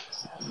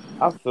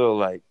 I feel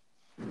like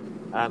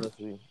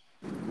honestly,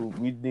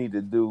 we need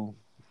to do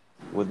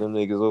what them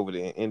niggas over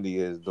there in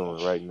India is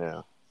doing right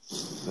now.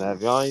 Now,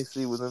 if y'all ain't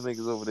see what them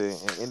niggas over there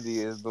in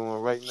India is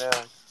doing right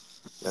now,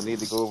 y'all need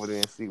to go over there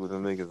and see what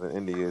them niggas in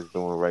India is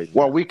doing right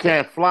Well, now. we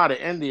can't fly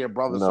to India,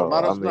 brother, so No,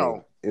 let I us mean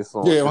know. it's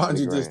on Yeah, why don't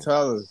you just Instagram.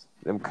 tell us?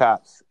 Them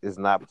cops is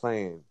not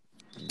playing.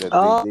 That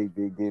Oh, they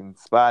getting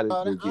spotted.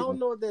 I They don't getting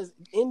know if that's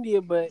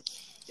India, but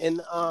in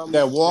That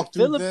the walkthrough thing?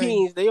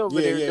 Philippines, they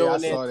over there Yeah, I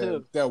doing saw that that.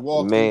 too. That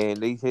walkthrough. man.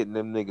 They hitting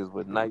them niggas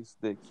with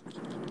nightsticks.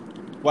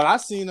 Well, I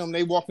seen them.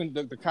 They walking.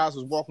 The cops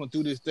was walking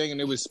through this thing, and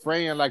they was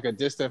spraying like a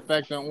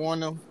disinfectant on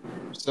them.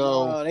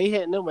 So, No, they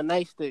hitting them with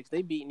nightsticks.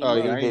 They beating oh him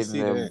yeah, They up. I ain't hitting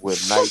see them that. with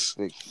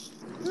nightsticks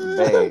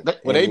bad, Well,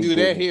 and they they do that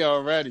getting here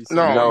already, so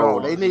No, they ain't no,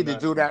 gonna they no. do need to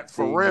do nothing. that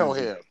for real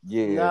here.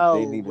 They No,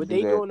 need to what do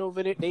they that. doing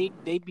over there? They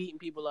beating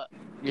people up.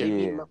 Yeah. They beat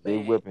them Yeah, up they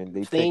bad. whipping.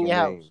 They Stay in taking your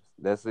house. names.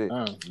 That's it.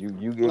 Uh,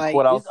 You get Like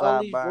caught it's all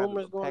outside these buying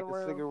rumors a going pack of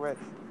around.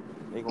 cigarettes,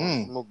 they gonna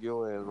mm. smoke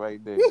your ass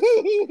right there.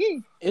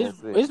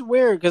 That's it. It's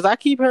weird because I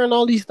keep hearing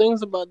all these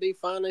things about they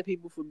finding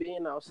people for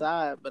being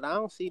outside, but I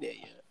don't see that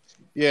yet.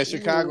 Yeah, Even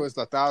Chicago is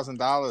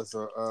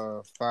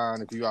 $1,000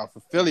 fine if you out. For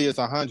Philly, it's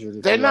 $100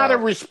 if They're you not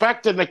out.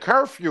 respecting the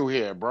curfew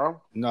here,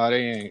 bro. No,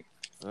 they ain't.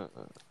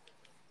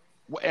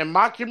 Uh-uh. In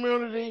my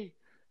community,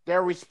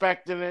 they're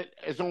respecting it.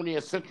 It's only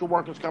essential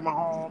workers coming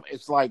home.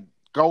 It's like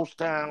ghost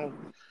town.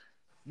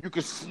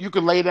 You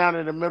can lay down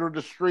in the middle of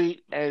the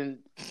street and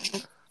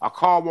a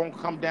car won't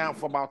come down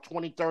for about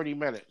 20, 30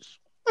 minutes.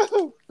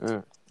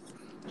 Mm.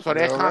 So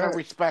they're All kind of right.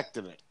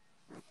 respecting it.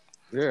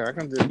 Yeah, I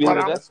can dig But Yeah,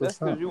 that. I'm That's that's what's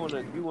because up. you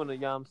wanna, you know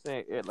what I'm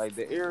saying, like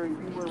the area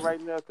you in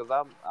right now. Because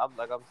I'm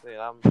like I'm saying,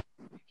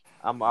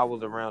 I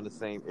was around the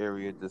same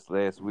area just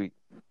last week.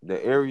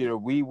 The area that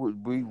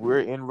we're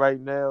in right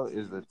now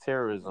is a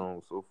terror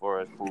zone so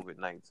far as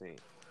COVID-19.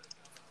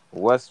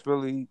 West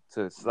Philly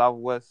to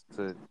Southwest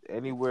to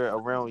anywhere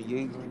around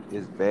Yaden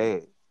is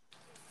bad.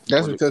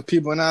 That's But because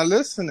people are not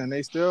listening.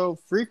 They still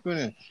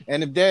frequenting.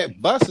 And if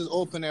that bus is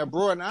open at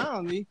Broad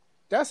Island,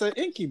 that's an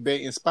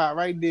incubating spot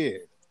right there.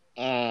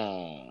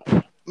 mm.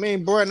 I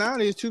mean, Broad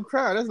Island is too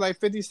crowded. That's like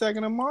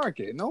 52nd and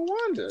Market. No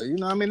wonder. You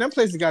know what I mean? Them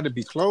places got to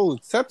be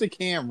closed. Septic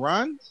can't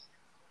run.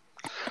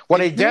 Well,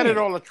 It they deaded can't.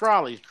 all the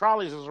trolleys.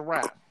 Trolleys is a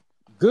wrap.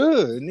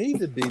 Good. It need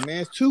to be,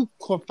 man. It's too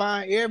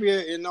confined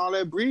area and all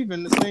that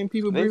breathing. The same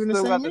people they breathing the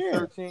still got same the air.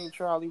 13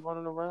 trolley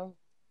running around.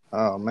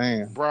 Oh,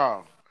 man.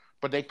 Bro.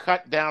 But they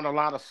cut down a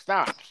lot of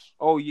stops.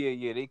 Oh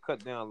yeah, they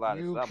cut down a lot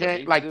of You stuff, but can't,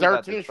 they like still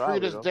got the 13th Street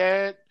trolley is though.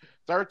 dead.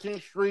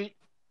 13th Street,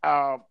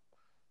 5th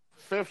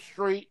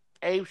Street,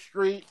 8th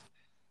Street.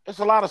 It's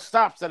a lot of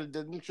stops that it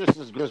didn't just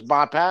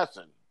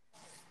bypassing.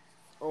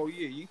 Oh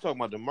yeah, you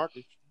talking about the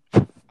market?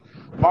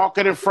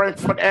 Market in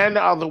Frankfurt and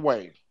the other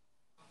way.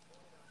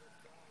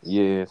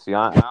 Yeah, see,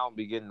 I don't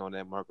be getting on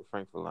that Market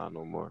Frankfurt line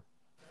no more.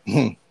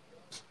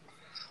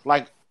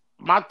 Like,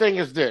 my thing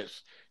is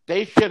this.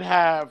 They should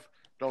have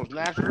those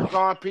National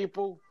Guard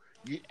people.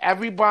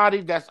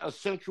 Everybody that's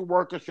essential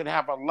workers should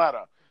have a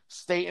letter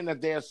stating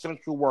that they're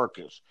essential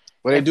workers.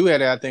 Well, they do have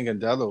that, I think, in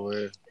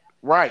Delaware.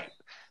 Right.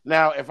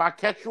 Now, if I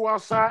catch you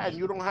outside and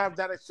you don't have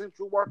that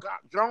essential worker,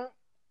 John,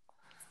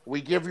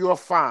 we give you a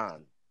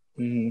fine.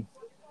 Mm-hmm.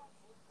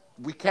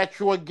 We catch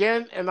you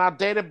again in our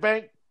data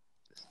bank,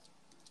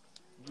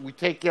 we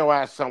take your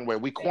ass somewhere.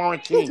 We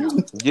quarantine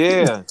you.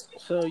 Yeah,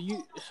 so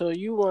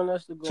you want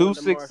us to go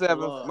into martial 267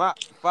 law? my I'm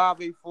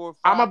 584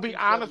 gonna be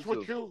honest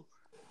with you.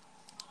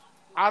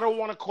 I don't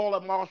want to call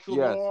it martial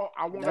Yes. law.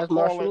 I want to That's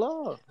call martial it.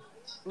 law.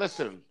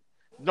 Listen,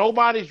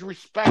 nobody's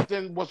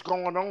respecting what's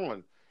going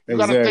on. You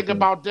got to think Exactly.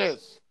 about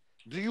this.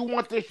 Do you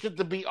want this shit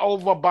to be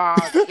over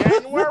by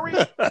January,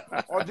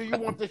 or do you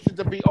want this shit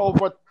to be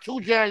over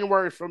 2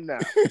 January from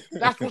now?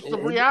 That's what's the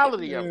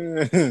reality of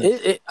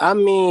it. I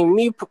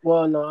mean,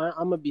 well, no, I'm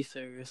gonna be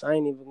serious. I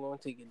ain't even gonna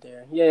take it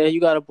there. Yeah,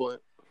 you got a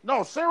point.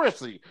 No,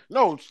 seriously.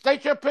 No,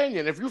 state your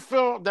opinion. If you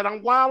feel that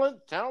I'm wilding,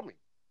 tell me.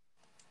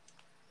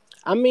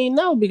 I mean,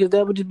 no, because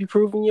that would just be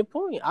proving your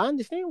point. I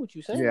understand what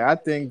you're saying. Yeah, I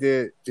think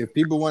that if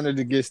people wanted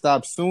to get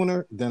stopped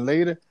sooner than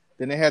later,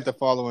 then they had to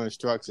follow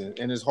instructions.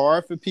 And it's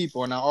hard for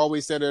people, and I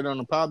always said it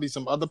on probably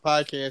some other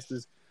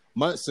podcasters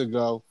months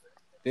ago,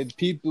 that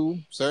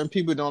certain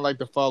people don't like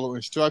to follow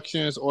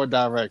instructions or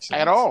directions.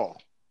 At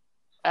all.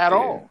 At Yeah.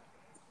 all.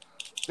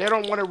 They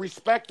don't want to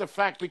respect the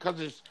fact because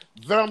it's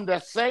them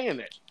that's saying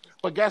it.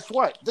 But guess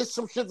what? This is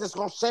some shit that's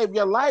going to save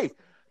your life.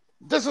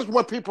 This is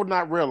what people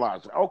not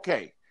realizing.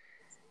 Okay.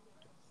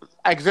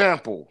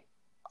 Example.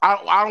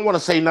 I don't want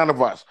to say none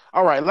of us.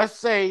 All right. Let's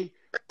say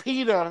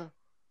Peter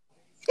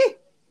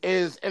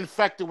is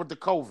infected with the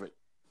COVID.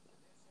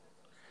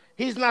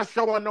 He's not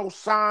showing no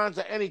signs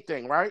or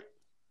anything, right?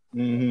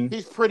 Mm-hmm.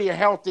 He's pretty a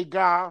healthy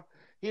guy.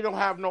 He don't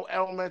have no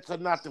ailments or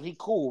nothing. He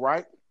cool,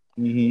 right?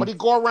 Mm-hmm. But he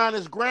go around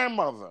his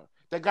grandmother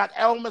that got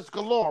ailments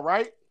galore,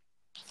 right?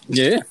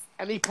 Yeah.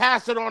 And he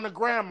passed it on to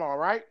grandma,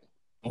 right?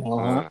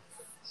 Uh-huh.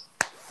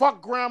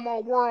 Fuck grandma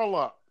world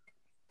up.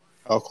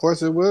 Of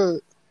course it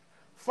would.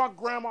 Fuck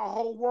grandma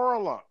whole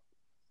world up.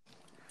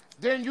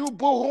 Then you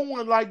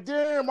boo-hooing like,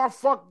 damn, I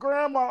fucked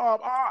grandma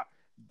up.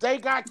 They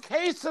got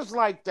cases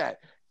like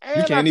that. You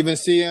And can't even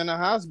see her in the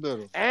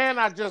hospital. And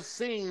I just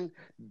seen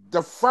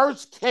the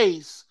first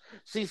case.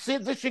 See,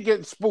 this shit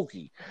getting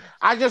spooky.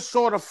 I just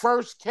saw the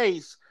first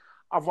case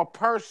of a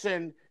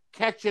person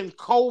catching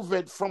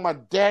COVID from a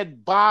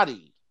dead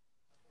body.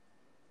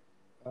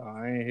 Oh,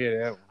 I ain't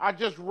hear that one. I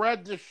just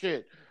read the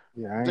shit.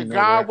 Yeah, I ain't The know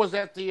guy that. was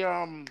at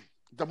the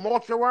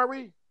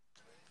mortuary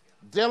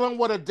dealing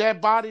with a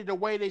dead body the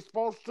way they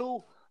supposed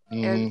to.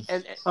 Mm-hmm.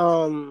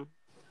 And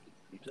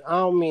I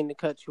don't mean to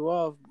cut you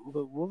off,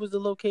 but what was the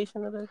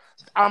location of this?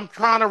 I'm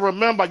trying to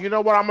remember. You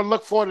know what? I'm gonna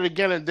look for it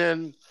again, and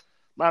then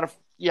I'm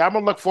gonna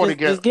look for it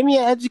again. Just give me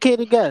an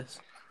educated guess.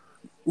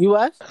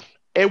 U.S.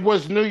 It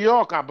was New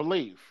York, I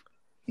believe.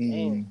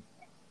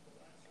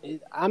 Mm-hmm.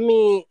 I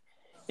mean,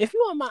 if you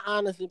want my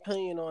honest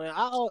opinion on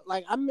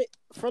it,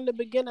 from the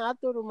beginning, I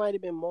thought it might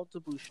have been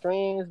multiple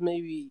strands,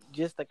 maybe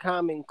just a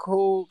common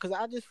cold, because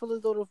I just feel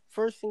as though the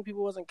first thing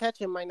people wasn't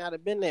catching might not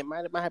have been that.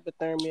 Might have been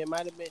hypothermia,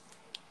 might have been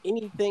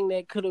anything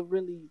that could have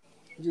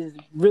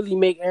really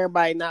make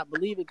everybody not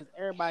believe it, because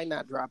everybody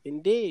not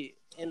dropping dead.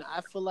 And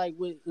I feel like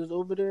what is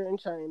over there in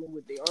China,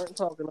 what they aren't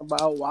talking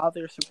about, while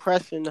they're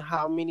suppressing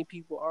how many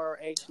people are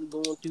actually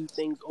going through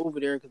things over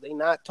there, because they're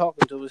not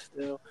talking to us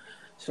still.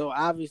 So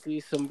obviously,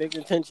 some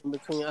bigger tension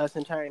between us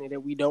and China that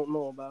we don't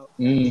know about.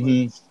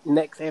 Mm-hmm.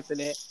 Next after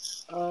that,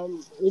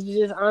 it's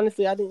just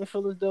honestly, I didn't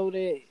feel as though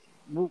that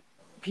what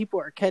people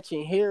are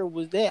catching here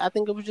was that. I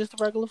think it was just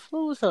a regular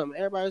flu or something.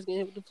 Everybody was getting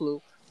hit with the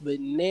flu. But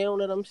now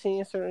that I'm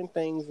seeing certain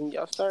things, and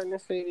y'all starting to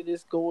say that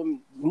it's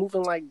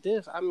moving like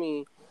this, I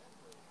mean,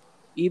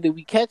 either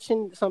we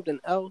catching something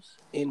else,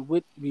 and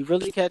what we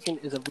really catching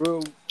is a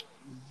real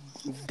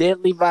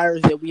deadly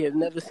virus that we have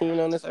never seen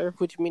on this earth,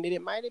 which means that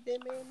it might have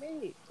been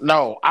man-made.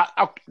 No,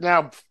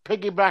 now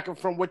piggybacking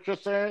from what you're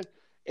saying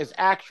is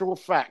actual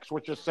facts.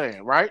 What you're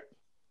saying, right?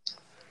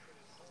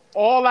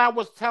 All I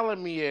was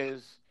telling me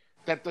is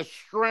that the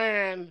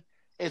strand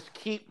is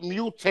keep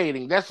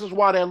mutating. This is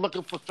why they're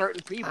looking for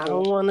certain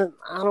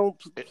people.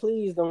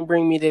 Please don't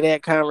bring me to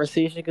that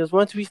conversation, because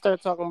once we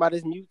start talking about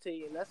this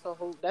mutating,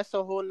 that's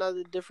a whole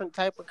nother different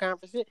type of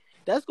conversation.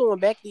 That's going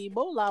back to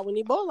Ebola, when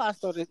Ebola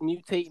started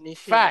mutating and shit.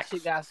 Facts.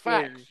 Shit got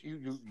scary. Facts.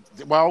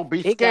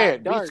 Be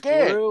scared. Be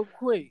scared. Real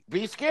quick.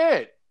 Be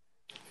scared.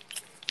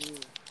 Yeah.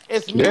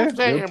 It's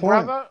mutating,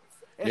 brother.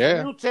 It's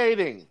Yeah.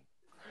 mutating.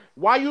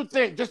 Why you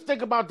think? Just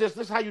think about this.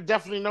 This is how you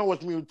definitely know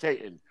it's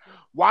mutating.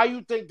 Why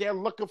you think they're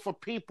looking for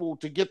people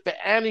to get the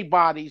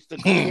antibodies to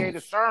create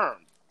a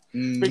serum?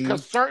 Mm-hmm.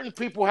 Because certain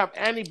people have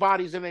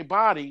antibodies in their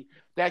body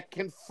that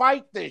can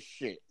fight this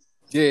shit.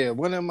 Yeah,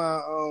 one of my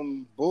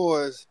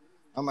boys,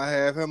 I'm gonna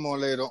have him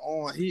on later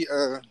on. He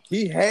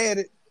had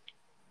it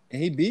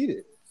and he beat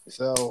it.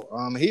 So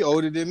he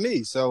older than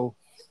me. So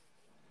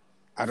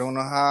I don't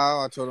know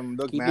how. I told him,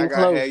 look, man, I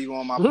gotta have you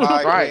on my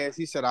podcast. Right.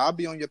 He said, I'll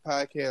be on your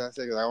podcast. I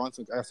said, I want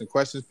to ask some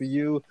questions for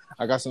you.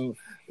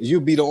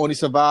 You'll be the only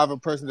survivor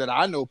person that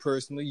I know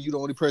personally. You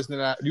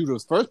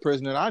the first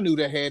person that I knew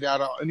that had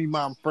out of any of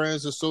my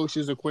friends,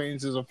 associates,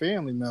 acquaintances, or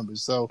family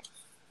members. So,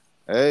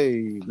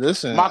 hey,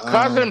 listen. My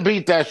cousin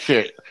beat that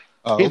shit.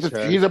 Oh,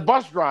 he's a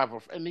bus driver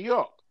in New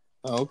York.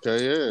 Oh,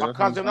 okay, yeah. My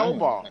cousin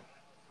Obar.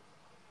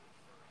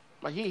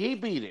 Like he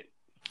beat it.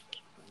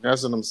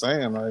 That's what I'm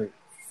saying. Like,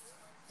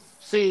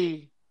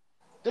 see,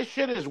 this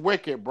shit is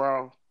wicked,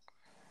 bro.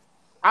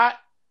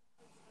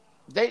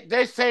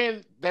 They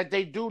saying that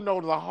they do know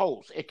the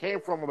host. It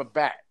came from a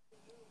bat.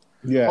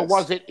 yes. But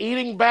was it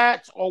eating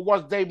bats or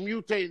was they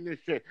mutating this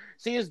shit?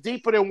 See, it's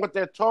deeper than what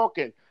they're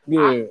talking.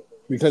 Yeah.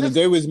 Because if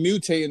they was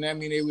mutating, that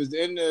mean they was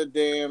in the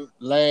damn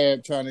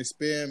lab trying to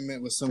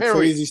experiment with some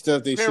crazy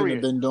stuff they shouldn't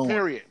have been doing.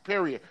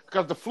 Period.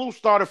 Because the flu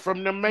started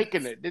from them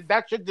making it.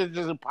 That shit just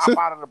doesn't pop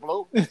out of the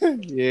blue.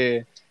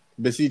 Yeah.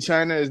 But see,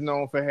 China is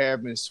known for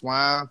having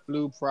swine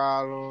flu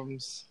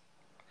problems.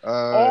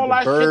 All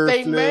that shit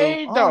they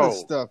made, though. All the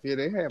stuff. Yeah,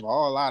 they have a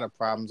lot of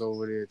problems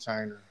over there in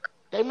China.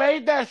 They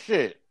made that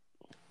shit.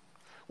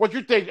 What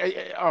you think?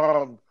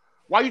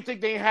 Why you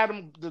think they had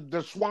them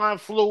the swine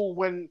flu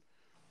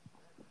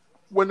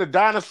when the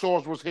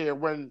dinosaurs was here,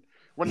 when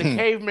the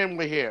cavemen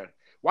were here?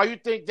 Why you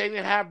think they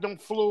didn't have them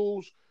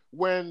flus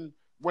when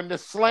the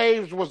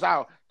slaves was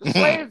out? The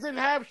slaves didn't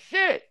have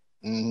shit.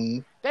 Mm-hmm.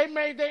 They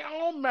made their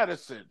own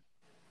medicine.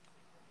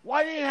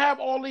 Why didn't have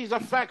all these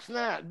effects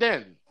now?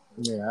 Then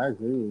yeah, I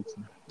agree with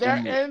you.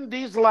 They're in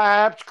these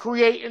labs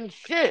creating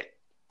shit.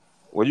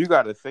 Well, you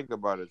got to think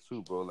about it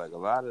too, bro. Like a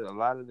lot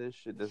of this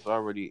shit that's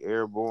already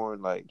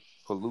airborne, like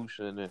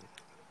pollution and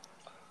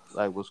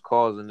like what's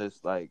causing this,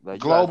 like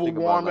global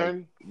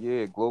warming.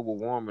 Global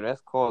warming.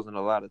 That's causing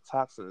a lot of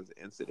toxins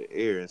into the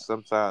air, and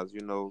sometimes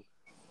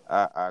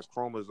our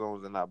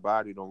chromosomes in our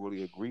body don't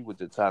really agree with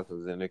the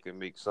toxins, and it can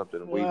make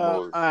something way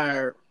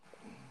more.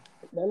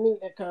 Let me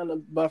kind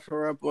of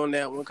buffer up on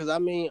that one because I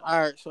mean, all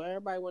right. So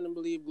everybody want to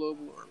believe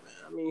global warming.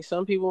 I mean,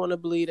 some people want to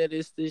believe that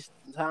it's this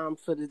time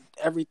for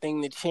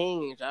everything to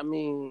change. I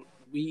mean,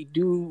 we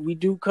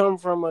do come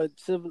from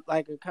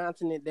like a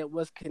continent that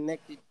was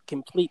connected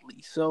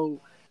completely. So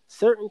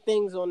certain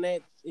things on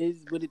that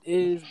is what it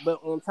is. But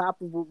on top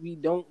of what we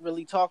don't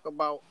really talk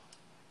about,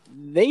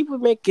 they were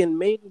making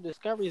major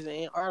discoveries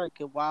in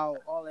Antarctica while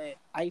all that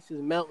ice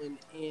is melting,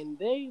 and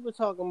they were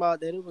talking about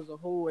that it was a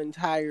whole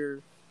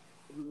entire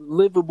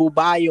livable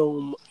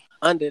biome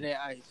under that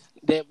ice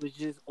that was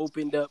just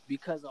opened up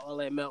because of all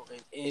that melting,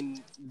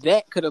 and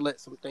that could have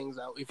let some things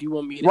out. If you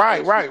want me to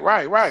actually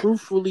be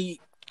truthfully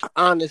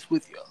honest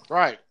with y'all,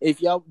 right?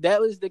 If y'all,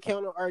 that was the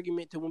counter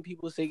argument to when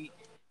people say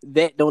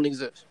that don't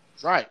exist.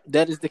 Right.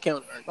 That is the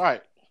counter argument.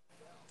 Right.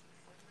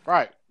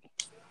 Right.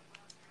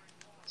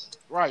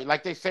 Right.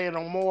 Like they saying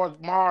on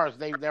Mars,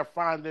 they're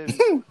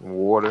finding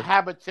Water.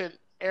 habitat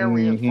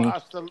areas for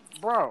us to,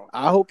 bro.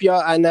 I hope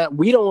y'all.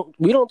 We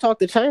don't talk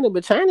to China,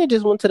 but China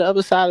just went to the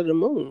other side of the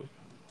moon.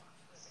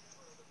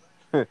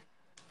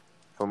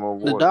 For more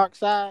water. The dark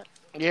side.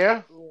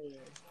 Yeah.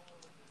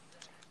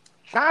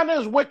 China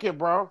is wicked,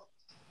 bro.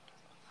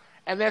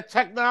 And their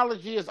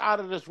technology is out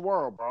of this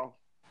world, bro.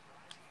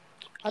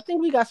 I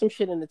think we got some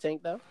shit in the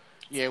tank, though.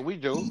 Yeah, we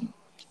do.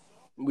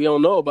 We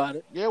don't know about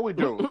it. Yeah, we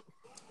do.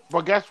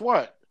 But guess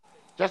what?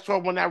 Just for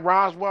when that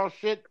Roswell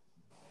shit,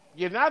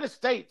 the United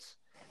States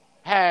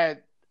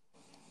had,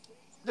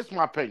 this is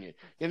my opinion,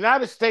 the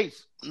United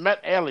States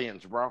met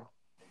aliens, bro.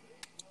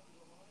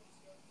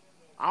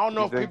 I don't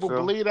know if people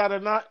believe that or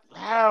not.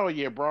 Hell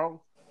yeah,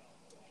 bro.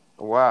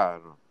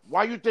 Wow.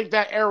 Why you think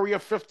that Area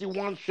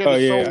 51 shit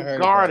is so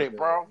guarded,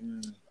 bro?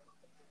 Yeah.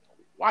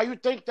 Why you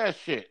think that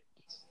shit?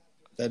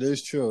 That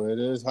is true. It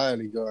is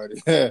highly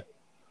guarded.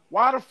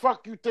 Why the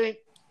fuck you think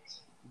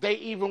they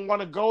even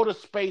want to go to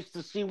space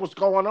to see what's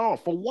going on?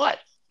 For what?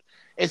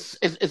 It's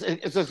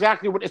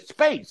exactly what it's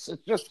space.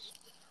 It's just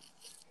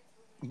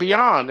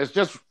beyond. It's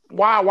just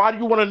why do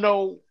you want to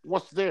know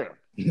what's there?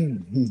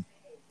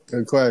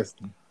 Good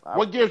question.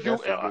 What gives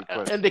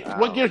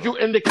you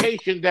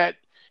indication that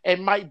it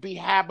might be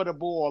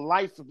habitable or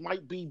life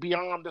might be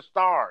beyond the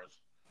stars?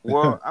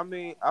 Well, I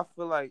mean, I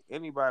feel like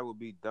anybody would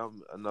be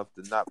dumb enough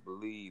to not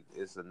believe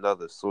it's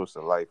another source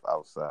of life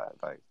outside.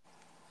 Like,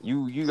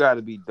 you got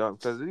to be dumb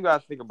because you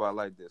got to think about it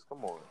like this.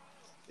 Come on,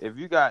 if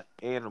you got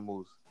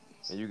animals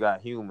and you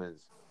got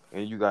humans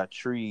and you got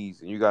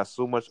trees and you got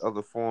so much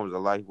other forms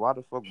of life, why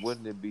the fuck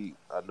wouldn't it be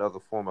another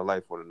form of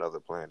life on another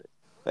planet?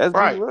 Let's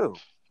be real.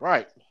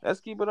 Right. Let's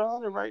keep it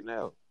on it right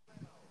now.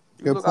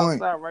 You Good look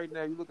point. outside right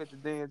now. You look at the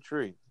damn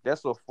tree.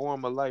 That's a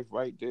form of life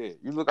right there.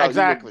 You look out.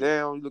 Exactly. You look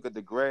down. You look at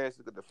the grass.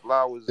 Look at the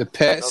flowers. The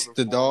pets,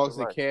 the dogs,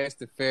 the cats,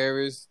 the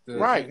fairies,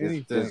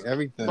 anything,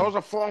 everything. Those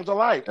are forms of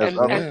life. And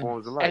other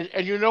forms of life.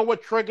 And you know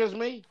what triggers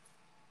me?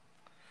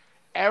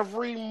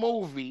 Every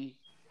movie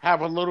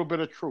have a little bit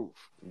of truth.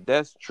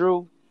 That's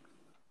true.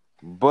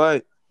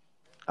 But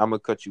I'm gonna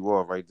cut you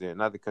off right there.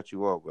 Not to cut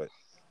you off, but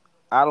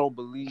I don't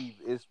believe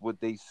it's what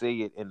they say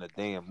it in the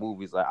damn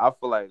movies. Like, I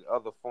feel like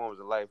other forms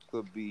of life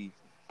could be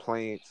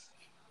plants,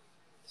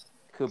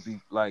 could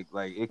be like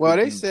it. Well,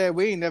 they said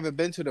we ain't never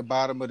been to the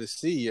bottom of the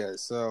sea yet.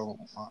 So,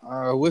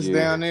 what's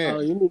down there?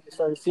 Oh, you need to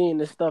start seeing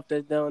the stuff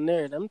that's down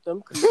there. Them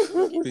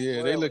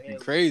yeah, they looking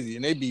crazy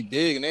and they be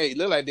big and they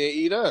look like they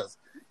eat us,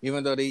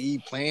 even though they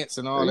eat plants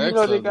and all that. You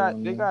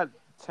know, they got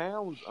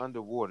towns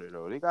underwater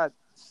though. They got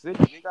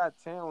cities. They got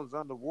towns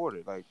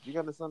underwater. Like, you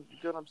understand? You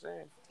get what I'm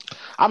saying?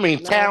 I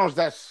mean, towns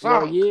that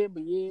sunk.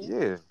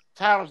 Yeah.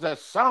 Towns that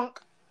sunk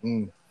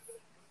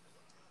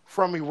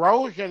from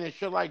erosion and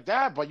shit like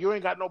that, but you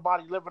ain't got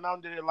nobody living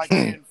under there like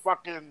in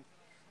fucking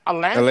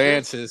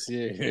Atlantis.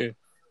 Yeah.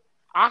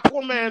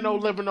 Aquaman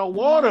don't live in no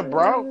water,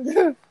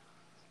 bro.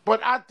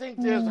 But I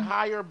think there's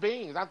higher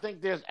beings. I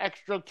think there's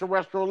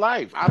extraterrestrial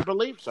life. I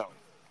believe so.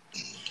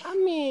 I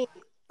mean,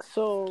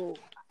 so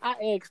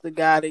I asked the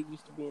guy that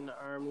used to be in the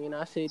army, and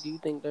I said, do you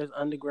think there's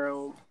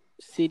underground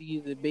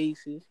cities or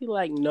bases? He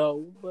like,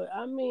 no, but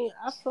I mean,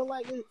 I feel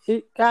like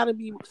it gotta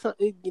be some.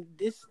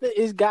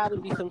 It's gotta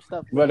be some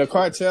stuff. But the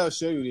cartel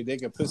show you that they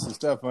can put some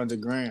stuff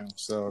underground,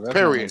 so that's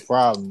no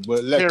problem. But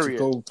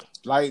electrical,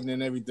 lighting,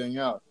 and everything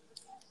else.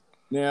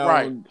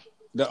 Now,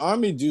 the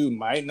army dude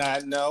might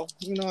not know.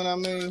 You know what I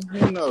mean?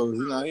 Who knows?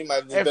 You know, he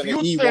might have been an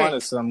E1 or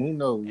something. Who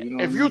knows? You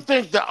know if you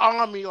think the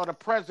army or the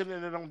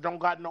president of them don't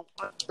got no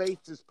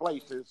bases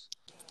places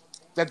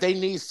that they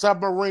need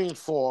submarines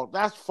for,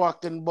 that's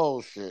fucking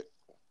bullshit.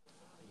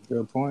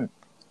 Good point.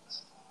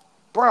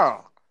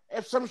 Bro,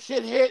 if some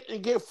shit hit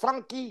and get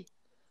funky,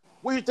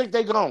 where you think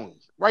they going?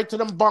 Right to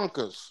them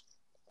bunkers.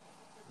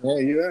 Yeah,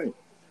 you're right.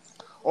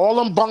 All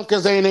them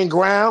bunkers ain't in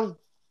ground.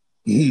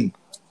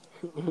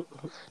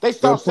 They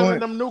start sending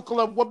them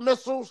nuclear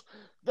missiles,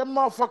 them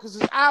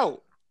motherfuckers is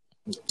out.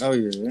 Oh,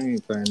 yeah, they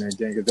ain't playing that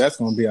game because that's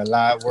going to be a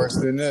lot worse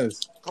than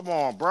this. Come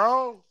on,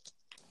 bro.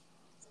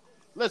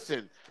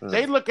 Listen,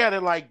 they look at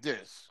it like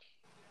this.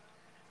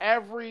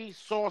 Every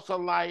source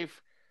of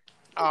life,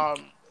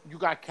 you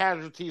got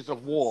casualties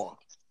of war.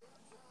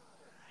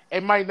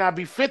 It might not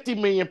be 50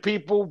 million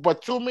people,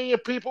 but 2 million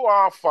people.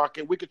 Oh, fuck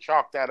it. We could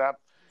chalk that up.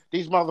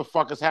 These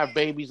motherfuckers have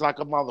babies like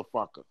a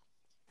motherfucker.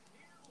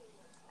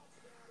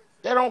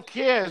 They don't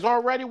care. It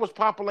already was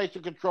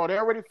population control. They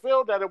already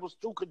feel that it was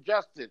too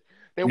congested.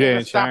 They want Yeah, to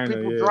in stop China,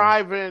 people yeah.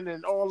 driving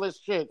and all this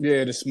shit.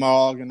 Yeah, the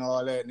smog and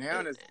all that.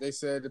 Now they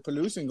said the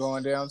pollution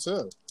going down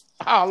too.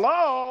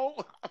 Hello?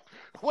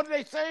 What are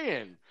they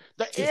saying?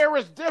 The air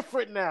is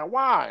different now.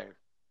 Why?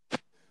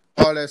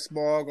 All that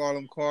smog, all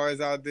them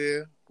cars out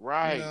there.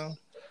 Right. You know?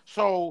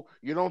 So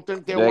you don't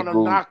think they That want to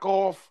go- knock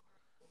off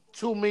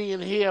 2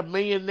 million here, 1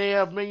 million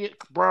there, 1 million?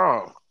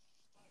 Bro.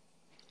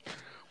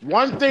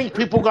 One thing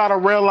people got to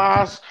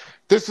realize,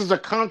 this is a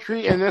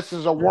country and this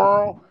is a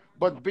world,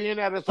 but being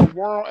that it's a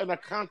world and a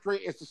country,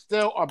 it's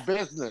still a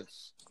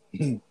business.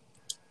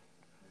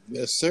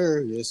 Yes,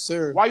 sir. Yes,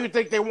 sir. Why you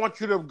think they want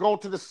you to go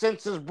to the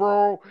Census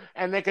Bureau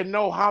and they can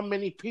know how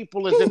many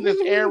people is in this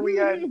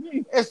area?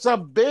 It's a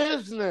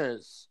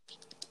business.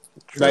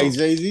 Like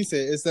Jay-Z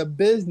said, it's a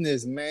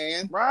business,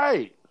 man.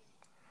 Right.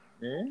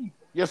 Yeah.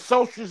 Your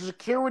social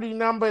security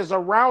number is a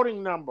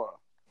routing number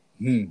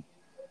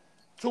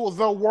to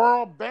the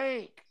World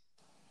Bank.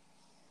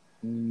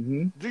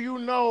 Mm-hmm. Do you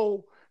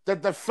know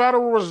that the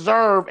Federal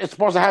Reserve is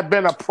supposed to have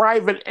been a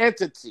private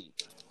entity?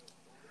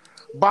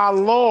 By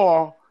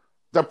law,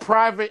 the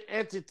private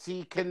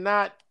entity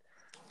cannot,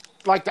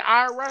 like the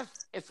IRS,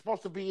 it's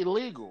supposed to be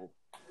illegal.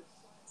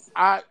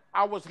 I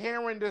was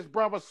hearing this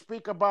brother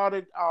speak about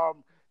it,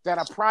 that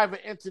a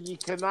private entity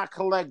cannot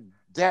collect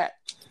debt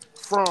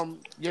from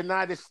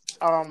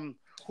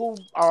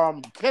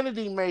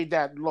Kennedy made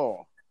that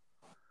law.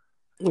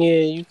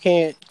 Yeah, you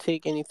can't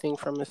take anything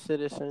from a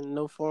citizen.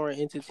 No foreign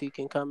entity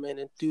can come in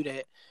and do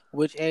that,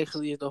 which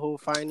actually is the whole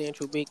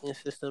financial banking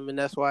system, and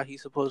that's why he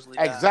supposedly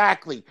died.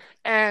 Exactly.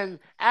 And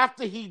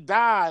after he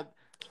died,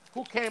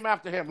 who came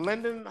after him?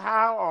 Lyndon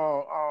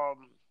Howe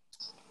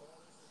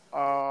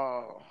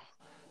or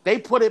they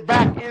put it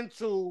back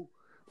into,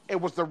 it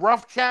was the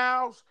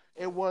Rothschilds.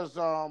 It was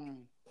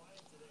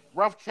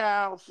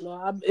Rothschilds.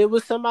 No, it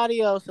was somebody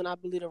else, and I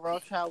believe the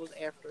Rothschild was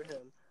after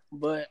him.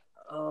 But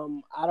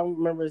I don't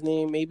remember his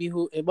name. Maybe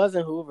it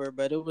wasn't Hoover,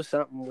 but it was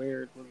something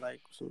weird with I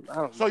don't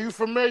know. So you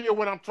familiar with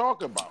what I'm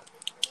talking about?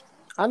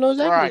 I know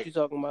exactly what you're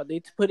talking about.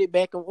 They put it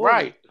back in order.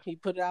 Right. He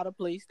put it out of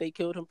place. They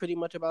killed him pretty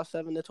much about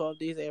 7 to 12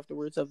 days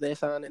afterwards of that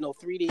signing. No,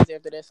 3 days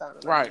after that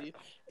signing. Right.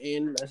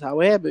 And that's how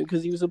it happened,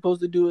 because he was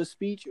supposed to do a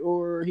speech,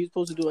 or he was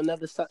supposed to do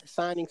another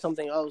signing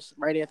something else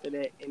right after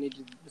that, and it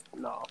just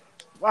no.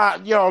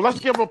 Wow, let's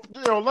give a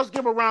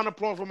round of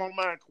applause for my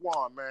man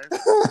Quan, man.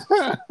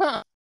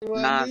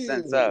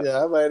 Nonsense up.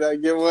 Yeah, I might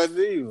not get one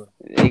either.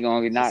 They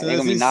gonna be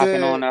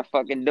knocking on our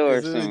fucking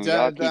door soon.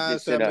 Y'all keep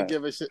this shit up.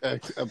 Give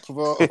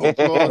applause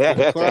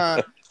to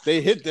Quan. They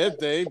hit that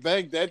thing,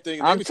 banged that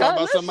thing. They be talking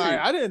about somebody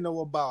I didn't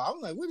know about.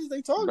 I'm like, what is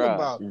they talking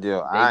about? Yo, they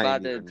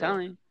about to tell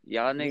him.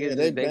 Y'all niggas,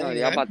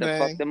 y'all about to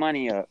fuck the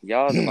money up.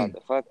 Y'all's about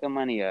to fuck the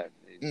money up.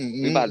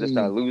 We about to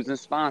start losing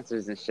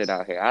sponsors and shit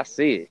out here. I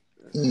see it.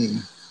 You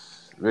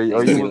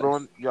was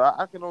on? Yo,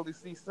 I can only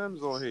see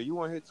Sims on here. You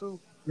on here too?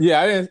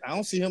 Yeah, I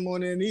don't see him on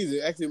there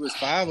neither. Actually, it was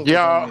 5 of us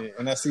on there,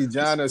 and I see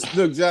John.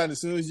 Look, John.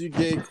 As soon as you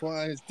gave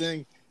Quan his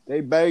thing,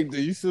 they begged.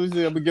 You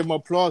seriously ever give him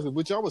applause?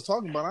 What y'all was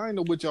talking about? I didn't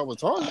know what y'all was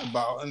talking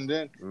about. And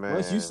then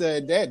once you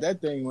said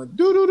that thing went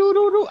do do do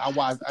do do. I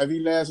watched every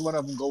last one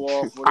of them go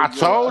off. I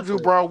told you,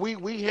 bro. We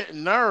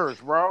hitting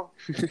nerves, bro.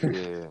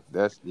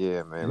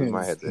 Yeah, man. We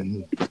might have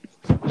to.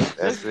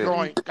 This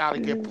joint gotta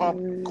get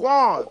pumped.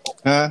 Quan.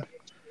 Huh?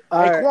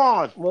 Hey,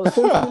 Quan. Well,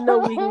 since we know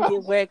we can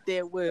get whacked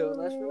at will,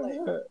 let's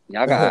relax.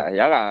 Y'all got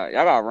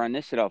to run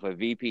this shit off a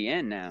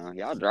VPN now.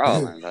 Y'all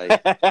drawing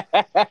like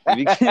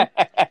we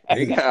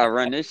gotta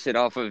run this shit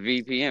off a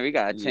VPN. We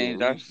gotta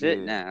change our shit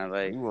now.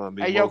 Like,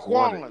 hey, yo,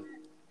 Quan.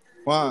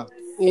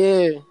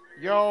 Yeah.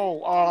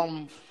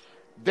 Yo,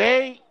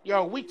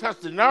 we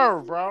touched the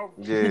nerve, bro.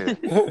 Yeah.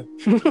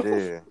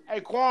 Yeah.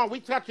 Hey, Quan, we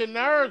touching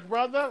nerves,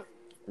 brother.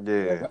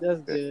 Yeah. That's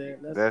good.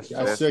 That's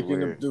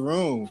shaking the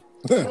room.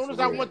 As soon as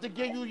I went to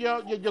give you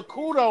your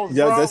kudos,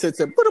 yeah, bro. that's it.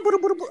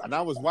 And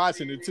I was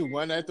watching it too.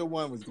 One after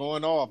one was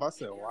going off. I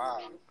said,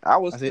 "Wow!"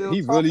 I said,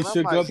 "He really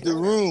shook up the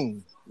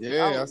room."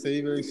 Yeah, I said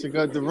he really shook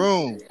up the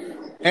room.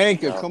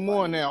 Anchor, come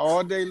on now,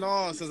 all day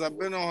long since I've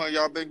been on her,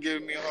 y'all been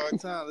giving me a hard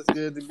time. Let's get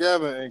it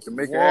together, Anchor.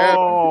 Make it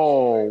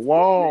happen.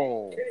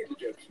 Whoa.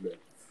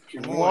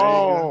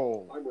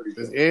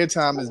 This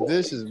airtime is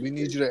dishes. We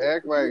need you to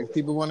act right.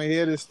 People want to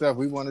hear this stuff.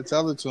 We want to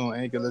tell it to them,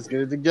 Anchor. Let's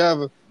get it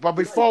together. But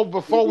before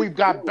we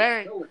got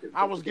banged,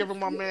 I was giving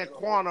my man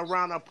Quan a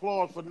round of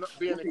applause for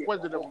being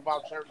inquisitive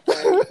about certain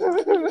things.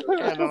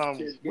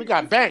 And we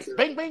got banged.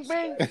 Bing, bing,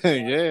 bing.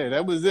 Yeah,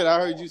 that was it. I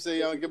heard you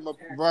say y'all give him a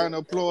round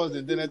of applause,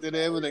 and then after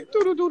that, it was like,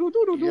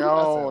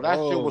 yo, that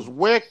shit was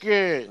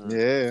wicked.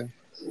 Yeah.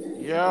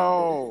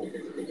 Yo.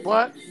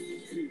 But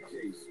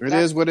it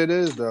is what it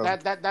is, though.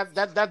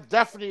 That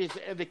definitely is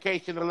an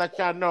indication to let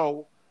y'all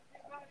know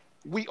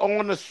we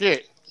own the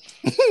shit.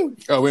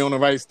 Oh, we on the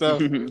right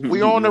stuff.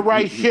 We on the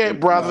right shit,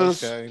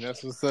 brothers. Okay,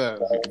 that's what's up.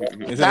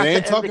 That's They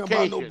ain't the talking about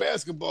no indication.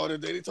 basketball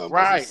today. They talking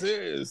Right. about some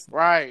serious.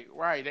 Right.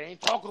 They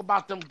ain't talking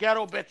about them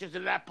ghetto bitches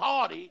in that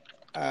party.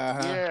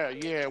 Uh-huh.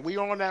 Yeah. We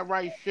on that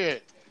right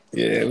shit.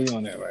 Yeah, we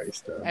on that right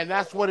stuff. And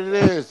that's what it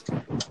is.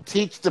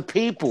 Teach the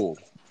people.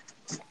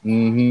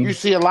 Mm-hmm. You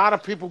see a lot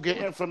of people get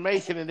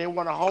information and they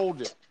want to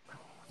hold it.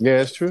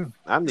 Yeah, it's true.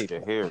 I need a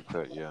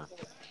haircut, yeah.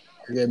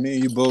 Yeah, me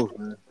and you both,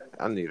 man.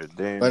 I need a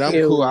damn. But I'm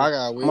cool. I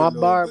gotta wait. My a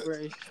little barber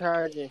bit. is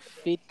charging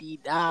 $50.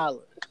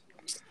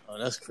 Oh,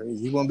 that's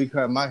crazy. He won't be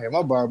cutting my hair.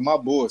 My barber, my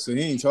boy, so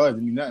he ain't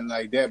charging me nothing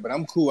like that. But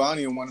I'm cool. I don't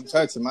even want him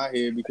touching my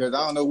hair because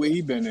I don't know where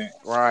he been at.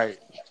 Right.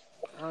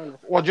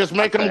 Well, just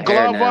make him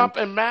glove up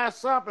and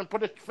mask up and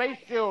put a face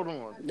shield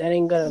on. That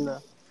ain't good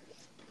enough.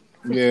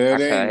 Yeah, I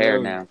that cut ain't hair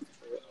good. now.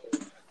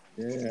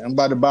 Yeah, I'm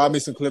about to buy me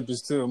some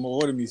clippers too. I'm gonna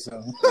order me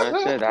some.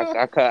 That's it.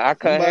 I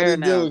cut hair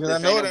now. Because I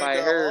This know ain't that nobody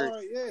ain't heard.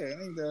 hard. Yeah, it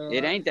ain't that hard.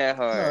 It ain't that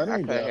hard. No, it I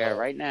ain't cut that hair hard.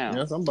 right now.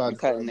 Yes, I'm about I'm to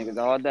cutting niggas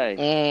all day.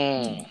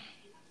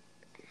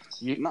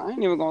 No, I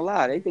ain't even gonna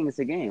lie. They think it's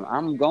a game.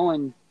 I'm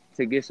going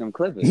to get some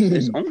clippers.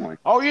 It's on.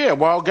 Oh yeah.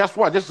 Well, guess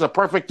what? This is a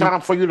perfect time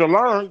for you to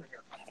learn.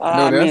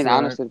 I mean,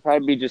 honestly, it'd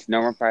probably be just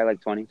nowhere, probably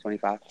like 20,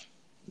 25.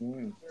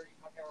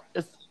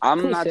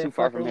 I'm not too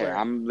far from here.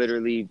 I'm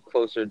literally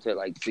closer to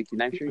like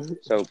 69th Street,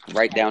 so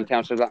right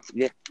downtown. So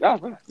yeah,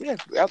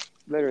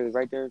 literally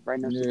right there, right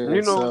next to the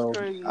You know, so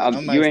crazy.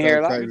 You ain't here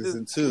a lot?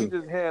 Practicing too. We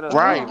just had a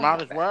right.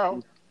 Might as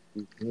well.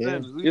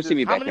 Yeah. You'll see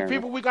me How back many there.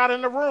 people we got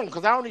in the room?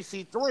 Because I only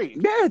see 3.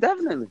 Yeah,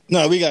 definitely.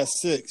 No, we got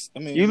 6. I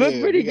mean, you look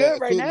pretty good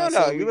right now,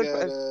 though. You look.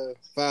 Got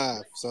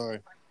 5. Sorry.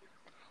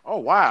 Oh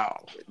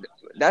wow.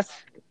 That's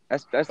Oh,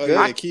 good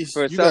yeah, Keith,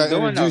 for you gotta self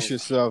doing introduce though.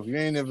 yourself. You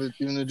ain't never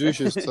introduced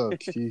yourself,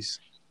 Keith.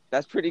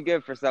 That's pretty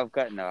good for self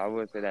cutting though. I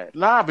would say that.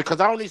 Nah, because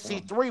I only see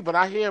 3, but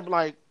I hear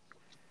like.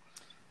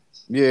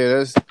 Yeah,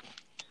 that's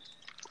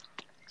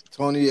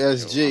Tony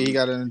SG. He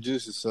gotta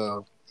introduce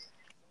himself.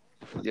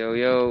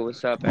 Yo,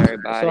 what's up,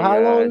 everybody? So how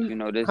long? You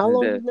know, this how is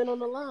long the. you been on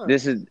the line?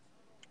 This is.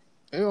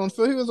 He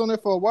was on there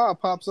for a while.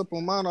 Pops up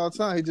on mine all the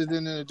time. He just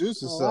didn't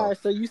introduce himself. All right,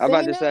 so you. I'm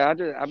about to say I've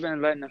been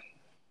letting.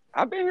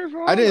 I've been here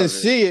for. I didn't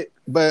see it,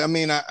 but I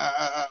mean,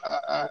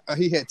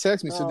 he had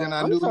texted me, so then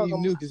I knew he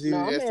knew because he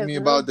was asking me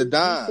about the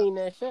dime. You seen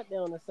that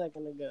shutdown a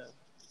second ago.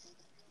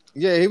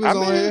 Yeah, he was I've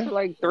on been here for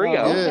like 3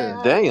 of them.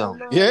 Yeah, damn.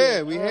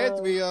 Yeah, we had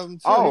 3 of them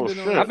too. Oh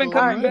shit! I've been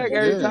coming back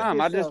every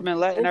time. I've just been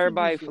letting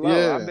everybody flow.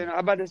 Yeah. I'm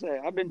about to say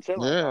I've been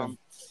chilling.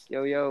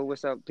 Yeah. Yo,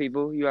 what's up,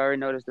 people? You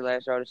already noticed the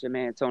last artist, your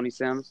man Tony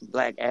Sims,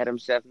 Black Adam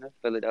Scheffner,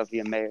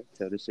 Philadelphia mayor.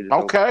 So this shit is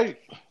okay.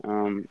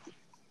 Over.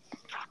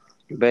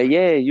 But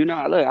yeah, you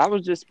know, look, I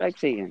was just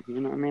spectating.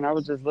 You know what I mean? I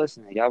was just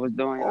listening. Y'all was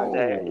doing y'all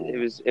day.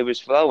 It was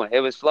flowing.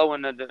 It was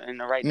flowing in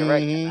the right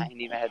direction. I ain't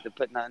even had to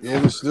put nothing.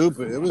 It was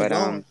stupid. It was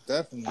going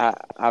definitely.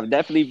 I've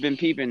definitely been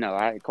peeping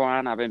though.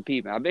 Quan, I've been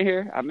peeping. I've been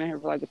here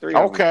for like 3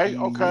 hours. Okay.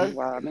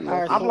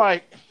 I'm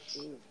like,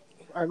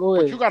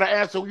 but you gotta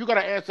answer. You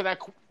gotta answer that.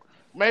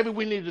 Maybe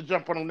we need to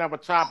jump on another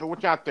topic.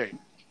 What y'all think?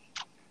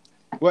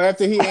 Well,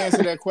 after he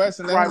answered that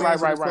question, then we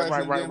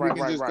can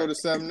just right. go to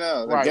something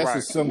else. Right, I guess right.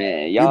 it's some.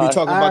 Man, We y'all. be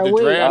talking about the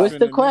draft. What's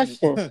the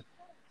question?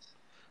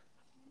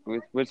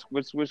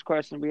 Which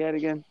question we had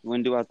again?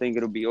 When do I think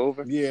it'll be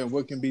over? Yeah,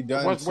 what can be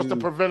done? What's the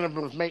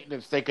preventative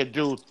maintenance they could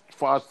do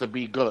for us to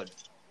be good?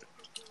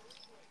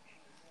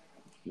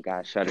 You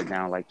gotta shut it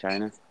down like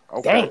China.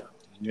 Okay.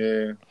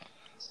 Yeah.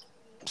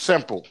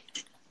 Simple.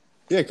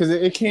 Yeah, because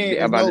it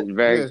can't.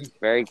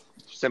 Very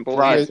simple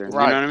Right, answer.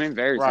 right, You know what I mean?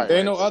 Very right. simple. There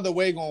ain't no other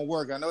way gonna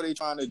work. I know they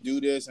trying to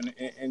do this,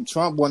 and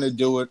Trump want to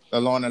do it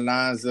along the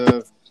lines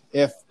of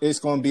if it's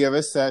gonna be a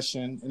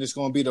recession and it's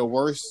gonna be the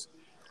worst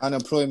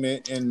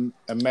unemployment in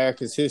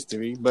America's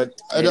history. But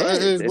it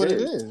is what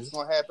it is. It's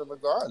gonna happen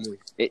regardless.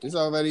 It's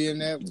already in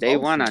there. Day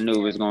one, I knew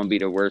it was gonna be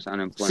the worst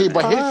unemployment. See,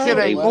 but his shit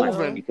ain't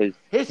moving. Because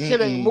his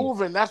shit ain't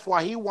moving. That's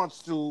why he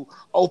wants to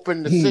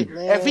open the city.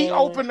 If he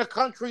open the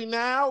country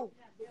now,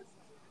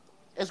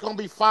 it's gonna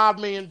be 5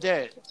 million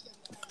dead.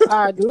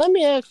 All right, let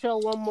me ask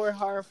y'all one more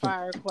hard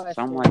fire question.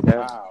 Something like that.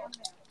 Wow,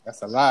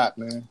 that's a lot,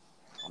 man.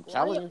 I'm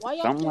telling you. Why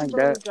y'all Something think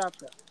like Bernie that.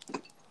 dropped out?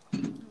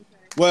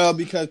 Well,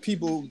 because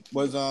people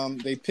was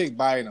they picked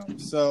Biden,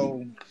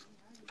 so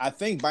I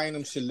think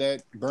Biden should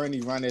let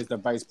Bernie run as the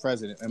vice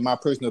president, in my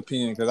personal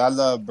opinion, because I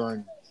love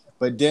Bernie.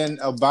 But then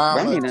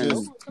Obama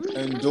just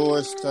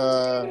endorsed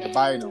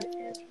Biden.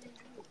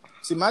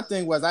 See, my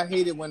thing was I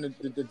hated when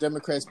the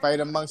Democrats fight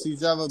amongst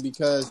each other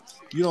because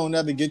you don't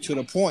ever get to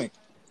the point,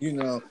 you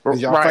know,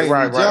 because y'all fighting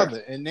each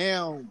other. And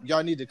now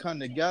y'all need to come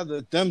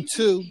together, them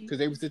two, because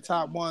they was the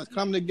top ones,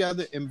 come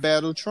together and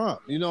battle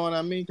Trump. You know what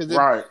I mean?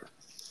 Because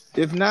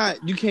if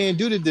not, you can't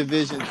do the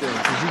division thing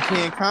because you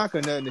can't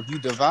conquer nothing if you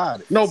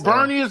divide it. No, so.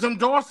 Bernie is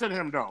endorsing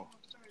him, though.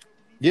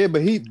 Yeah,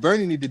 but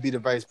Bernie need to be the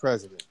vice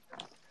president.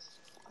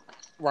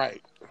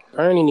 Right.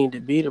 Bernie need to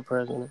be the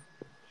president.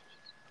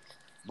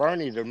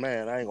 Bernie the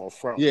man. I ain't gonna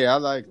front. Yeah, I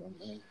like him,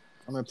 man.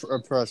 I'm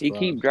impressed, He bro.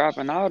 keep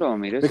dropping out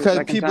on me. This is the Because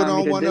second people time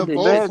he don't done want to did this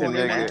vote shit That to for me,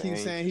 him. They nigga man. keep ain't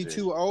saying he shit.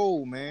 too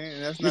old, man.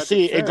 And that's You not the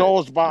see, it fact.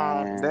 goes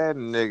by. Man. That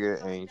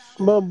nigga ain't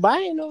shit. But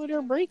Biden over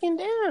there breaking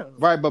down.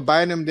 Right, but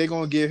Biden, they're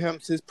going to give him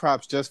his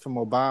props just from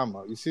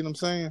Obama. You see what I'm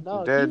saying?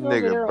 Dog, That he's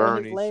over nigga there on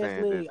his Bernie last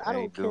Sanders leg. I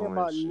don't ain't care doing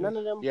about shit. none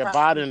of them Yeah, props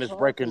you Biden is talking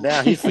breaking down.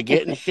 about. He's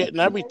forgetting shit and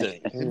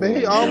everything. But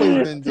he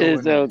always been It's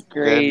doing so that.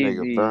 That nigga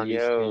crazy, Bernie,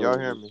 can y'all yo.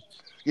 hear me?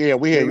 Yeah,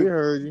 we hear Yeah, we you.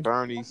 heard you.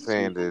 Bernie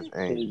Sanders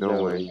ain't It's so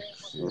doing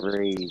shit.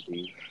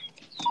 crazy.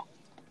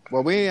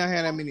 Well, we ain't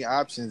had that many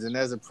options. And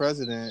as a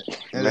president,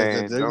 and as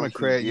a Man, don't you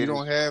Democrat, you get it?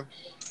 don't have.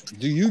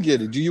 Do you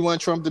get it? Do you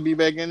want Trump to be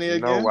back in there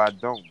No, again? I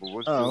don't. But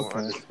what you Oh, don't okay.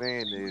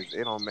 understand is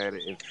it don't matter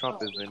if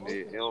Trump is in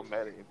there. It don't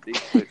matter if they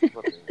put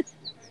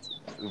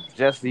fucking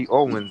Jesse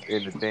Owens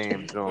in the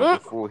damn joint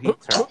before he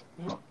turned.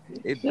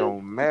 It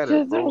don't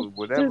matter, bro.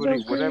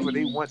 Whatever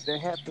they want to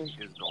happen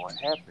is gonna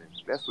happen.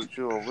 That's what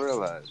you don't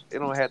realize. It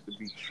don't have to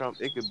be Trump.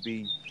 It could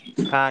be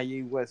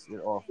Kanye West in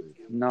office.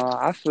 No,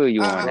 I feel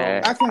you on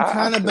that. I can I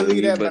kind of feel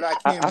believe you, that, but but I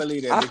can't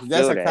believe that I because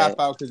that's feel a cop that.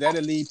 out because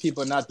that'll lead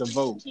people not to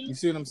vote. You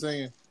see what I'm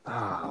saying?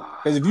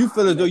 Because if you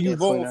feel as I'm though at you that point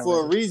voting for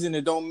a already. reason,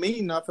 it don't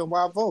mean nothing.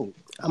 Why vote?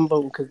 I'm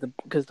voting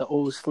because the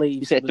old You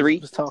slaves said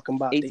was talking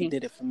about they 18?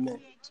 did it for men.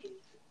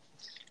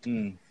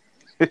 Mm.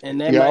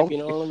 And that might Yo, be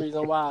the only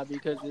reason why,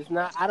 because it's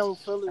not. I don't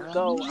feel as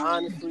though,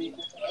 honestly,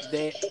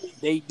 that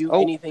they do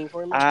Oh, anything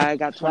for me. I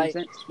got 20 Like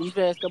cents. these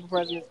past couple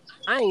presidents,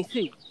 I ain't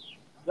see.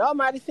 Y'all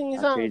might have seen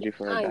I'll trade something, you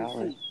for I ain't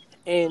 $1. see.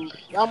 And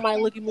y'all might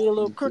look at me a Let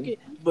little me see. crooked,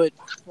 but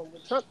from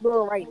what Trump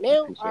doing right I now,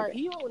 all appreciate right, it.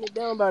 he holding it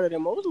down better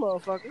than most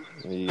motherfuckers.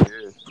 Yeah,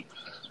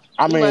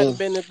 I He might mean, have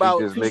been he about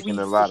just 2 making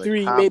a weeks to lot of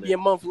 3, maybe a comments.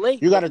 month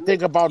late, you got but to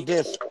think nigga, about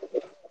this,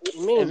 you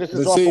and mean? this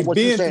is But off see, of what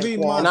you're being saying, three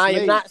And Quan. months I am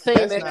late, not saying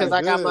that's that because not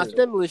I got my good.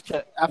 stimulus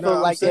check. I No, felt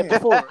I'm like that saying.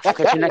 before. I'll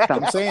catch you next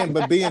time. I'm saying,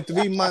 but being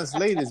 3 months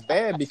late is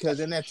bad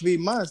because in that 3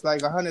 months,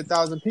 like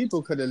 100,000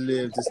 people could have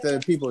lived instead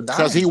of people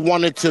Because he dying.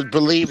 wanted to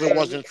believe it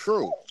wasn't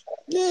true.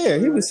 Yeah,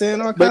 he was saying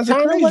all But kinds of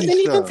China crazy wasn't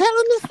even stuff.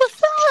 telling us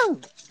what's up.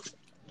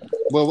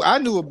 Well, I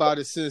knew about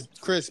it since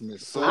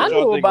Christmas, So what I so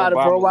y'all knew think about it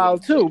for a Obama would while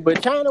have too, did?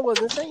 but China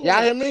wasn't saying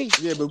Y'all hear nothing. me?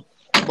 yeah,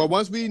 but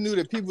once we knew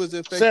that people was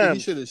affected, he Sam,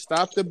 should have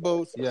stopped the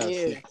boats. Yes,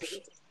 Yeah.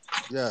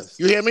 yes,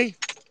 you hear me?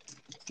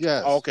 Oh,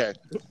 yes. okay.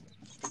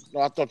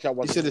 No, I thought y'all He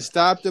wasn't should hearing have me.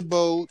 stopped the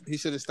boat. He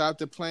should have stopped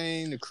the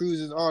plane, the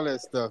cruises, all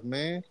that stuff,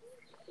 man.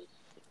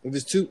 It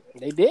was too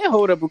They did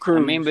hold up a I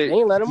mean, cruise. They but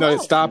ain't let them no,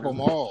 out. stop you know,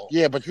 them all.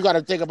 Yeah, but you got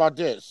to think about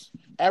this.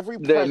 Every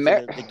the Amer-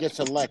 president that gets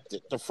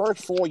elected, the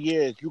first 4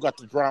 years, you got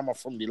the drama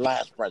from the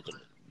last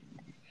president.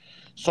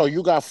 So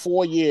you got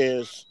 4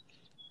 years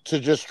to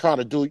just try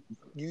to do.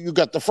 You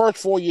got the first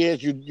 4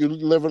 years, you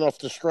living off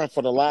the strength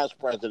of the last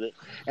president,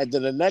 and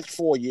then the next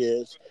 4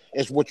 years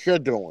is what you're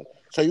doing.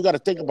 So you got to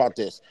think about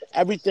this.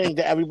 Everything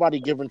that everybody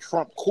giving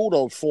Trump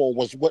kudos for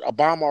was what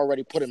Obama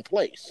already put in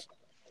place.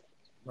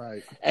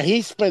 Right. And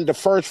he spent the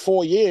first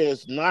 4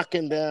 years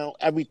knocking down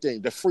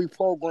everything. The free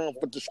program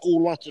with the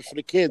school lunches for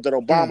the kids that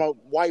Obama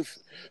wife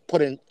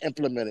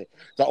implemented.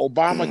 The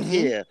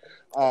Obamacare,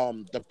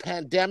 the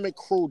pandemic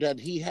crew that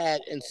he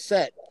had in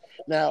set.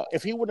 Now,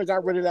 if he would have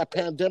got rid of that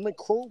pandemic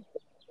crew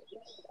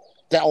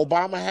that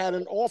Obama had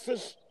in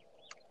office,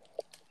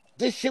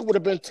 this shit would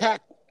have been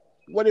tacked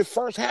when it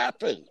first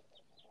happened.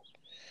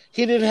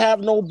 He didn't have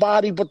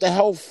nobody but the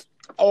health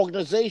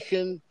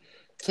organization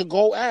to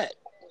go at.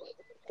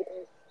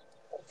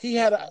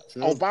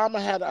 True.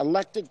 Obama had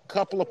elected a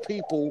couple of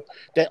people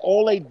that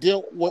all they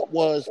dealt with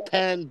was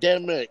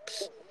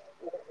pandemics.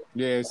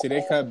 Yeah, see,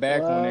 they cut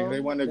back on it.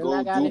 They Well, want to then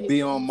I go gotta do hit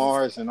be on you.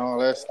 Mars and all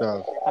that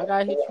stuff. I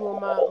gotta hit you on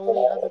my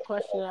only other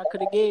question I could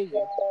have gave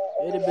you.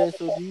 It'd have been,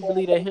 so do you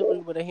believe that Hillary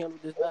would have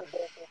handled this better?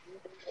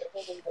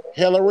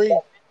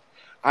 Hillary,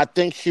 I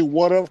think she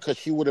would have because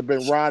she would have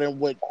been riding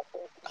with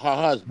her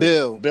husband,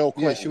 Bill, Bill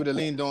yeah, she Clinton. would have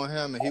leaned on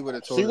him, and he would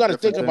have So told you her got to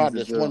different think things about to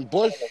this. do. When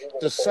Bush,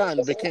 the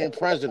son, became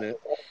president,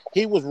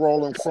 he was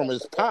rolling from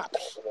his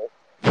pops.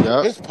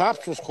 Yep. His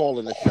pops was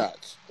calling the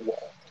shots.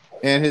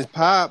 And his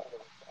pop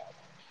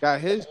got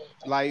his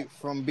light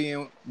from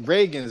being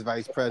Reagan's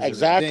vice president.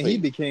 Then he Exactly.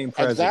 became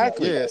president.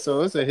 Exactly. Yeah,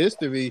 so it's a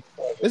history.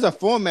 It's a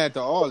format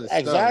to all this stuff. It's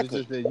Exactly.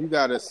 just that you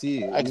got to see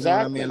it. You know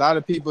what I mean? A Exactly. lot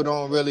of people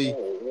don't really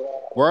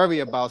worry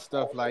about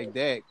stuff like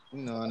that.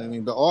 You know what I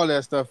mean? But all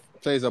that stuff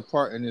plays a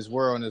part in this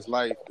world and his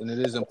life, and it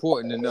is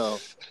important to know.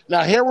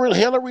 Now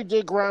Hillary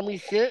did grimy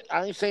shit.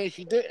 I ain't saying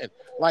she didn't.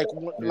 Like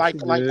Yes, she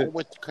like did.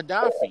 with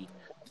Gaddafi.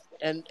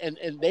 And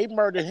they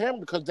murdered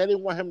him because they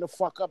didn't want him to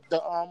fuck up the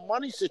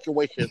money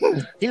situation.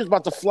 He was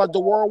about to flood the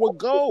world with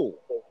gold.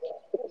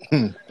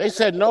 They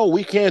said, no,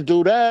 we can't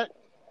do that.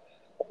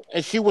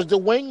 And she was the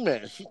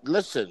wingman.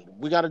 Listen,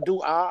 we got to do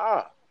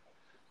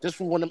This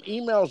was when them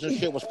emails and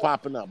shit was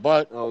popping up.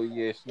 But Oh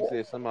yeah, she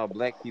said something about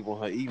black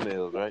people in her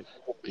emails, right?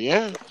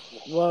 yeah,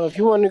 Well, if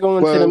you want to go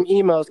into them Well,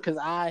 emails, because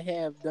I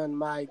have done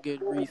my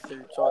good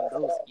research on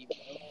those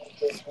emails.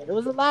 There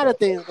was a lot of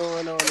things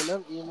going on in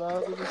them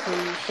emails. It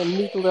was some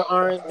nuclear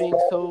arms being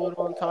sold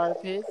on tar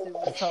pits. It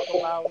was talk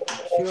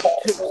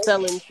about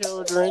selling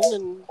children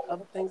and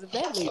other things of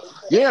that nature.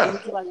 What Yeah.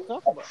 would you like to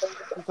talk about? You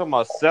talking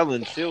about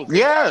selling children?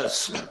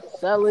 Yes.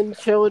 Selling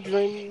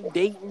children,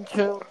 dating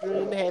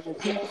children, having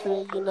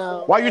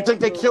pizza, Why you think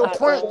they little killed hot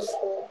dogs.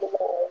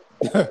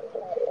 Prince?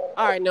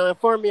 All right, now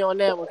inform me on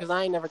that one because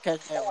I ain't never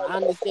catch that one. I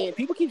understand.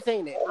 People keep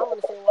saying that. I don't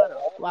understand why though.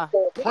 Why?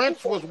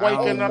 Prince was I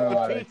waking don't up know the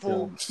how they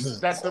people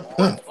killed that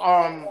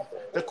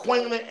the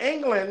Queen of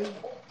England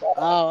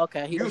Oh,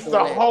 okay. He was used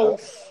doing to that. Okay.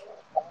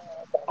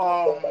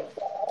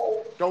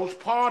 host those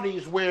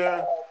parties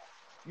where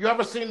you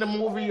ever seen the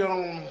movie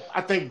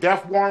I think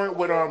Death Warrant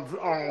with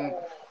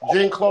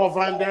Jean-Claude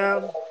Van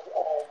Damme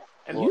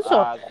and You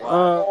saw. Eyes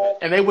Wide Shut.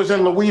 and they was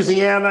in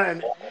Louisiana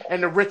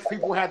and the rich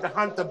people had to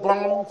hunt the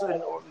bums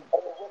and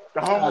the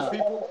homeless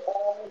people.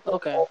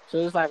 Okay. So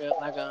it's like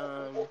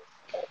a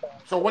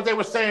So what they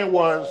were saying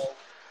was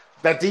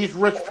that these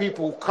rich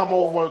people come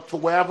over to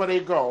wherever they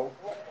go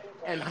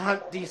and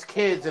hunt these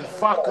kids and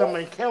fuck them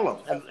and kill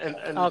them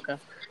okay.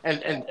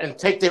 and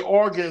take their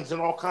organs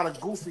and all kind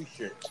of goofy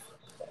shit.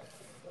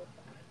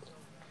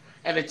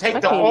 And they I take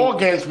the can't even.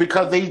 organs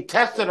because they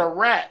tested a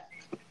rat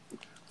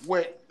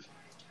with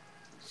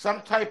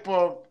some type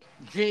of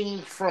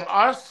genes from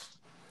us,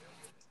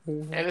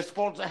 Mm-hmm. and it's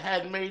supposed to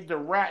have made the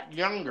rat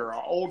younger,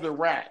 an older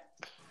rat.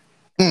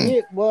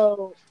 Yeah.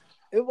 Well,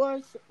 it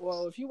was.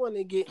 Well, if you want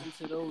to get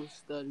into those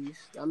studies,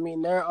 I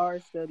mean, there are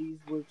studies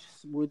which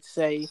would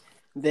say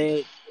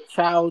that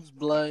child's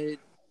blood,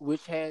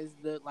 which has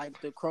the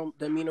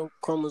amino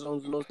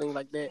chromosomes and those things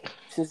like that,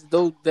 since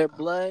those their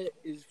blood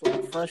is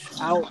like fresh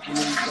out and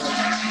is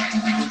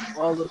like is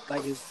all of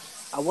like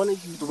is I want to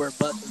use the word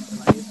busting,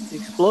 but like it's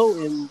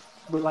exploding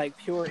with like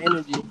pure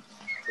energy.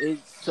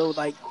 It's so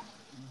like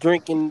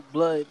drinking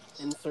blood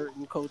in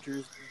certain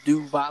cultures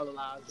do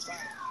volatilize the body.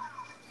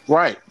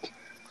 Right.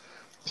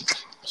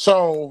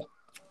 So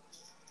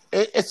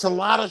it's a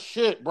lot of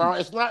shit, bro.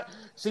 It's not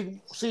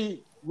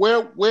see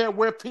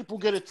where people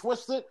get it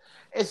twisted.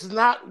 It's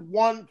not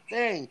one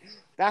thing.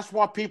 That's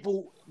why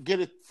people get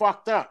it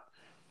fucked up.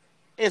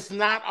 It's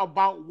not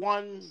about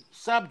one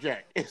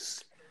subject.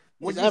 It's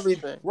when It's you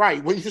everything.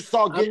 right when you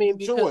start I getting mean,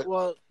 into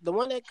because it. the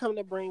one that come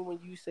to brain when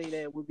you say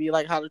that would be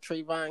like how the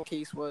Trayvon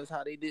case was,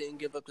 how they didn't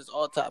give up his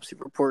autopsy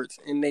reports,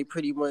 and they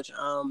pretty much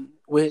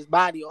with his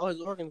body, all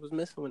his organs was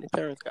missing when his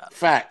parents got him.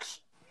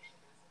 Facts.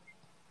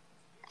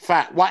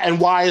 Fact.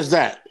 Why is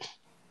that?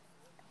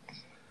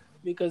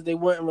 Because they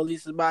wouldn't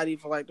release his body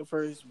for like the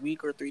first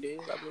week or 3 days,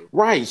 I believe.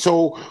 Right.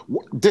 So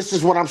this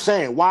is what I'm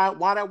saying. Why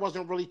that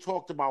wasn't really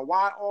talked about?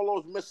 Why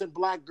all those missing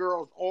black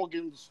girls'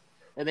 organs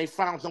and they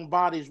found some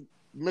bodies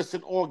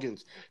missing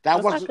organs?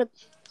 That wasn't.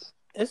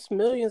 It's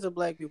millions of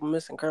black people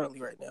missing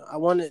currently right now.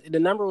 The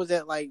number was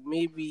at like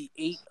maybe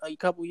 8 a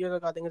couple years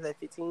ago. I think it was at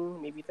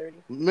 15, maybe 30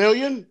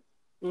 million.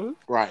 Mm-hmm.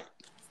 Right.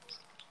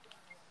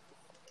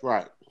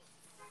 Right.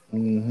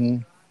 Mm-hmm.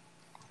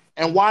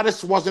 And why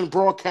this wasn't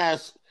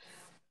broadcast?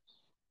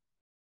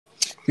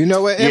 You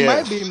know what? It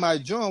might be my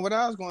joint. What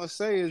I was going to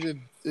say is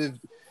if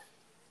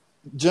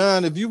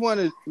John, if you want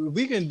to,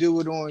 we can do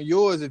it on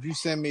yours if you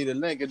send me the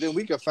link, and then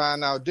we can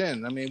find out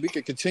then. I mean, we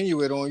could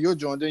continue it on your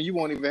joint. Then you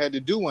won't even have to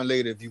do one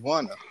later if you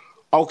want to.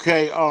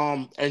 Okay.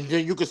 And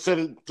then you can send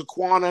it to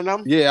Quan and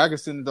them? Yeah, I can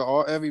send it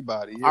to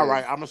everybody. Yeah. All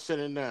right. I'm going to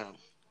send it now.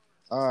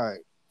 All right.